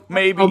Sea Oak,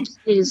 maybe. Oh,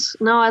 please.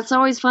 No, it's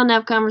always fun to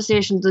have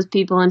conversations with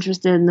people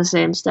interested in the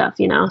same stuff,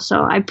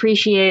 So I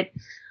appreciate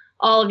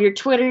all of your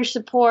Twitter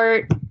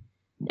support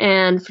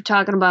and for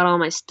talking about all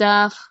my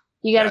stuff.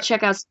 You got to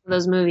check out some of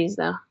those movies,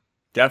 though.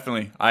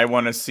 Definitely. I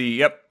want to see.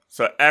 Yep.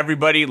 So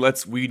everybody,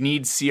 we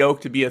need Sea Oak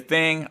to be a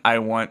thing. I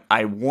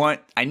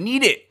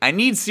need it. I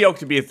need Sea Oak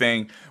to be a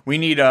thing. We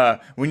need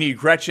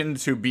Gretchen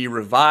to be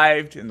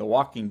revived in The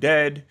Walking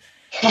Dead.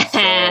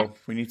 So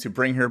we need to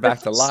bring her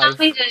back to life.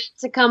 Something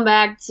to come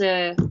back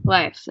to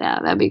life. Yeah,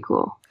 that'd be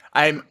cool.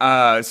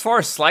 As far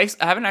as Slice,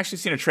 I haven't actually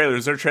seen a trailer.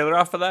 Is there a trailer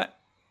off of that?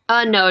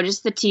 No,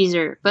 just the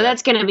teaser. But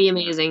that's going to be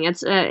amazing.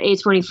 It's an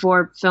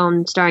A24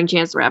 film starring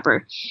Chance the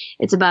Rapper.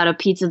 It's about a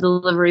pizza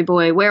delivery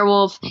boy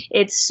werewolf.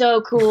 It's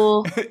so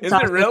cool. Is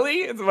it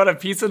really? It's about a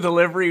pizza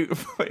delivery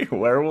boy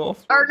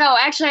werewolf? Or no,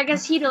 actually, I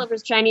guess he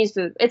delivers Chinese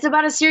food. It's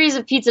about a series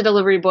of pizza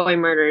delivery boy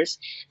murders.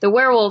 The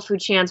werewolf who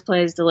Chance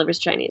plays delivers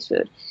Chinese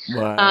food.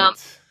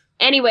 What?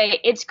 Anyway,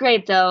 it's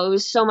great, though. It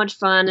was so much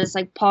fun. It's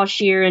like Paul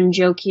Scheer and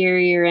Joe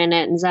Keery are in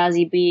it, and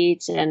Zazie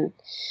Beetz, and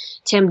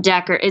Tim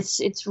Decker.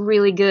 It's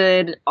really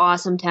good,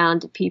 awesome,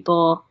 talented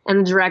people. And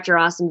the director,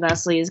 Austin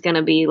Vesley, is going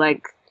to be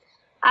like,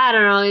 I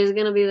don't know, he's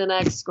going to be the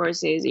next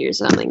Scorsese or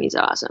something. He's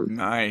awesome.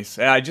 Nice.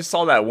 Yeah, I just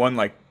saw that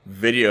one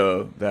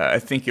video that I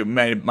think it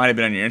might have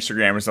been on your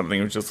Instagram or something.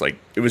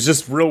 It was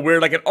just real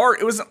weird, like an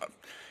art. It was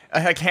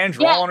like hand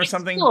drawn or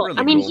something. Cool. Really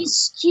I mean, cool.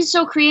 he's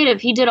so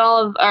creative. He did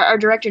all of our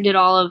director did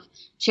all of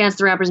Chance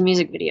the Rapper's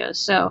music videos.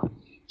 So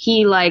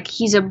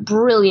he's a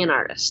brilliant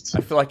artist.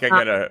 I feel like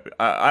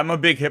I'm a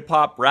big hip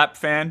hop rap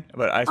fan,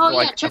 but I feel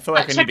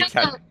like I need to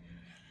catch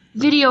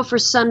video for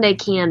Sunday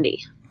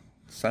Candy.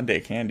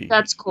 Sunday Candy.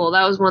 That's cool.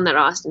 That was one that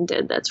Austin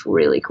did. That's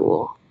really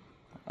cool.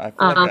 I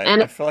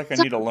feel like I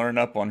need to learn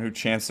up on who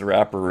Chance the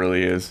Rapper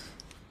really is.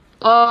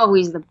 Oh,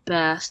 he's the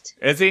best.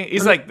 Is he?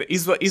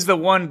 He's the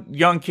one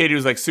young kid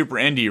who's like super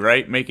indie,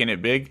 right? Making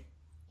it big.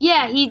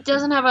 Yeah, he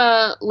doesn't have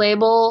a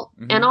label,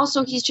 and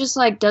also he's just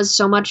does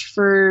so much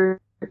for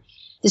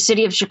the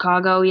city of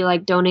Chicago. He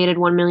donated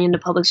 $1 million to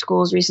public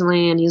schools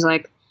recently, and he's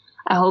like,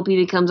 I hope he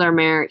becomes our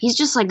mayor. He's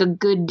just a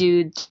good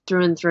dude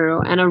through and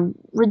through, and a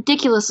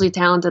ridiculously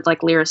talented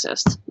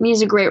lyricist. I mean,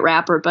 he's a great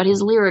rapper, but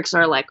his lyrics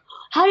are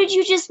how did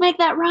you just make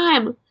that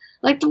rhyme?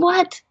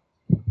 What?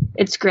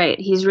 It's great.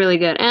 He's really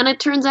good, and it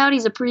turns out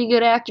he's a pretty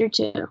good actor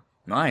too.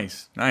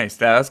 Nice.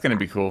 That's gonna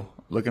be cool.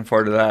 Looking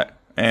forward to that,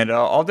 and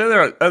all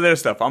the other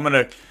stuff. I'm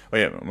gonna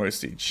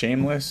see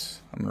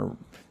Shameless. I'm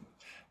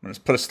gonna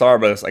put a star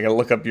by this. I gotta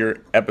look up your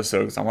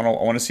episodes. I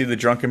want to see the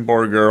Drunken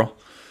Boar Girl.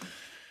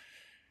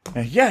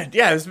 Yeah,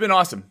 this has been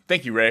awesome.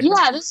 Thank you, Ray.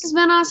 Yeah, this has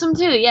been awesome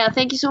too. Yeah,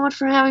 thank you so much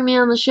for having me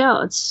on the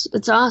show.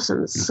 It's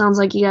awesome. It sounds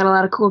like you got a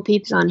lot of cool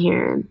peeps on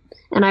here,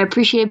 and I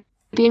appreciate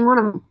being one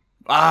of them.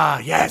 Ah,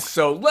 yes.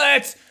 So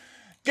let's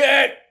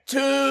get to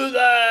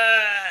the...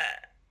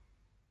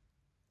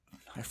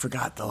 I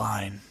forgot the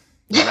line.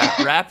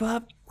 Wrap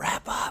up,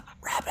 wrap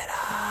it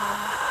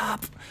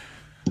up.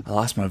 I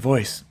lost my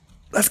voice.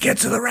 Let's get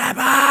to the wrap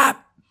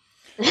up.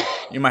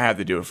 You might have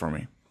to do it for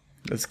me.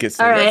 Let's get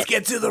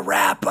to the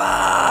wrap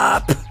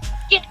up.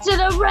 Get to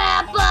the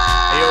wrap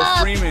up. Hey,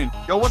 yo, Freeman.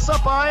 Yo, what's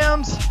up,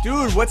 Iams?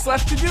 Dude, what's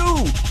left to do?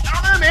 I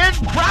don't know, man.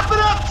 Wrap it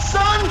up,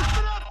 son.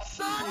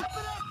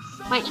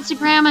 My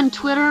Instagram and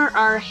Twitter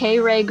are Hey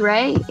Ray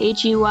Gray,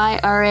 HeyRaegray.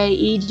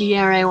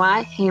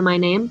 Hey, my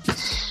name.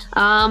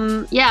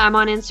 Yeah, I'm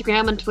on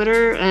Instagram and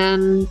Twitter,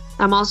 and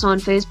I'm also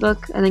on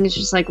Facebook. I think it's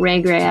just like Ray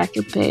Gray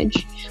actor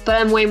page, but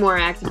I'm way more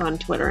active on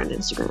Twitter and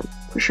Instagram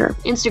for sure.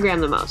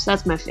 Instagram the most.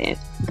 That's my fave.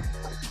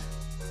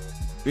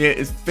 Yeah,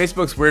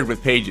 Facebook's weird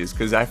with pages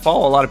because I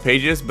follow a lot of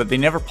pages, but they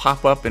never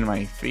pop up in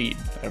my feed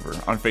ever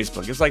on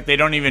Facebook. It's like they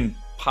don't even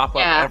pop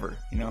up ever,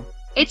 you know?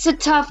 It's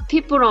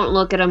people don't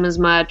look at them as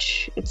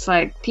much. It's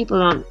like people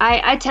don't,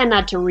 I tend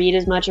not to read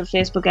as much of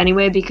Facebook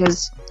anyway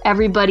because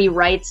everybody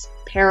writes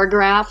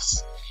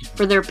paragraphs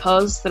for their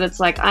posts that it's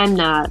like, I'm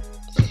not.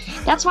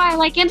 That's why I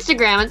like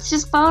Instagram. It's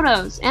just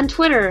photos, and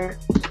Twitter,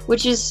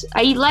 which is,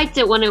 I liked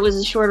it when it was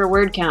a shorter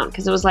word count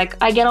because it was like,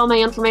 I get all my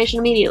information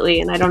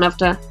immediately and I don't have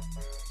to,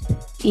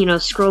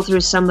 scroll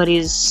through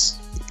somebody's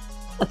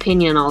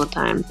opinion all the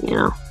time,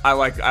 I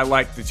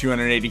like the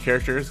 280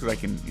 characters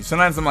because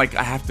sometimes I'm like,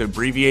 I have to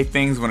abbreviate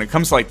things when it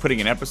comes to like putting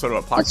an episode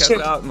of a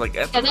podcast out. I'm like,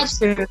 yeah, that's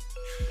true.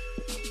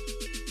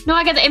 No,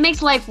 I get that. It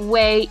makes life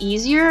way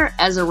easier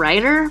as a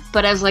writer,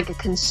 but as like a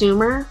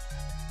consumer,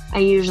 I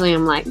usually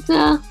am like,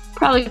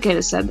 probably could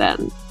have said that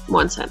in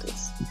one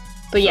sentence.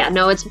 But yeah,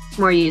 no, it's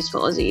more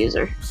useful as a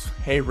user.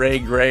 Hey Ray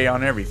Gray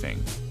on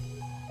everything.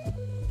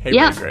 Hey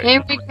yeah, Ray Gray. Hey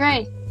Ray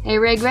Gray. Hey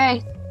Ray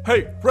Gray.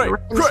 Hey Ray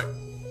Gray.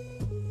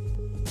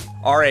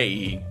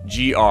 RAEGRAY.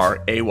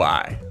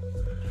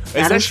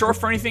 Is that short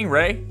for anything,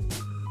 Ray?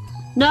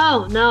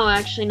 No,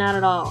 actually not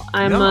at all.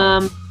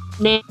 I'm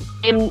named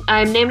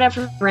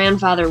after my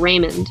grandfather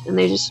Raymond, and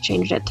they just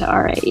changed it to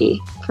RAE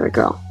for a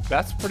girl.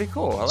 That's pretty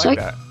cool. I like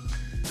that.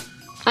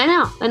 I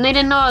know, and they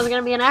didn't know I was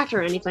gonna be an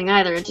actor or anything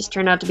either. It just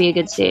turned out to be a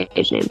good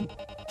stage name.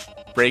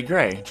 Ray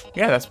Gray.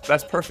 Yeah,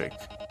 that's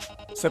perfect.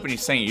 Except when you're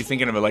saying it, you're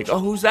thinking of it like, oh,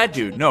 who's that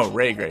dude? No,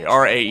 Ray Gray.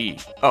 RAE.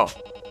 Oh.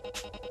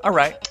 All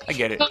right, I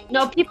get it.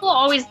 No, people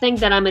always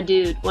think that I'm a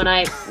dude when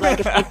I like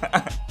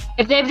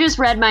if they've just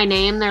read my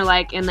name, they're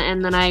like, and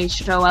then I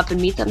show up and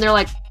meet them, they're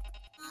like,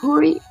 "Who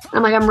are you?"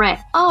 I'm like, "I'm Ray."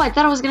 Oh, I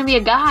thought I was gonna be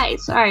a guy.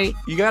 Sorry.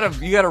 You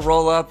gotta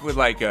roll up with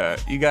like a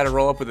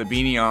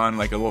beanie on,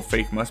 like a little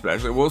fake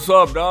mustache. Like, what's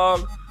up,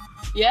 dog?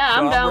 Yeah,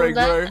 I'm down with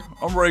that.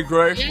 I'm Ray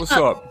Gray. Yeah. What's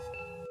up?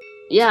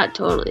 Yeah,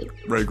 totally.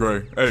 Ray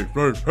Gray. Hey,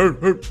 Ray.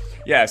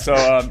 Yeah. So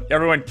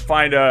everyone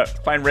find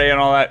Ray and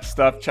all that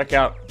stuff. Check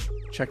out.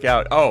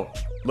 Oh.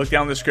 Look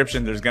down in the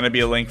description. There's going to be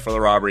a link for the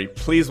robbery.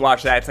 Please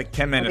watch that. It's like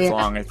 10 minutes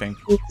long, I think.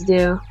 Please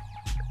do.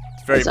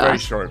 It's very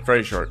short.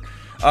 Very short.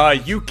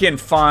 You can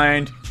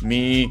find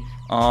me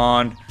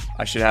on...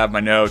 I should have my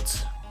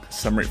notes.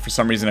 For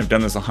some reason, I've done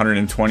this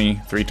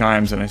 123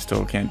 times, and I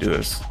still can't do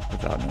this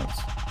without notes.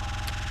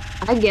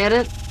 I get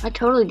it. I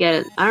totally get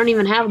it. I don't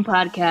even have a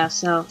podcast,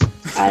 so...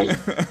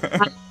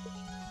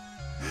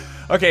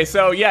 Okay,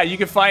 so yeah, you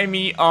can find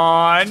me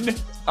on...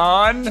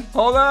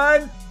 Hold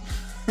on.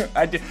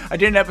 I did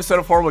an episode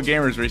of Horrible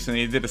Gamers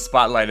recently. They did a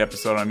spotlight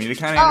episode on me. They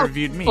kind of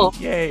interviewed me. Cool.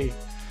 Yay.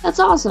 That's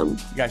awesome.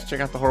 You guys,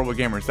 check out the Horrible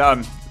Gamers.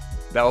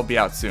 That will be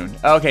out soon.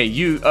 Okay,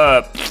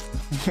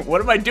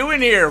 what am I doing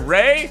here,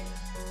 Ray?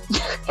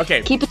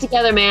 Okay. Keep it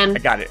together, man. I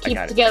got it. Keep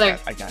it together.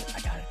 I got it.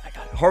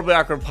 Horribly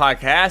Awkward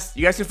Podcast.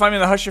 You guys can find me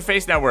on the Hush Your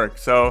Face Network.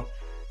 So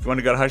if you want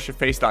to go to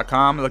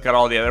hushyourface.com, look at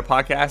all the other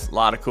podcasts. A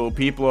lot of cool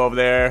people over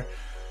there.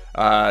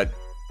 A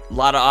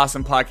lot of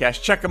awesome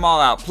podcasts. Check them all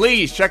out.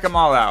 Please check them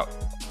all out.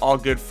 All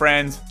good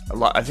friends.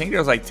 I think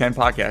there's like 10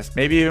 podcasts,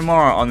 maybe even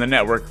more on the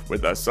network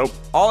with us. So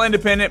all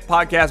independent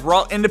podcasts. We're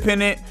all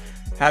independent,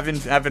 having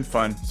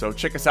fun. So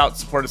check us out.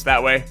 Support us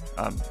that way.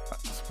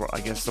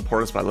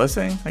 Support us by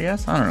listening, I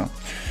guess. I don't know.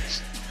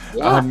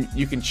 Yeah.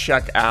 You can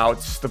check out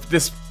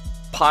this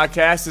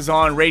podcast is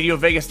on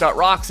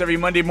RadioVegas.rocks every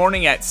Monday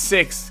morning at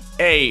 6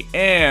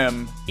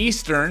 a.m.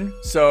 Eastern.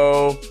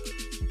 So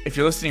if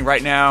you're listening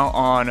right now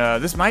on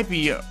this might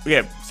be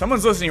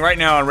someone's listening right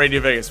now on Radio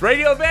Vegas.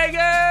 Radio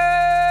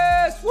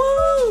Vegas!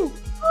 Woo!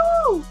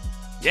 Woo!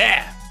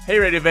 Yeah. Hey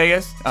Radio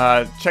Vegas.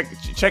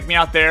 Check me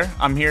out there.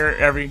 I'm here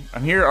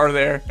or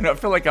there. And I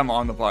feel like I'm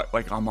on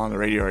the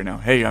radio right now.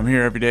 Hey, I'm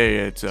here every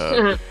day at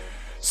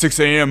 6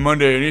 a.m.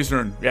 Monday in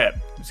Eastern. Yeah.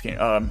 Just kidding.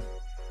 I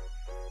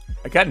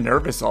got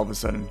nervous all of a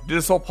sudden. Did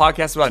this whole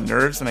podcast about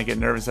nerves, and I get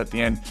nervous at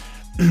the end,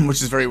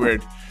 which is very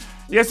weird.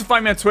 You guys can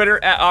find me on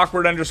Twitter at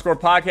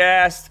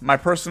awkward_podcast. My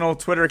personal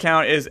Twitter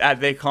account is at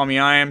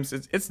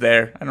TheyCallMeIams. It's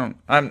there.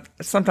 I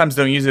sometimes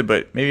don't use it,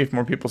 but maybe if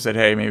more people said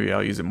hey, maybe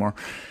I'll use it more.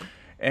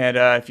 And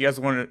if you guys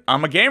want to,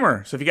 I'm a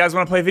gamer. So if you guys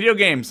want to play video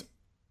games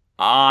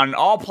on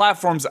all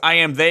platforms,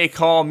 they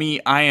call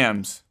me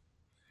IAMS.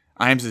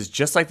 IAMS is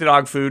just like the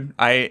dog food.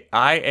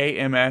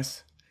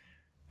 IAMS.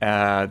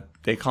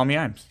 They call me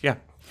IAMS. Yeah.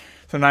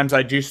 Sometimes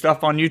I do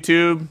stuff on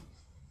YouTube.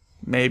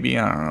 Maybe,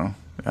 I don't know.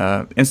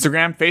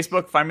 Instagram,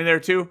 Facebook. Find me there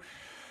too.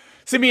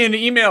 Send me an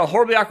email,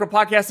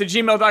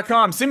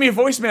 horriblyawkwardpodcast@gmail.com. Send me a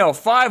voicemail,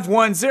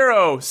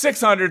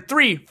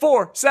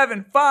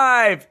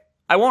 510-600-3475.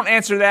 I won't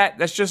answer that.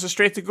 That's just a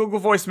straight to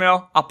Google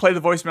voicemail. I'll play the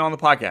voicemail on the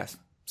podcast.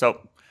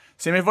 So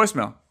send me a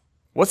voicemail.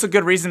 What's a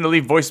good reason to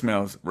leave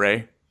voicemails,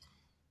 Ray?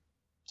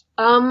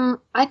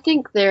 I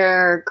think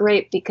they're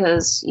great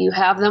because you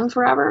have them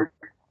forever.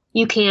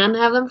 You can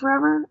have them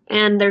forever,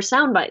 and they're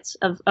sound bites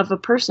of a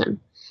person.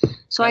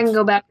 So I can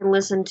go back and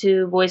listen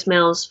to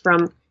voicemails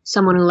from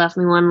someone who left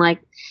me one like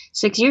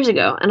 6 years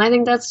ago. And I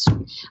think it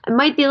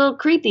might be a little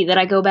creepy that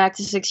I go back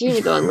to 6 years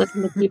ago and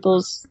listen to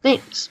people's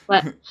things.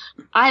 But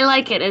I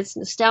like it. It's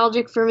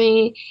nostalgic for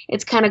me.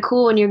 It's kind of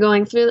cool when you're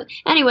going through.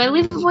 Anyway,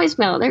 leave a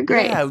voicemail. They're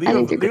great. Yeah, leave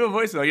a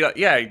voicemail.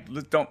 Yeah,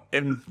 don't.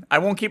 And I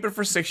won't keep it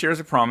for 6 years,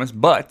 I promise.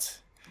 But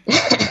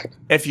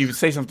if you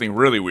say something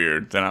really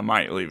weird, then I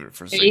might leave it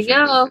for 6 years. There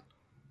you go.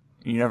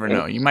 You never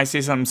know. You might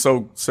say something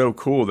so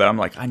cool that I'm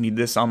like, I need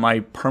this on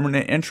my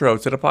permanent intro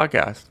to the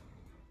podcast.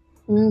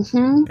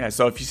 Mm-hmm. Yeah,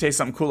 so if you say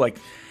something cool like,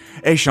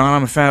 hey, Sean,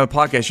 I'm a fan of the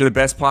podcast. You're the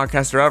best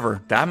podcaster ever.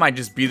 That might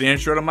just be the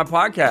intro to my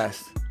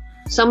podcast.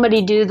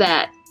 Somebody do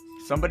that.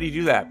 Somebody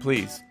do that,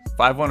 please.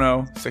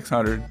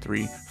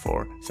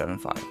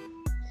 510-600-3475.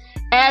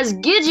 As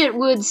Gidget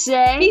would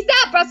say. Peace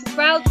out, Brussels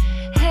sprouts.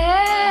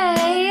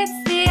 Hey,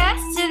 it's the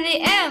S to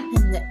the M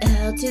and the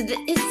L to the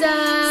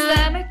Issa.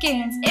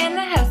 Slammerkins in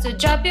the house, so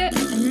drop your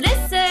and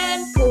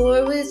listen.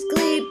 Pour with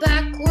glee,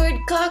 backward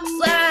cock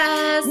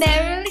flash.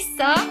 Merrily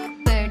sock,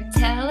 bird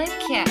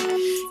telecast.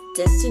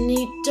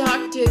 Destiny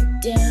doctor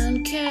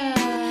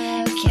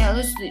downcast.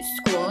 Carelessly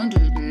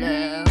squandered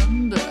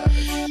lamb.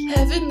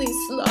 Heavenly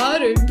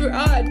slaughtered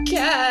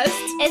broadcast.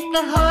 It's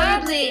the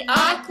Horribly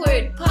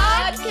Awkward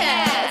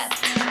Podcast.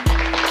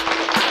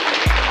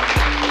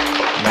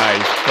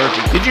 Nice,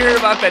 perfect. Did you hear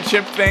about that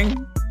chip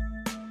thing?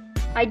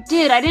 I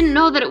did. I didn't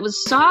know that it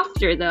was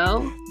softer,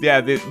 though.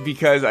 Yeah,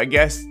 because I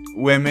guess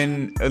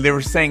women, they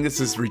were saying this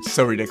is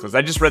so ridiculous.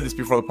 I just read this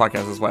before the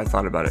podcast. That's why I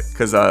thought about it.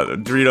 Because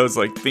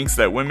Doritos thinks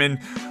that women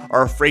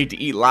are afraid to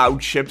eat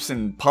loud chips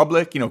in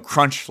public.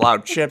 Crunch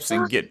loud chips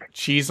and get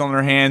cheese on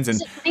their hands. And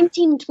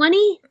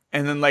 1920.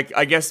 And then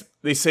I guess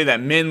they say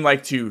that men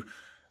like to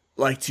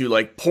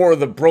pour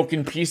the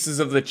broken pieces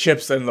of the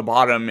chips in the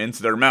bottom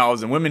into their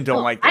mouths, and women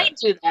don't like that. I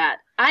do that.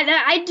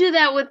 I do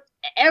that with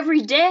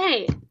every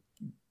day.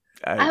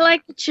 I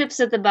like the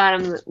chips at the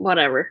bottom.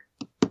 Whatever.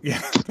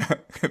 Yeah,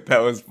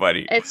 that was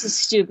funny. It's a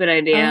stupid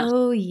idea.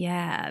 Oh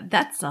yeah,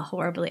 that's a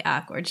Horribly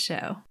Awkward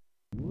show.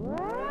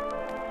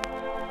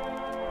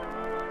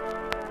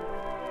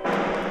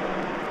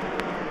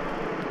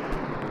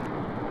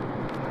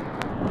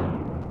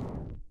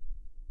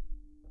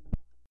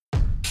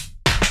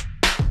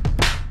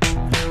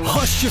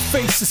 Hush Your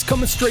Face is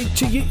coming straight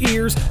to your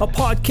ears. A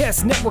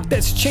podcast network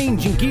that's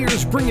changing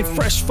gears, bringing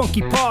fresh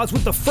funky pods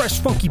with a fresh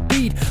funky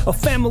beat. A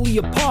family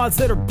of pods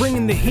that are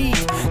bringing the heat.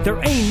 There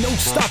ain't no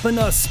stopping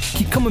us.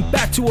 Keep coming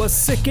back to us,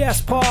 sick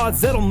ass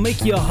pods that'll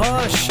make you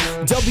hush.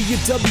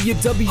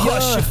 www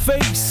Hush Your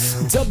Face.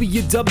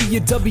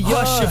 www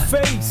Hush Your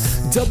Face.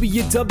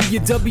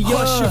 www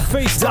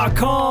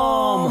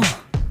hushyourface.com.